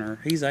Streamliner,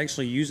 he's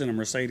actually using a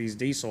Mercedes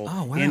diesel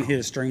Oh, wow. in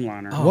his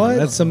Streamliner What?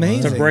 That's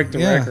amazing. to break the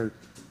Yeah. record.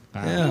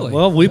 Yeah. Really?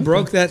 Well, we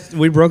broke that.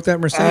 We broke that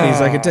Mercedes.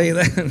 I can tell you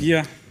that.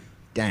 Yeah.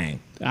 Dang.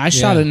 I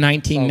shot a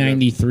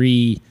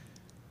 1993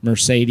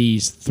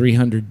 Mercedes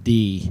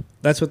 300D.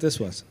 That's what this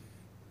was.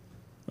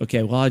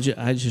 Okay, well, I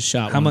just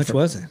shot. How one much for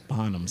was it?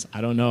 Bonhams.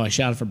 I don't know. I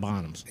shot it for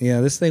Bonhams,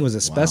 Yeah, this thing was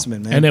a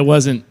specimen, man. and it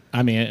wasn't.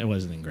 I mean, it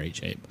wasn't in great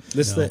shape.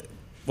 This thing,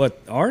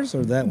 what, ours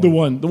or that The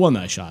one? one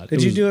that I shot.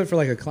 Did you do it for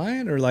like a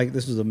client or like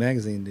this was a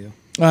magazine deal?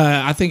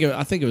 I think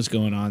it was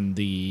going on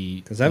the.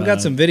 Because I've got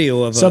some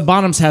video of. So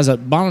Bonhams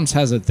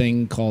has a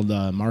thing called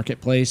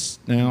Marketplace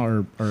now,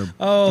 or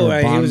Oh, or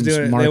right. He was Bonhams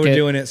doing it. They Market. were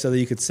doing it so that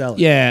you could sell it.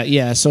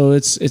 Yeah. So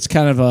it's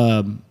kind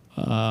of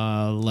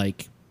a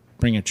like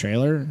bring a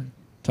trailer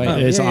type. Oh,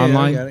 It's yeah, I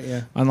online got it,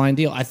 yeah. online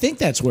deal. I think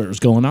that's where it was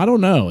going. I don't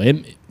know.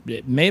 It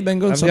may have been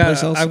going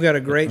someplace else. I've got a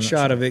great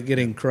shot of it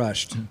getting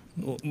crushed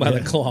by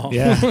the claw.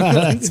 Yeah,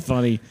 that's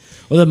funny.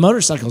 Well, the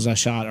motorcycles I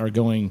shot are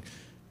going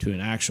to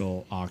an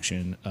actual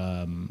auction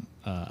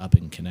up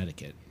in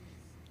Connecticut,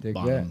 Dig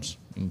that. Bonhams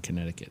in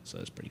Connecticut. So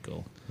that's pretty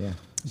cool. Yeah.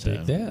 So,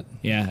 Take that.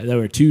 Yeah, there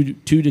were two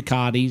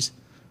Ducatis,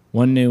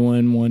 one new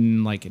one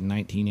like in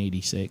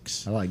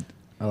 1986. I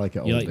like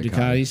an You old like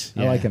Ducatis?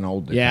 I like an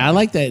old Ducati. Yeah, I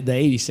like that. The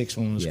 '86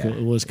 one was Yeah. cool.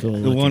 It was cool. The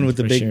looking one with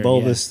the for big sure,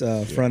 bulbous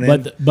yeah. front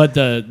end. But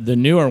the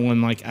newer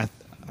one, like I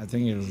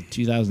think it was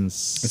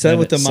 2007. Is that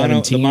with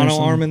the mono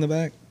arm in the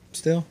back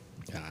still?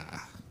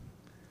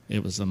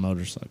 It was a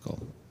motorcycle.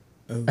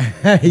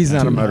 He's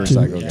not a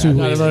motorcycle Yeah, guy. I'm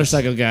not a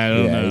motorcycle guy. I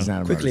don't Yeah, know. he's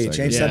not a Quickly,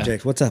 motorcycle change guy.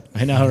 subject. What's up?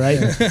 I know, right?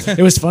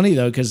 It was funny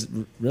though, because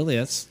really,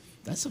 that's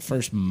the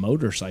first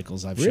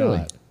motorcycles I've Really?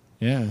 shot.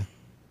 Yeah.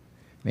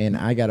 Man,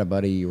 I got a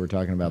buddy. You were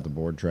talking about the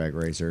board track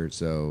racer.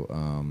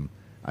 So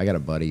I got a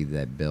buddy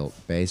that built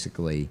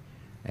basically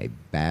a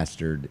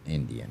bastard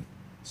Indian.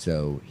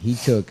 So he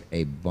took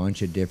a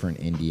bunch of different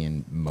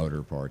Indian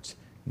motor parts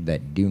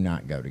that do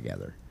not go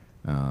together.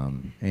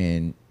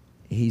 And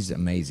he's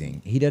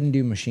amazing. He doesn't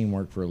do machine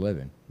work for a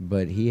living,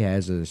 but he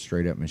has a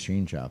straight up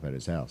machine shop at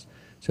his house.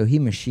 So he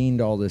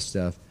machined all this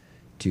stuff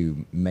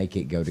to make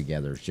it go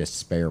together, just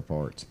spare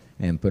parts,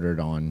 and put it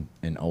on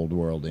an old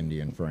world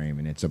Indian frame,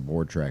 and it's a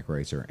board track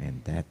racer,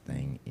 and that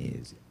thing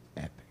is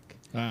epic.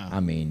 Wow. I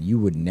mean, you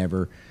would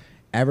never,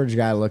 average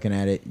guy looking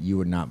at it, you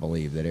would not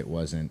believe that it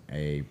wasn't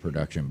a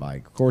production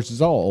bike. Of course, it's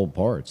all old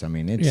parts. I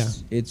mean,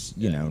 it's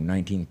you know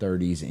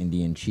 1930s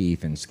Indian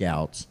Chief and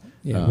Scouts.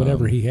 Yeah,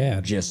 whatever he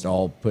had. Just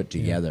all put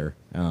together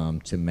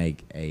to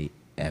make a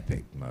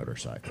epic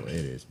motorcycle. It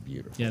is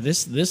beautiful. Yeah,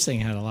 this thing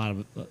had a lot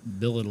of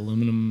billet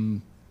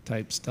aluminum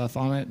type stuff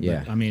on it. Yeah.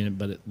 But, I mean,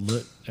 but it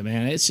looked,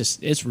 man,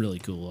 it's really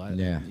cool.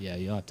 Yeah. Yeah,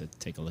 you'll have to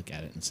take a look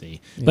at it and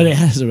see. But it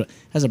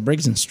has a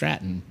Briggs and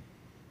Stratton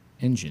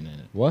engine in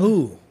it. What?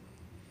 Ooh,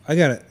 I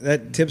got it.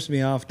 That tips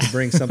me off to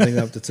bring something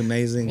up that's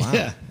amazing.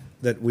 Yeah.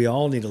 That we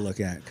all need to look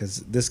at because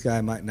this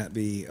guy might not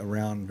be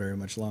around very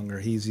much longer.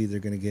 He's either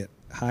going to get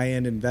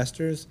high-end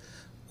investors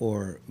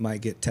or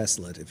might get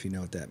Tesla'd, if you know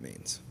what that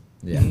means.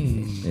 Yeah.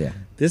 Yeah.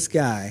 This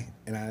guy,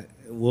 and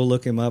we'll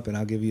look him up and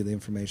I'll give you the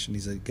information.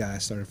 He's a guy I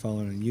started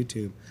following on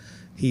YouTube.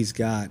 He's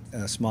got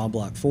a small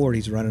block Ford.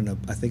 He's running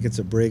I think it's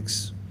a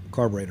Briggs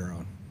carburetor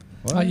on.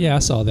 Yeah, I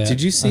saw that.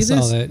 Did you see I this?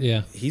 saw that,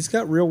 yeah. He's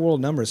got real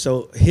world numbers.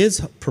 So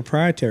his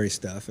proprietary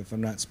stuff, if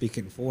I'm not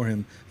speaking for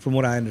him, from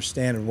what I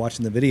understand of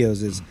watching the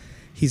videos, is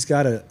he's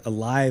got a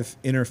live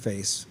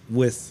interface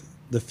with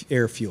the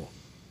air fuel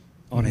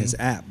on his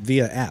app,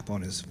 via app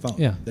on his phone.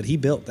 Yeah. That he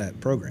built that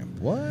program.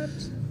 What?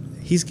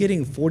 He's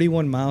getting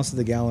 41 miles to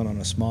the gallon on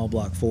a small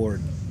block Ford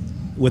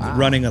with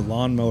running a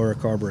lawnmower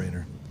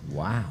carburetor.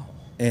 Wow.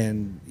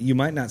 And you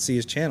might not see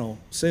his channel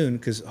soon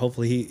because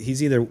hopefully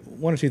he's either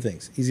one or two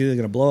things. He's either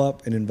going to blow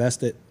up and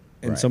invest it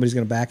and Right. somebody's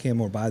going to back him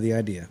or buy the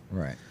idea,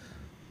 Right.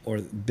 or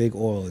big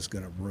oil is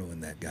going to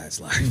ruin that guy's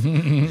life.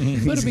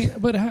 But I mean,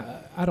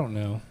 I don't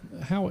know.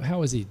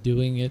 How is he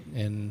doing it?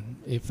 And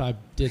if I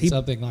did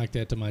something like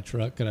that to my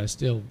truck, could I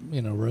still,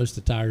 roast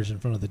the tires in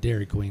front of the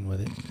Dairy Queen with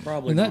it?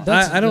 Probably And not.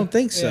 I don't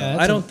think so. yeah,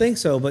 I don't think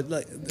so. But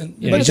like,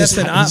 yeah, but he's that's just,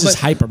 an he's just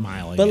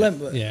hypermiling. But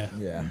it. Yeah.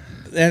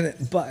 Yeah.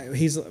 but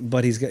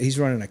he's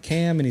running a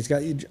cam and he's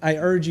got. I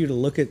urge you to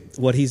look at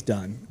what he's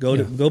done.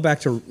 Go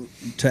back to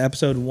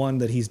episode 1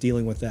 that he's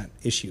dealing with that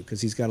issue because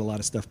he's got a lot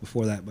of stuff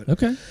before that. But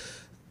Okay.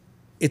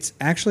 it's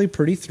actually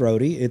pretty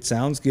throaty. It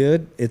sounds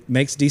good. It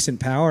makes decent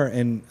power,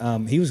 and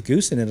he was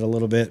goosing it a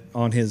little bit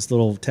on his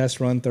little test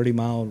run,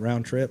 30-mile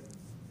round trip,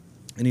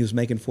 and he was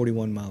making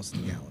 41 miles to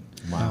the gallon.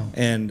 Wow.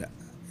 And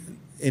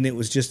it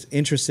was just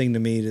interesting to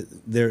me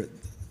that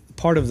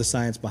part of the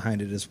science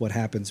behind it is what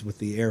happens with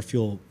the air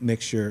fuel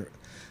mixture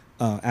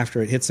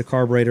after it hits the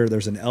carburetor,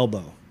 there's an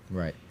elbow,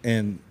 Right.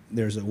 and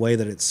there's a way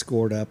that it's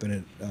scored up and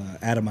it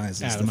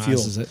atomizes the fuel.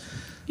 Atomizes it.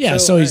 Yeah,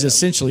 So, so he's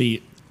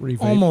essentially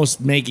Revamp.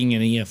 almost making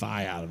an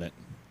EFI out of it.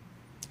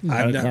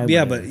 Out of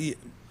Yeah, carburetor. but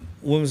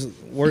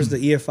where's the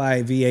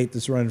EFI V8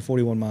 that's running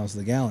 41 miles to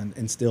the gallon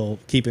and still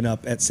keeping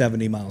up at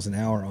 70 miles an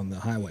hour on the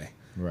highway?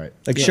 Right.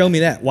 Like, show me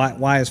that.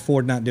 Why is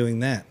Ford not doing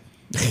that?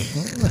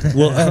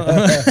 Well,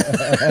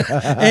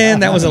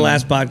 and that was the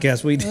last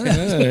podcast we did.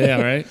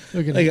 yeah, right.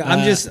 Look at Like,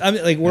 that. I'm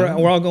like we're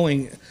all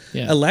going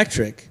Yeah.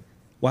 electric.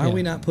 Why are Yeah.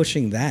 we not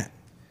pushing that?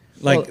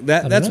 Like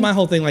Well, that's know. my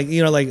whole thing. Like,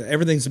 you know, like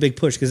everything's a big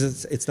push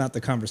because it's not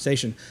the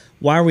conversation.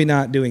 Why are we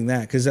not doing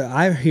that? Because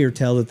I hear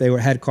tell that they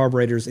had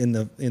carburetors in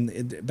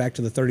back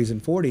to the 30s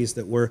and 40s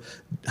that were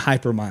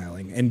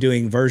hypermiling and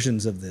doing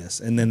versions of this,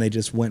 and then they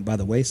just went by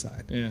the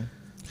wayside. Yeah.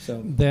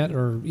 So That,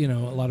 or a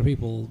lot of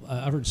people.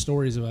 I've heard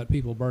stories about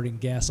people burning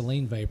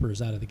gasoline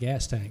vapors out of the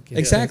gas tank.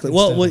 exactly.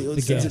 instead Well, of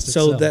the gas so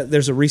itself. that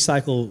there's a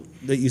recycle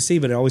that you see,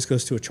 but it always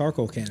goes to a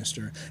charcoal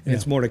canister, and Yeah.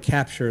 it's more to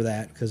capture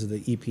that because of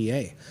the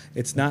EPA.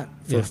 It's not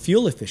for Yeah.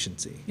 fuel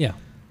efficiency. Yeah.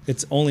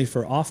 It's only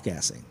for off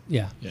gassing.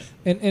 Yeah. Yeah.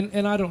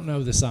 And I don't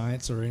know the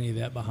science or any of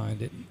that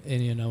behind it,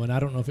 and and I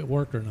don't know if it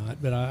worked or not.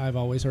 But I've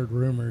always heard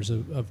rumors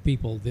of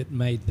people that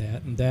made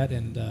that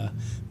and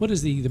what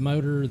is the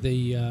motor,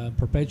 the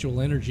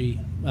perpetual energy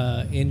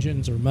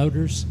engines or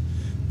motors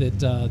that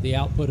the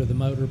output of the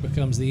motor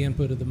becomes the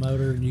input of the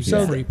motor, and you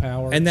get free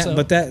power. And that, So-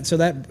 but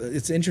that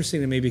it's interesting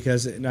to me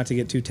because not to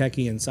get too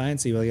techie and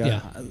sciencey, but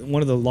Yeah.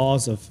 one of the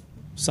laws of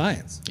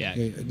science. Yeah. Back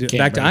Can't to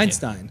break it.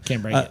 Einstein.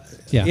 Can't break it.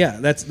 Yeah. Yeah,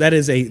 that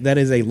is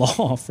a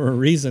law for a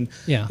reason.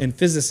 Yeah. And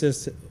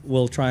physicists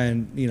will try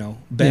and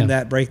bend Yeah.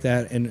 that, break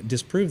that, and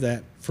disprove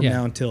that from Yeah.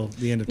 now until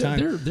the end of time.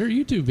 there are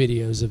YouTube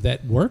videos of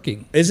that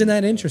working. Isn't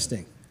that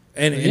interesting?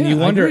 And Yeah, you I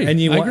wonder, agree. and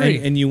you I wa- agree.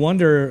 and you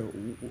wonder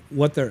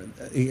what they're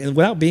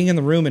without being in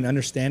the room and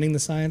understanding the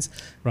science.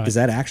 Right. Is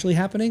that actually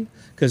happening?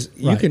 Because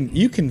Right.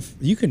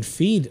 you can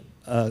feed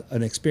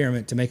an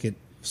experiment to make it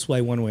sway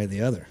one way or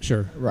the other.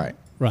 Sure. Right.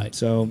 Right.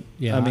 So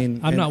Yeah. I mean,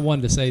 I'm and- not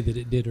one to say that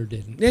it did or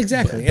didn't.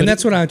 Exactly, But and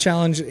that's what I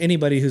challenge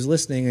anybody who's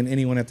listening and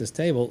anyone at this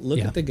table. Look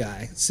Yeah. at the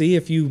guy, see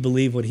if you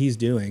believe what he's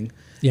doing,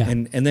 Yeah.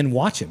 and then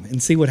watch him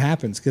and see what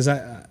happens. Because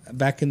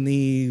back in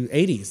the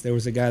 '80s, there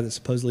was a guy that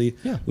supposedly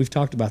Yeah. we've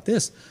talked about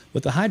this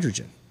with the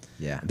hydrogen.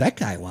 Yeah. That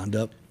guy wound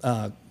up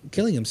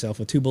killing himself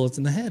with 2 bullets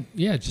in the head,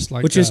 Yeah, just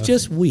like which is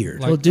just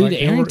weird. like- Well, dude,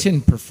 they were- Arrington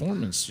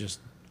Performance just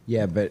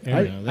Yeah, but I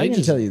don't know, they I can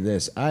just- tell you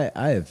this: I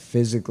have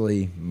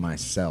physically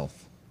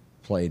myself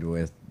played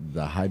with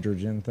the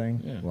hydrogen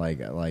thing. Yeah.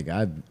 Like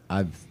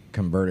I've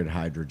converted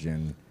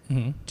hydrogen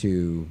Mm-hmm.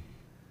 to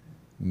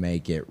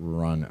make it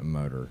run a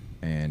motor,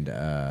 and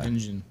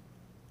engine.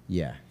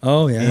 yeah.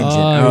 Oh yeah. Engine.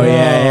 Oh, Oh,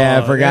 yeah,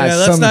 I forgot. Yeah,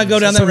 let's not go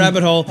down that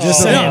rabbit hole. just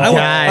no, saying, I,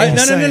 guy.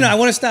 no. I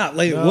want to stop.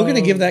 Like, we're going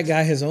to give that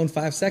guy his own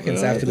 5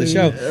 seconds after the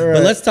show. Right.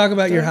 But let's talk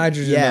about your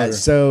hydrogen Yeah. motor.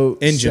 So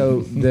Engine.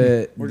 So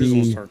the We're just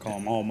gonna the start calling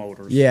them all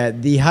motors. yeah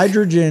the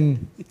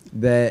hydrogen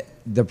the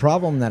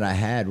problem that I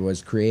had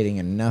was creating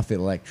enough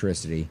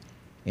electricity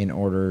in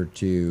order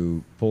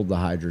to pull the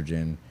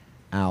hydrogen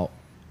out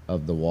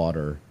of the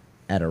water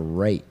at a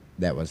rate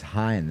that was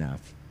high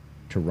enough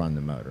to run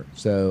the motor.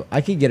 So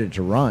I could get it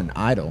to run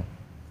idle.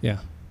 Yeah.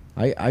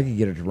 I could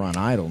get it to run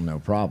idle, no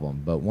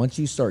problem. But once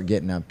you start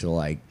getting up to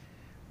like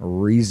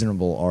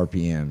reasonable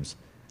RPMs,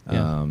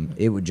 Yeah.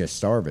 it would just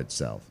starve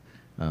itself.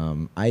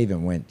 I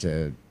even went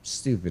to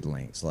stupid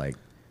lengths. Like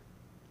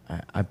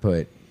I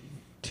put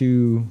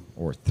 2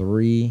 or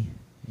 3,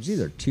 it was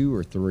either 2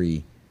 or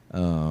 3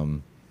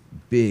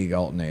 big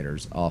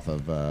alternators off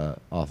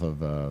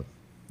of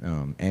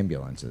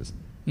ambulances.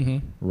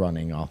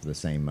 Running off the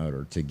same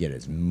motor to get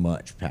as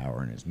much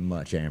power and as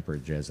much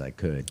amperage as I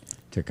could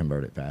to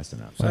convert it fast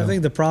enough. So I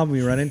think the problem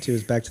we run into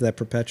is back to that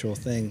perpetual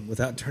thing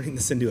without turning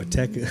this into a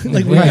tech.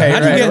 Like, Right, how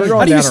do right. you, We're get, going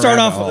how do you down a start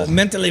rabbit off hole.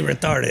 mentally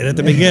retarded at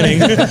the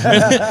beginning, and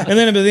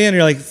then at the end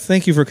you're like,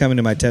 "Thank you for coming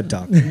to my TED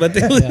talk." But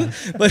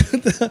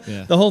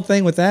the whole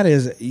thing with that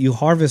is you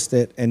harvest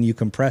it and you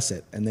compress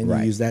it, and then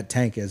Right. you use that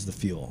tank as the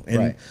fuel, and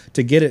Right.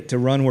 to get it to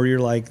run where you're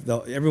like,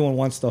 everyone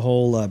wants the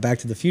whole Back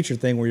to the Future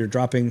thing where you're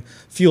dropping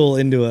fuel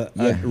into a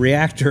Yeah.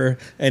 reactor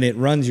and it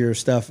runs your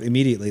stuff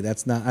immediately.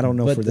 That's not. I don't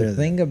know if But we're the there.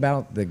 thing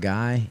about the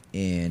guy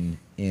in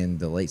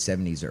the late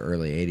 70s or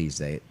early 80s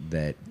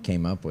that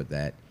came up with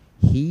that,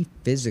 he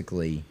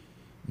physically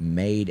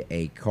made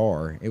a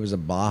car. It was a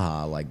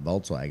Baja like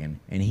Volkswagen,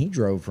 and he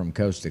drove from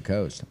coast to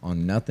coast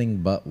on nothing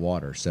but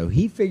water. So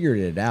he figured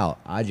it out.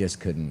 I just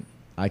couldn't.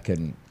 I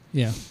couldn't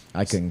Yeah.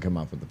 come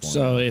up with the So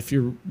formula. if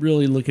you're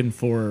really looking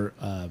for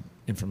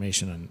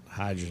information on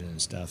hydrogen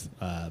and stuff,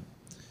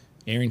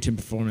 Arrington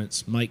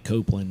Performance, Mike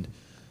Copeland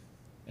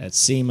at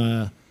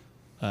SEMA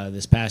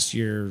this past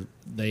year,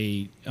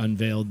 they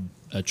unveiled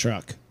a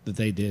truck that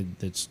they did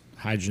that's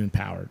hydrogen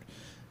powered,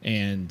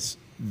 and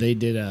they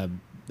did a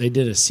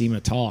SEMA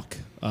talk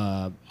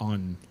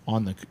on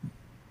the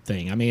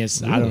thing. I mean,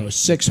 it's I don't know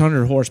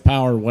 600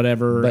 horsepower, or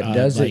whatever. But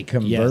does it like,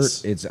 convert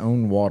yes. its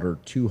own water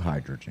to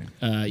hydrogen?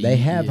 They yeah.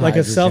 have like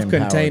a hydrogen-powered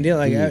self-contained deal.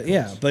 Like vehicles.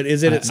 yeah, but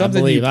is it I something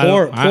you believe. I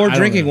pour don't- I don't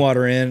drinking know.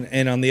 water in,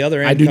 and on the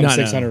other end I do comes not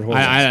 600 know.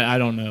 horses? I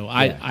don't know.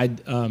 I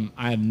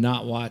have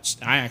not watched.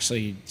 I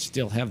actually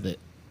still have the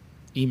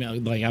email.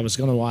 Like I was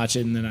going to watch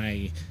it, and then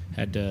I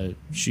had to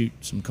shoot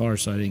some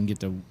cars, so I didn't get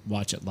to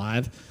watch it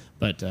live.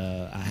 But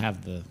I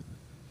have the.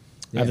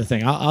 I have the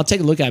thing. I'll take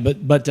a look at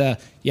it. But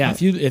yeah,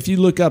 if you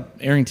look up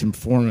Arrington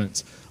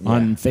Performance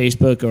on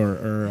Facebook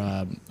or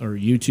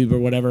YouTube or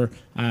whatever,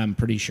 I'm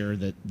pretty sure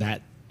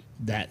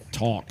that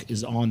talk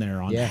is on there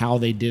on how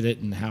they did it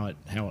and how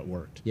it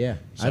worked. Yeah,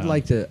 So, I'd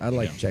like to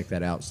check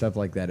that out. Stuff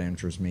like that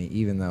interests me,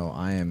 even though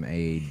I am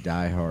a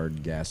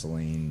diehard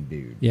gasoline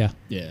dude. Yeah.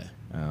 Yeah.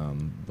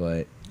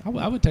 But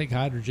I would take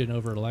hydrogen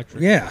over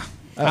electric. yeah.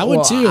 I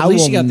would too. At I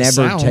least will you got the never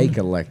sound. take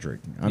electric.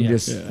 I'm Yeah.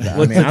 just. Yeah. I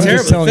What's mean, the I'm just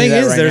terrible telling you thing that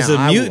is right there's now. a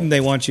I will- mutant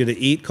they want you to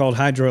eat called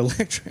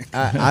hydroelectric.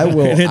 I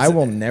will. I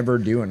will never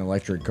do an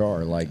electric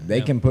car. Like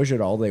they can push it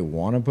all they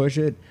want to push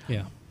it.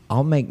 Yeah.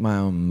 I'll make my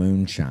own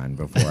moonshine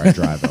before I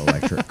drive an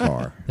electric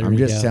car. There I'm we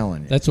just go.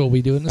 telling you. That's what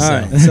we do in the All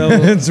South. right, so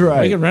That's We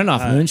right. can run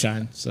off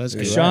moonshine, so that's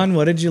good. Sean,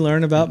 what did you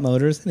learn about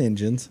motors and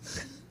engines?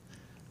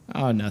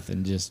 Oh,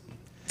 nothing. Just,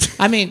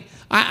 I mean,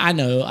 I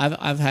know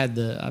I've had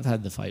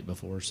the fight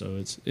before, so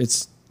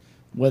it's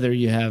whether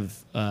you have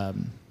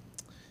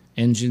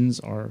engines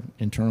or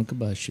internal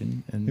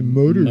combustion and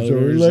motors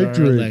are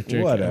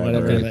electric. whatever.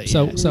 Whatever. that-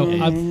 So, yeah. so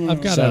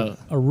I've got So-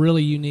 a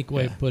really unique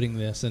way of putting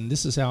this, and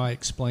this is how I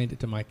explained it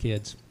to my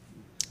kids.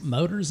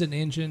 Motors and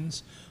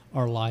engines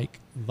are like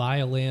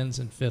violins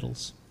and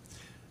fiddles.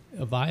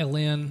 A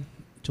violin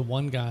to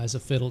one guy is a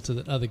fiddle to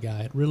the other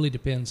guy. It really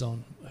depends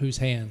on whose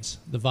hands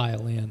the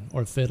violin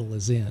or fiddle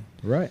is in.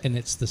 Right. And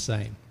it's the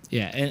same.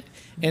 Yeah,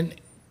 and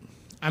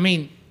I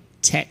mean,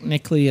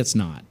 technically, it's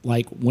not.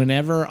 Like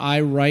whenever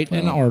I write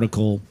an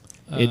article,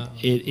 it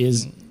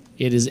is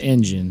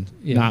engine,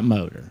 Yeah. not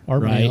motor, Or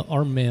right? mill,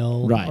 or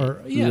mill. Right.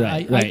 Or, yeah,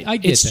 right. I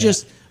get it's that.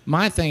 just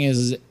my thing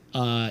is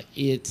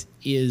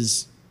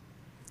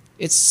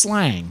it's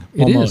slang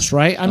It almost, is.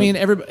 right? I mean,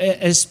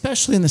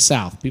 especially in the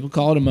South, people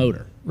call it a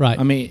motor. Right.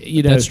 I mean,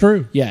 you know, That's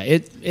true. Yeah,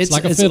 it's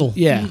like a fiddle.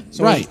 Yeah,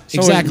 So right. so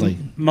exactly.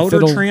 Motor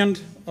Fiddle- trend,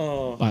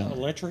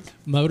 electric.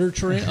 motor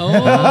trend.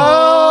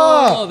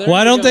 Oh, there Why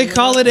you don't go. they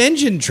call it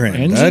engine trend?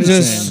 Engine That's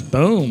just trend.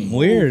 Boom.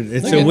 weird.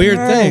 It's Look a at weird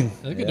that. thing.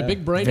 Look at the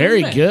big brain.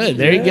 Very on that. good.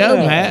 There you go,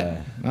 Yeah.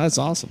 Matt. That's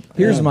awesome.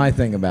 Here's my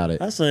thing about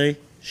it. I say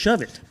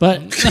shove it. But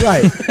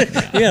Right.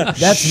 Yeah,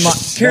 That's my.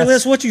 care that's-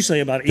 less what you say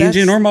about it, that's-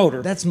 engine or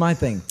motor. That's my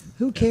thing.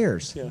 Who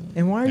cares? Yeah.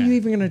 And why are you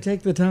even going to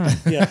take the time?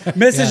 Yeah,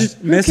 message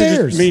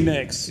cares? me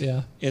next.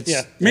 Yeah. it's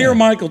Yeah, me or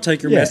Mike will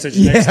take your Yeah. message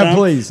next time.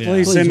 Please.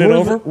 Please send we're it the-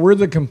 over We're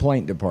the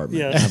complaint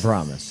department. Yeah. I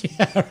promise.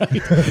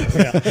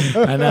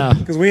 I know.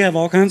 because we have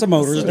all kinds of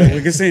motors that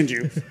we can send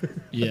you.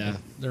 Yeah.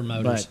 They're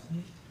motors. But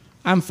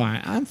I'm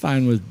fine. I'm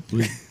fine with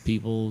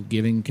people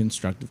giving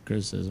constructive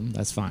criticism.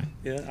 That's fine.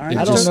 Yeah, I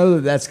don't know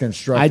that that's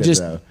constructive,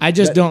 though. I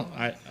just don't.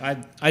 I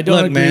don't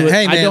Look, agree man. with.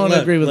 Hey, man. I don't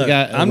look, agree with look. the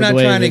guy. I'm with not the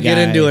way trying the to get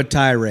guy- into a I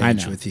tirade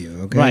know. with you.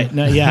 Okay. Right.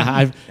 No.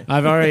 Yeah.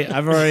 I've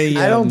already.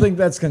 I don't think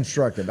that's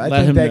constructive. I let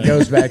think him that know.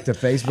 goes back to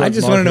Facebook. I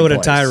just wanna know what a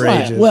Marketplace.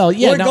 tirade Right. is. Well,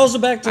 yeah. Well, it no, goes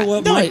back to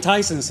what no, Mike it-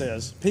 Tyson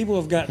says. People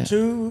have got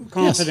too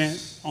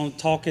confident on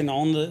talking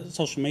on the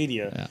social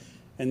media,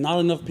 and not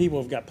enough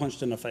people have got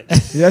punched in the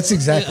face. That's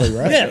exactly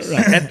right. Yes.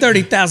 At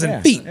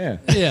 30,000 feet. Yeah.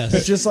 Yes.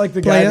 It's just like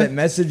the guy Player. that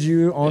messaged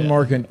you on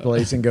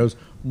Marketplace and goes,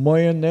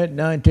 "Man, that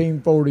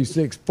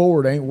 1946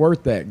 Ford ain't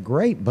worth that."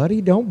 Great,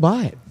 buddy. Don't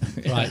buy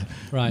it. Right.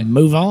 Right.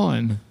 Move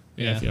on.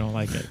 Yeah. If you don't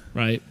like it,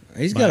 right?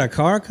 He's got a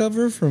car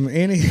cover from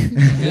any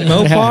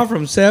Mopar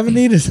from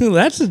 70 to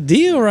that's a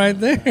deal right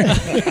there.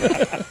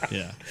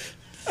 Yeah.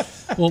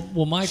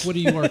 Well, Mike, what are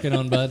you working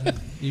on, bud?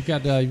 You've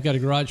got a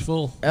garage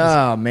full.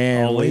 Oh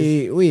man,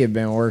 Always. we have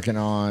been working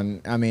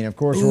on. I mean, of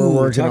course, we're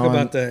working Talk on.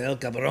 about the El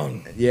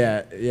Cabron.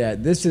 Yeah.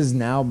 This has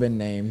now been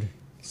named.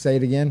 Say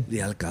it again.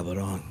 The El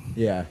Cabron.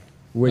 Yeah,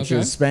 which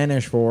Okay. is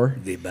Spanish for.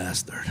 The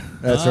bastard.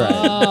 That's right.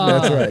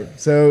 That's right.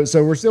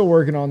 So we're still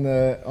working on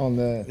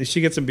the. You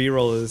should get some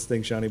B-roll of this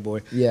thing, Shawnee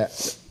boy. Yeah,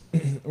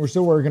 we're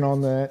still working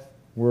on that.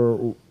 We're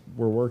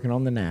working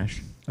on the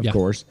Nash, of Yeah.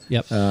 course.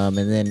 Yep. And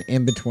then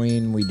in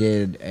between, we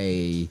did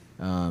a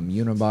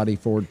unibody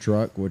Ford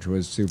truck, which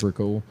was super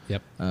cool.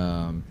 Yep.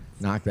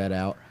 Knocked that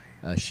out.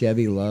 A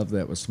Chevy Love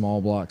that was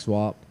small block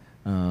swap.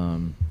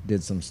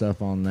 Did some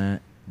stuff on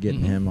that,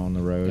 getting him on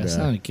the road. That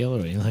sounded killer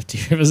when you left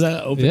here. Was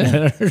that open Yeah.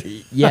 header?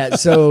 Yeah,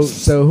 so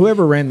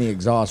whoever ran the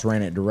exhaust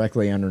ran it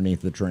directly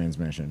underneath the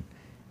transmission.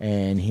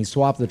 And he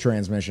swapped the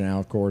transmission out.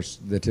 Of course,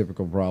 the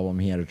typical problem,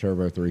 he had a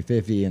turbo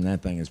 350, and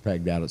that thing is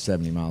pegged out at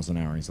 70 miles an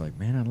hour. He's like,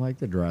 man, I'd like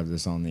to drive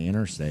this on the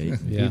interstate.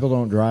 Yeah. People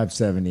don't drive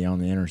 70 on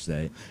the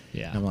interstate.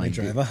 Yeah. I'm I like,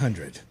 drive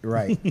 100.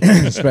 right,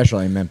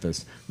 especially in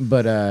Memphis.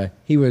 But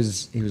he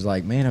was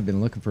like, man, I've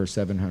been looking for a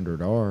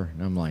 700R.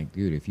 And I'm like,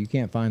 dude, if you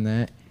can't find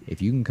that, if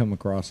you can come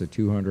across a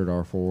 200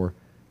 R4,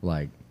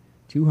 like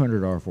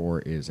 200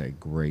 R4 is a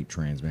great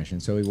transmission.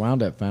 So he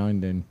wound up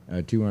finding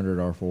a 200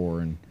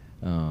 R4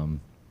 and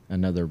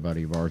another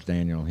buddy of ours,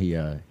 Daniel,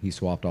 he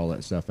swapped all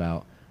that stuff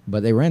out.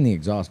 But they ran the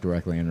exhaust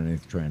directly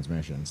underneath the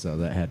transmission, so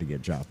that had to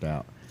get chopped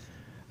out.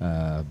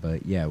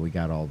 But yeah, we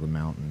got all the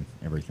mount and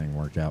everything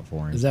worked out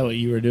for him. Is that what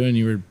you were doing?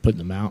 You were putting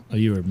the mount.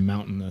 You were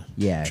mounting the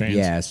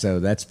yeah. So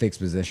that's fixed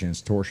positions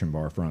torsion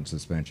bar front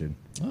suspension.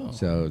 Oh.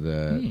 So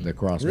the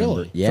cross Really?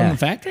 member, yeah, From the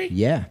factory?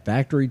 yeah,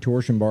 factory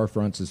torsion bar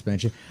front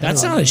suspension.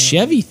 That's not a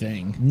Chevy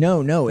thing.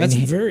 No, That's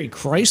and very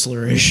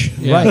Chrysler-ish.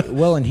 right.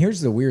 Well, and here's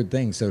the weird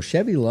thing. So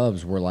Chevy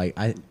loves were like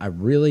I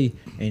really,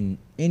 and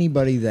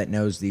anybody that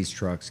knows these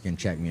trucks can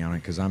check me on it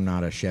because I'm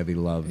not a Chevy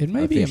love. It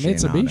may be a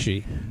aficionado.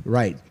 Mitsubishi.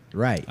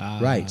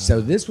 Right.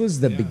 So this was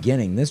the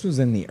beginning. This was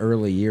in the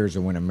early years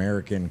of when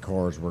American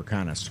cars were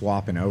kind of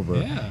swapping over.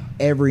 Yeah.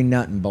 Every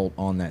nut and bolt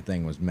on that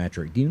thing was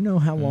metric. Do you know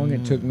how long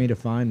it took me to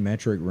find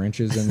metric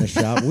wrenches in the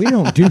shop? We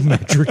don't do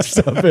metric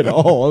stuff at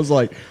all. I was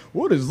like,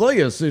 what is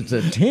this? It's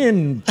a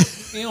 10,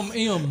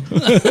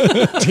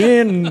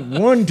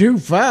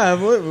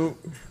 125. What,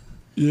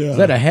 is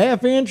that a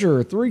half inch or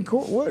a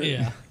 3/4? What?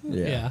 Yeah.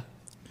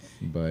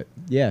 But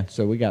yeah,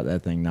 so we got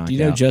that thing knocked Do you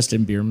know out.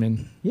 Justin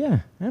Bierman? Yeah,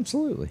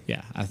 absolutely.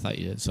 Yeah, I thought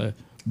you did. So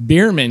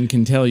Bierman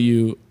can tell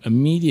you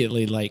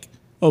immediately, like,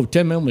 oh,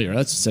 10 millimeter,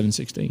 that's a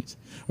 7/16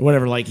 or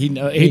whatever. Like he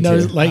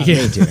knows. too. Like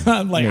Me too.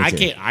 I'm like, Me I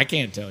too.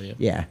 can't tell you.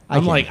 Yeah,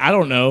 I'm can. like, I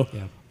don't know.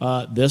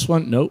 Yeah. This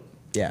one, nope.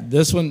 Yeah.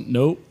 This one,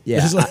 nope.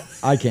 Yeah, It's like-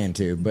 I can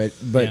too. But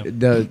Yeah.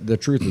 the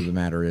truth of the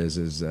matter is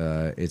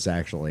it's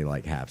actually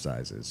like half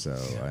sizes. So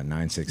a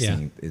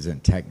 9/16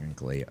 isn't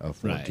technically a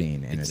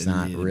 14, Right. and It's it's a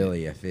not little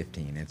really a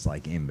 15. It's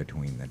like in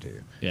between the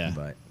two. Yeah.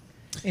 But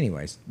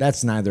anyways,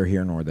 that's neither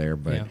here nor there.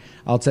 But Yeah.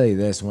 I'll tell you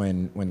this: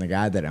 when the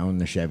guy that owned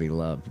the Chevy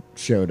Love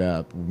showed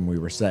up when we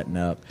were setting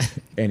up,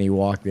 and he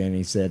walked in,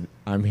 he said,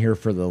 "I'm here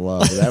for the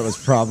love." That was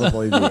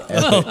probably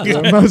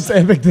the most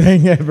epic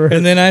thing ever.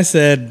 And then I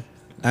said,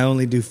 I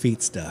only do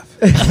feet stuff.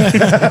 And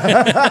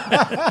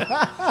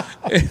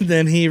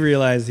then he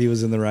realized he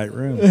was in the right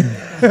room.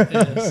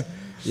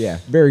 Yeah,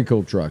 very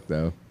cool truck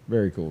though.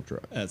 Very cool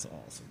truck. That's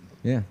awesome.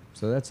 Yeah,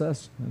 so that's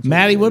us. That's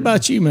Maddie, what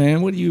about you,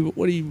 man? What are you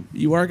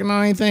working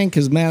on anything?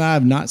 Because man, I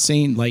have not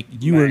seen like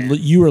you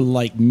were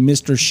like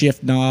Mr.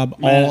 Shift Knob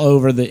Man. all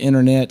over the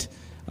internet.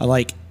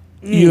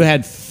 You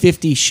had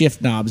 50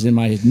 shift knobs in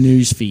my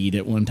news feed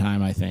at one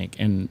time, I think,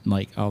 and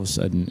like all of a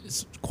sudden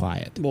it's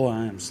quiet. Boy,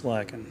 I am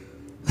slacking.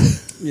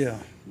 Yeah,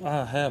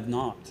 I have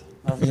not.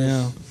 I've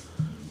just,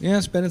 Yeah,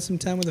 spending some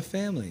time with the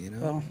family, you know.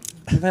 well,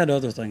 I've had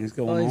other things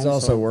going Well, on. he's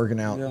also so, working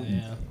out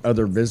Yeah.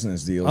 other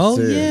business deals Oh,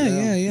 too.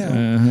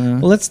 yeah.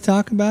 Well, let's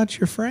talk about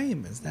your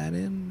frame. Is that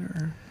in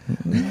or?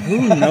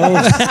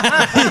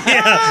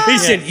 He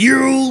said,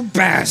 "You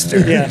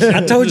bastard!" Yeah,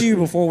 I told you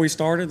before we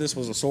started this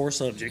was a sore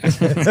subject.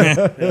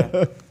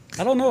 Yeah.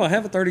 I don't know. I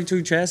have a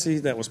 32 chassis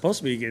that was supposed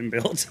to be getting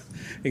built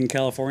in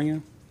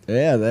California.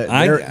 Yeah,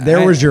 I- there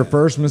I- was your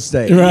first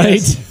mistake.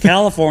 Right?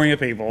 California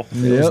people.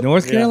 Yep.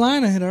 North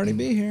Carolina had already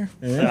be here.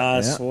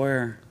 I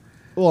swear.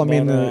 Well, I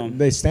mean, But,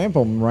 they stamp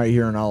them right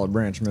here in Olive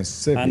Branch,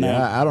 Mississippi. I know.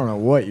 I don't know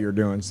what you're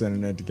doing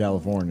sending it to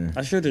California.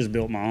 I should have just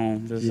built my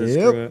own. Just Yep.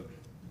 screw it.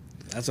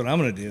 That's what I'm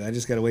going to do. I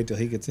just got to wait till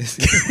he gets in.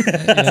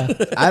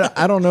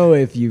 I don't know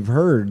if you've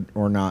heard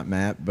or not,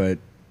 Matt, but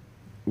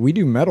we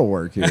do metal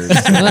work here.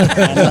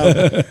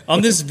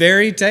 On this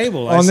very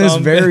table. I on saw this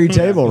him- very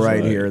table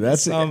right here.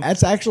 That's Um,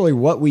 that's actually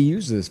what we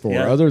use this for,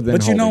 Yeah. other than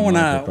But you know, holding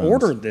when I microphones.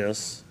 ordered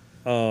this,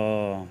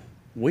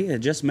 we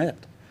had just met.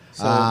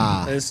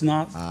 So it's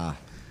not.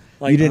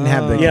 Like, you didn't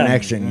have the yeah.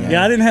 connection yet.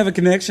 Yeah, I didn't have a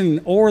connection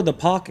or the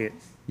pocket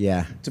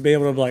Yeah, to be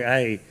able to be like,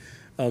 hey,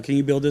 can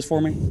you build this for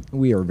me?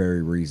 we are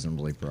very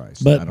reasonably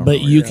priced. I don't But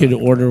know you where could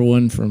you're at. order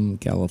one from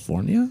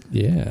California.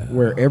 Yeah.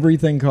 where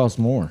everything costs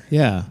more.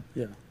 Yeah.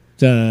 Yeah.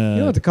 You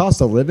know what the cost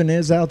of living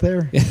is out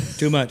there?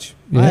 Too much.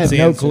 I have That's the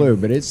no answer. clue,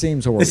 but it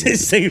seems horrible. It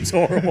seems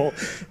horrible.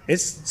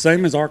 It's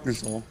same as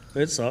Arkansas.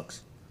 It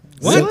sucks.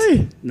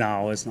 Really?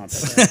 No, it's not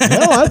that bad.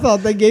 No, I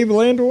thought they gave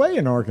land away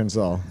in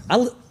Arkansas.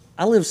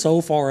 I live so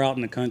far out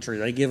in the country,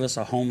 they give us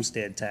a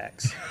homestead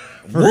tax.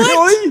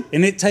 Really?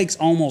 And it takes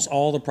almost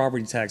all the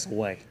property tax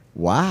away.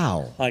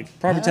 Wow. Like,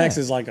 property tax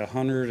is like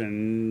 $100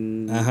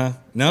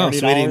 No, $30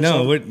 sweetie, no,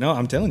 something? no.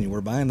 I'm telling you, we're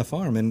buying the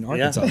farm in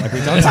Arkansas, Yeah. like we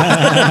talked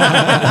about.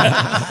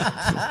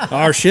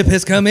 Our ship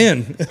has come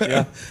in,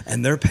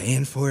 and they're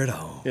paying for it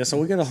all. Yeah, so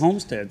we get a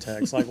homestead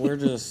tax. Like, we're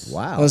just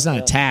Wow. Well, it's not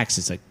a tax;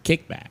 it's a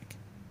kickback,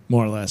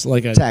 more or less,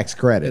 like a Tax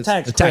credit.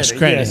 tax a tax credit.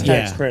 credit. Yes, yeah,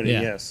 tax credit.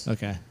 yeah. Yes.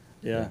 Okay.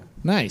 Yeah,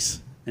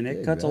 Nice. and it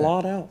Dig cuts a that.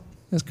 lot out.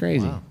 That's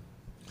crazy. Wow.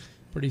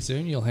 Pretty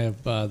soon you'll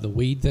have the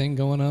weed thing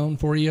going on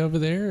for you over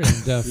there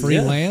and free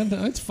Yeah. land.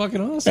 It's fucking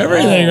awesome.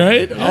 Everything,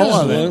 right? All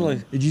of it.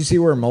 Absolutely. Did you see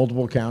where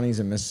multiple counties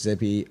in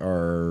Mississippi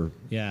are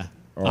Yeah.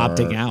 are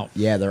Opting out.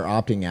 Yeah, they're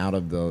opting out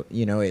of the.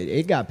 You know,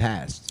 it got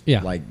passed.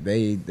 Yeah. like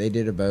they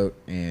did a vote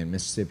and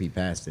Mississippi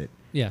passed it,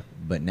 Yeah.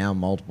 but now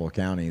multiple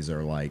counties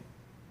are like,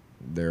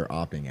 they're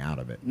opting out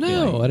of it.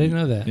 No, I didn't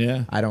know that.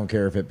 Yeah. I don't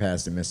care if it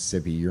passed in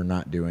Mississippi. You're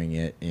not doing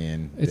it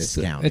in It's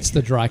this county. it's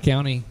the dry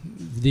county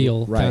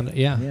deal. Right. Kinda,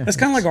 yeah. It's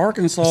kind of like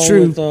Arkansas It's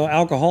true. with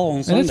alcohol on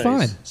And Sundays. it's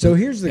fine. So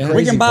here's the crazy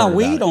We can buy part about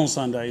weed it. on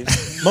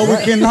Sundays, but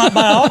we cannot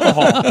buy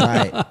alcohol.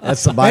 Right.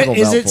 That's the Bible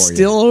Is Belt it for you.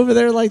 still over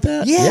there like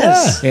that?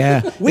 Yes.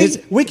 Yeah.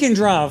 We can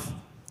drive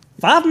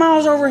 5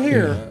 miles over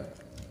here,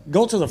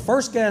 go to the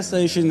first gas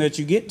station that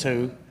you get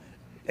to,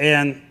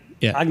 and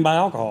Yeah. I can buy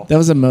alcohol. That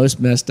was the most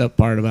messed up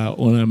part about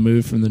when I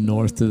moved from the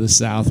north to the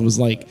south was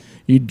like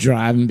you'd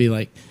drive and be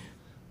like,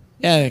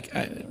 yeah,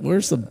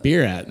 where's the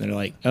beer at? And they're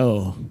like,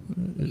 oh,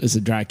 it's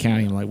a dry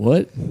county. I'm like,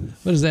 what?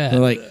 What is that? They're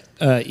like,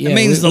 yeah. It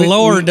means the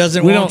Lord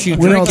doesn't want you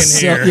we don't drinking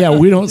sell, here. Yeah,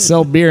 we don't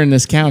sell beer in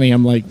this county.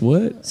 I'm like,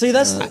 what? See,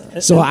 that's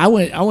So I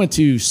went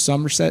to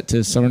Somerset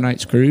to Summer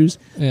Nights Cruise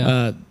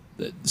Yeah.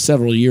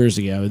 several years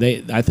ago.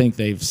 I think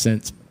they've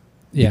since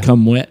Yeah.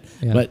 become wet,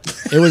 Yeah.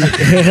 but it was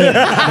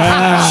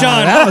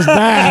Sean, that was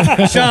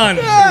bad. Sean,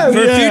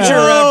 for future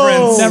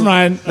reference, Never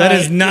mind. that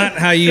is not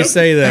how you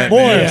say that. boys.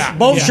 man.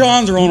 Both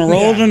Sean's are on a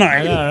roll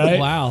tonight. All right.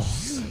 Wow.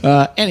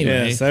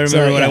 Anyway, Yes, I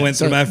remember when I went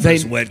through my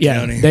first wet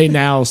county. They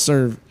now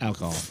serve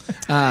alcohol,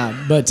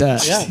 but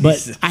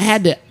I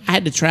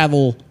had to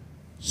travel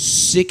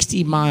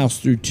 60 miles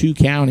through 2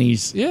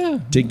 counties Yeah.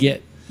 to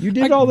get. You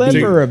did all that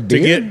for a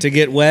beer? to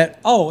get wet.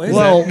 Oh, is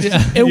Well,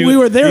 that? and we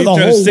were there you the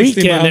drove whole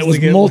 60 weekend. miles It was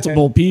to get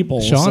multiple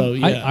people. Sean, so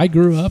yeah, I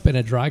grew up in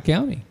a dry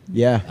county.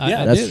 Yeah,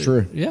 I that's did.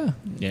 true. Yeah.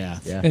 yeah.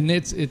 Yeah. And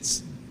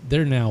it's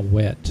they're now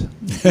wet.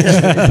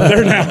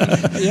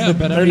 Yeah,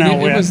 but I mean, now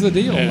it wet. was the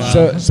deal.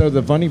 So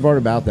the funny part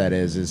about that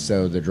is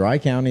so the dry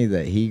county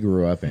that he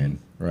grew up in,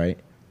 right,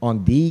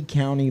 on the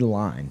county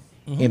line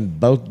in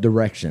both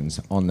directions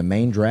on the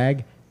main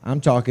drag. I'm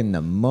talking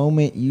the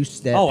moment you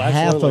step Oh, half a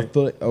absolutely.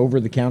 foot over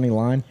the county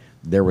line,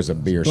 there was a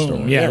beer store.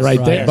 Yeah, Yes. right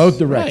Right. there. Both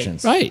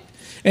directions. Right.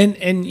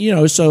 And you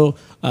know, so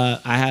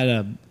I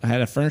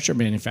had a furniture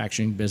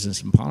manufacturing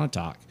business in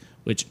Pontotoc,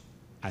 which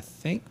I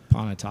think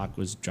Pontotoc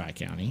was Dry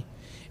County,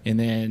 and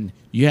then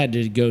you had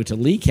to go to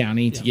Lee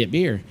County to get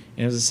beer,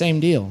 and it was the same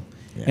deal.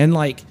 And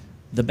like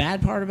the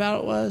bad part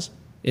about it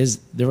is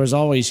there was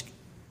always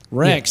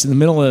wrecks in the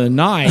middle of the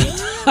night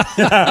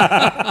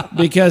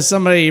because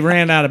somebody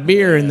ran out of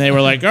beer and they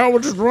were like, "Oh, we'll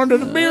just run to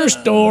the beer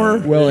store."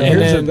 Well, and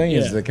here's then- the thing: yeah.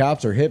 is the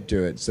cops are hip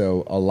to it.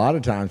 So a lot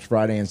of times,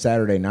 Friday and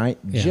Saturday night,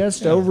 Yeah.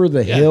 just over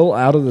the hill,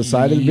 out of the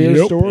side of the beer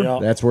Yep. store, Yeah.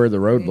 that's where the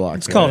roadblocks.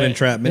 It's called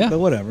entrapment, Yeah. but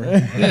whatever.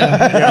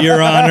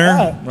 Your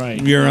Honor.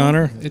 Right. Your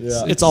Honor.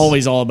 It's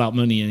always all about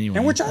money anyway.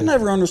 And which I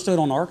never understood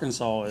on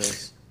Arkansas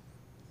is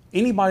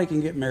anybody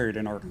can get married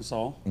in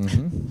Arkansas.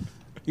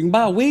 You can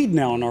buy weed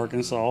now in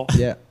Arkansas.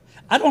 Yeah.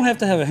 I don't have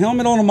to have a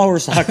helmet on a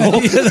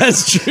motorcycle,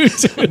 That's true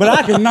too. but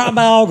I cannot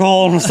buy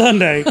alcohol on a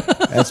Sunday.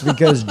 That's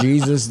because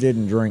Jesus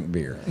didn't drink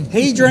beer.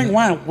 He drank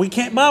wine. We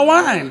can't buy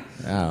wine.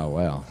 Oh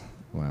well.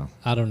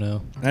 I don't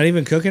know. Not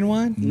even cooking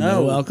wine?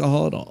 No No,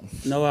 alcohol at all.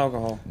 no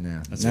alcohol.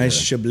 Yeah. Nice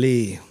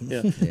Chablis.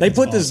 Yeah. They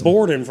put this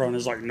board in front.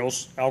 It's like no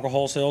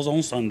alcohol sales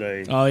on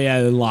Sunday. Oh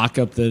yeah, they lock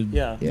up the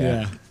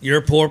Yeah. Your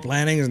poor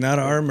planning is not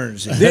our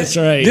emergency. That's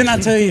right. Didn't I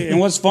tell you? And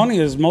what's funny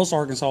is most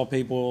Arkansas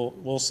people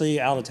will see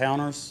out of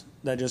towners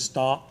that just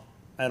stop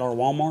at our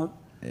Walmart,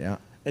 Yeah.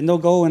 and they'll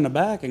go in the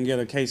back and get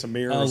a case of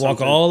beer. or I'll walk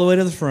something. all the way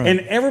to the front. And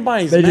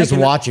everybody's They just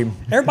making- watch him.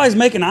 Everybody's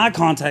making eye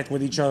contact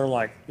with each other,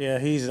 like, yeah,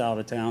 he's out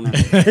of town.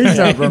 He's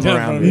not from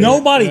around here.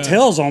 Nobody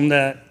tells them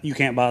that you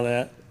can't buy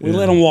that. We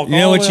let them walk. you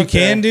know all the what way you up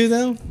there. can do,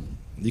 though?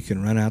 You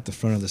can run out the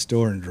front of the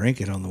store and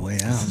drink it on the way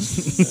out.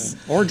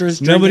 or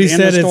just drink Nobody it in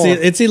said the store.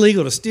 it's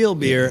illegal to steal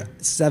beer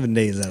 7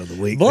 days out of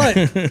the week.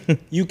 But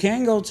you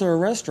can go to a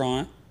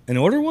restaurant and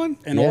order one?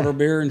 and Yeah. order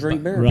beer and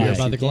drink beer. Right. Yeah,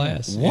 by the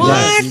glass.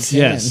 What?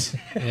 Yes.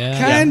 Yeah.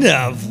 Kind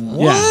of.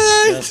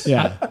 What?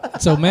 Yeah.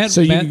 So Matt,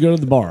 So you Matt can go to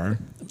the bar.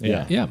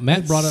 Yeah. yeah,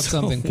 Matt brought up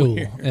something cool,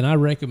 and I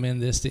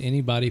recommend this to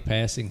anybody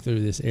passing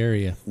through this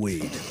area.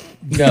 Weed.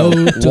 Go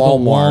to the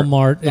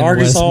Walmart in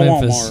Arkansas West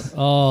Memphis. Walmart.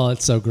 Oh,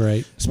 it's so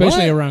great,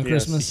 especially What? around Yes.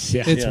 Christmas.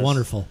 Yeah. It's Yes.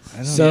 wonderful.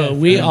 So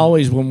we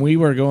always, when we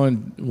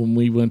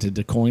went to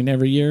DeCoin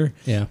every year,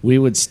 Yeah. we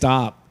would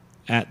stop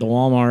at the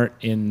Walmart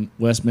in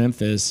West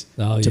Memphis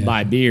Oh, to yeah.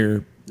 buy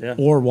beer Yeah.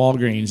 or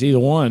Walgreens, either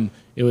one.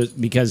 It was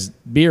because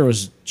beer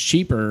was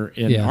cheaper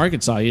in Yeah.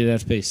 Arkansas. You didn't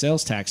have to pay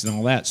sales tax and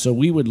all that. So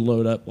we would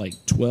load up like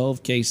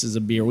 12 cases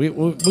of beer. We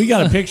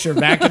got a picture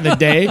back in the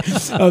day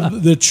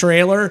of the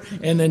trailer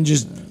and then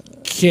just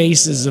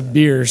cases of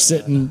beer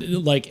sitting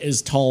like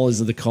as tall as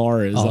the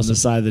car is on the Awesome.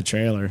 side of the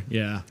trailer.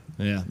 Yeah.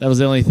 Yeah. That was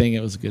the only thing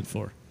it was good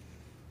for.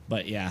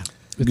 But yeah,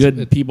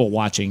 good people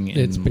watching.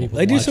 It's and- people.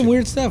 They do some watching.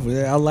 weird stuff.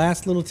 Our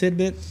last little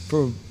tidbit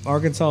for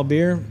Arkansas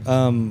beer,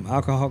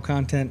 alcohol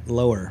content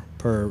lower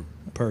per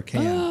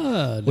can,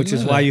 Ah, didn't which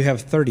is know why that. you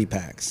have 30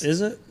 packs.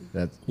 Is it?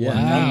 That's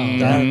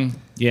Wow.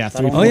 Yeah,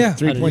 Oh yeah,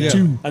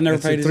 3.2. I never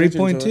It's paid a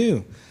attention to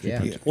it. 3.2.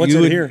 Yeah. What's you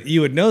it would, here?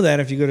 You would know that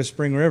if you go to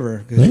Spring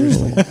River. 'Cause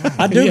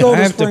I do go I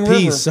to have Spring to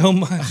pee River. so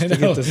much to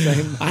get the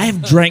same. I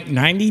have drank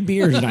 90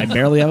 beers and I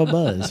barely have a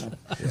buzz.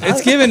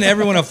 It's given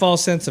everyone a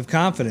false sense of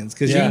confidence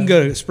because Yeah. you can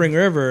go to Spring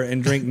River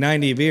and drink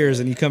 90 beers,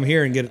 and you come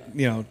here and get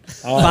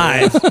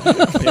 5.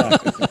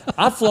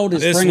 I floated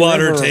This Spring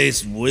water River.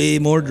 tastes way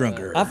more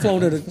drunker. I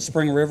floated at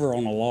Spring River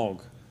on a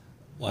log,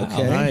 Wow.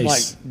 Nice.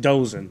 like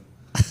dozing.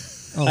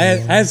 Oh, I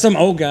had some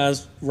old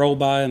guys roll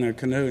by in a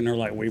canoe, and they're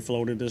like, "We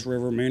floated this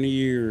river many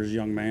years,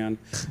 young man.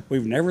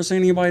 We've never seen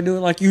anybody do it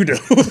like you do."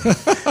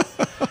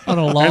 On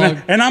a log.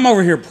 and I'm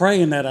over here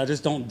praying that I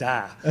just don't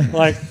die.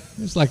 Like,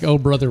 It's like, oh,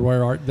 brother,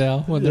 where art thou?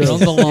 When they're on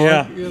the log.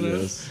 Yeah. You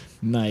know?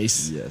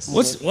 Nice. Yes.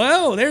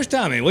 Whoa, there's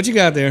Tommy. What you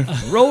got there?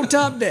 Roll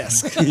top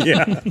desk.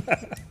 yeah.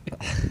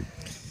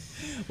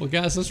 Well,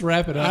 guys, let's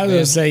wrap it up. I was man.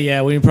 going to say,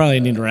 yeah, we probably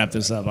need to wrap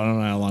this up. I don't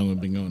know how long we've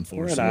been going for.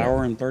 We're at so- an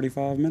hour and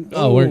 35 minutes.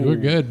 Oh, we're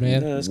good,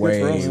 man. Yeah, that's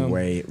good for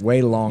us.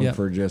 Way long Yeah.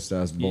 for just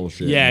us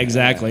bullshit. Yeah,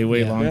 exactly.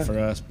 Way Yeah. long Yeah. for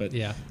us, but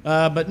Yeah.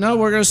 but no,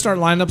 we're gonna start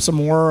lining up some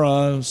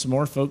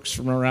more folks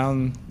from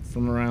around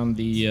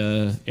the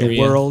The area.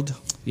 world.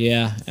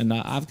 Yeah, and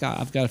I've got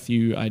a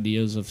few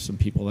ideas of some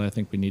people that I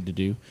think we need to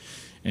do,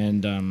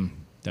 and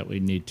that we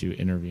need to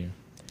interview.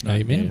 Not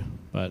Amen. you,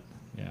 but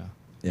yeah,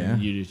 Yeah.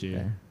 And you do too.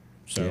 Yeah.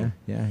 So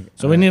Yeah.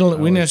 so we need I to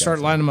always start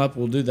got lining them up.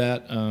 We'll do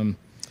that,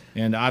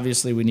 and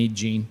obviously we need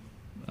Gene.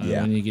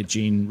 Yeah. We need to get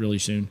Gene really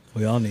soon.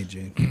 We all need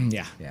Gene.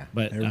 Yeah, Yeah.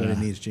 But Everybody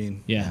needs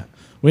Gene. yeah.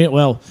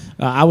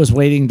 I was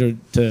waiting to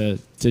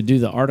do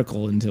the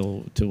article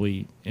until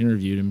we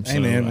interviewed him. So Hey,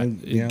 man,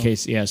 in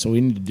case, so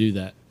we need to do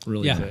that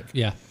really Yeah. quick.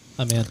 Yeah.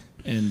 I'm in.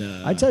 And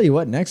I tell you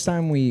what, next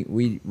time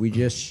we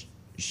just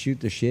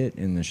shoot the shit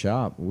in the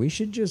shop, we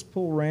should just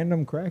pull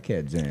random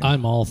crackheads in.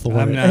 I'm all for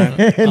I'm it. not.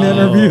 and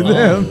interview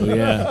them.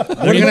 yeah,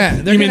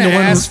 They're gonna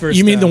ask for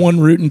you mean the stuff. one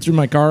rooting through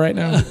my car right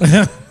now?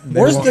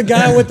 Where's the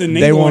guy with the They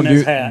needle won't in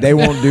his do. hat? They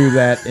won't do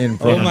that in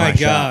front Oh of my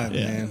shop. God,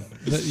 Yeah.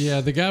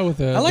 man! The guy with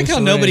the. I like the how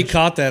nobody syringe.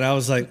 caught that. I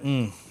was like,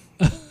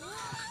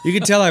 You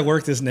could tell I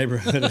work this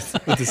neighborhood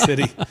with the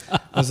city.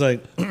 I was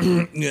like,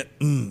 yeah,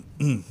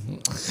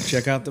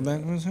 check out the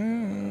back.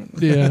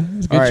 Yeah.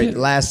 It's good All right, shit.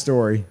 last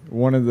story.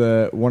 One of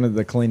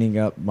the cleaning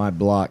up my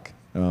block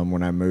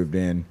when I moved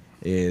in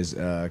is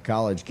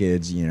college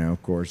kids. You know,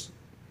 of course,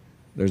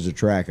 there's a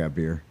track up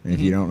here. And if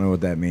you don't know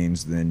what that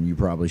means, then you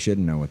probably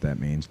shouldn't know what that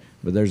means.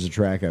 But there's a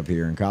track up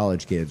here, and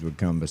college kids would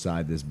come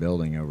beside this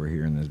building over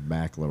here in this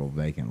back little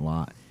vacant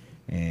lot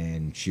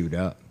and shoot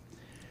up.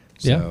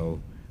 So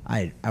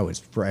I was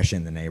fresh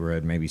in the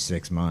neighborhood, maybe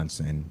 6 months,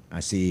 and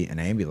I see an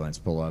ambulance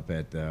pull up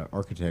at the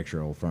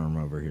architectural firm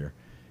over here.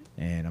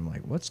 And I'm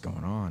like, what's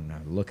going on? And I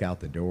look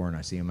out the door, and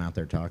I see him out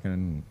there talking.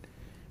 And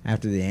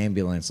after the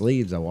ambulance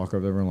leaves, I walk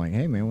over there and I'm like,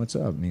 hey, man, what's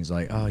up? And he's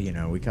like, oh, you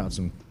know, we caught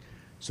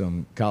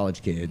some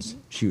college kids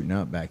shooting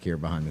up back here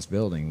behind this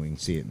building. We can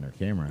see it in their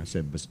camera. I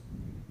said,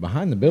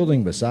 behind the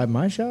building beside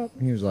my shop?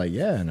 And he was like,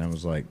 yeah. And I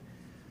was like,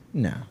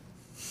 no.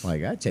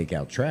 Like, I take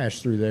out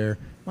trash through there.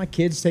 My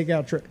kids take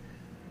out trash.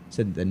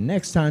 Said, the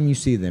next time you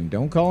see them,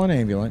 don't call an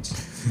ambulance.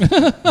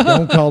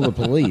 Don't call the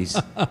police.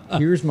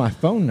 Here's my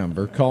phone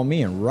number. Call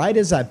me. And right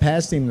as I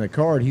passed him the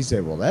card, he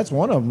said, well, that's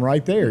one of them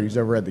right there. He's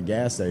over at the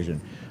gas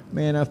station.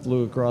 Man, I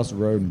flew across the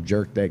road and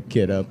jerked that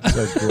kid up.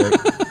 So quick.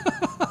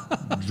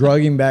 Drug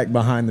him back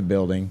behind the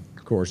building.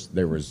 Of course,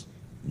 there was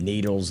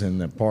needles in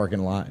the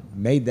parking lot.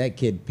 Made that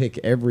kid pick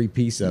every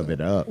piece of it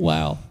up.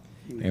 Wow.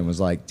 And was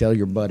like, tell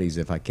your buddies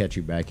if I catch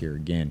you back here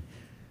again,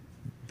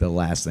 the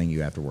last thing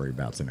you have to worry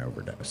about is an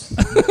overdose.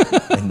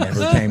 And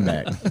never came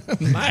back.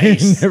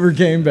 Nice. Never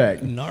came back.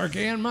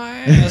 Narcan my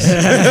ass.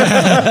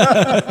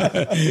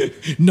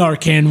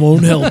 Narcan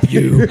won't help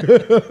you.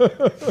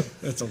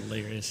 That's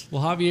hilarious.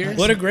 Well, Javier.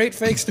 What a great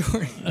fake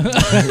story.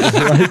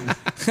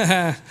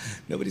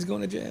 Nobody's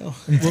going to jail.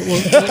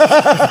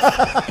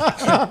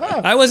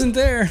 I wasn't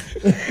there.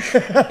 I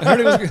heard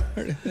it was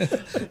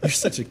good. You're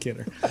such a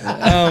kidder.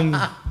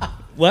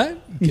 What?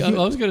 I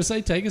was going to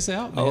say, take us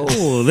out, man.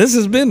 Oh, this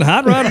has been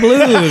Hot Rod Blues,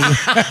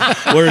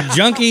 where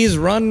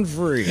junkies run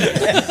free.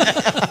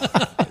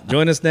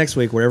 Join us next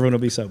week where everyone will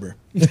be sober.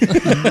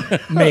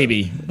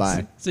 Maybe.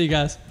 Bye. See you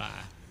guys. Bye.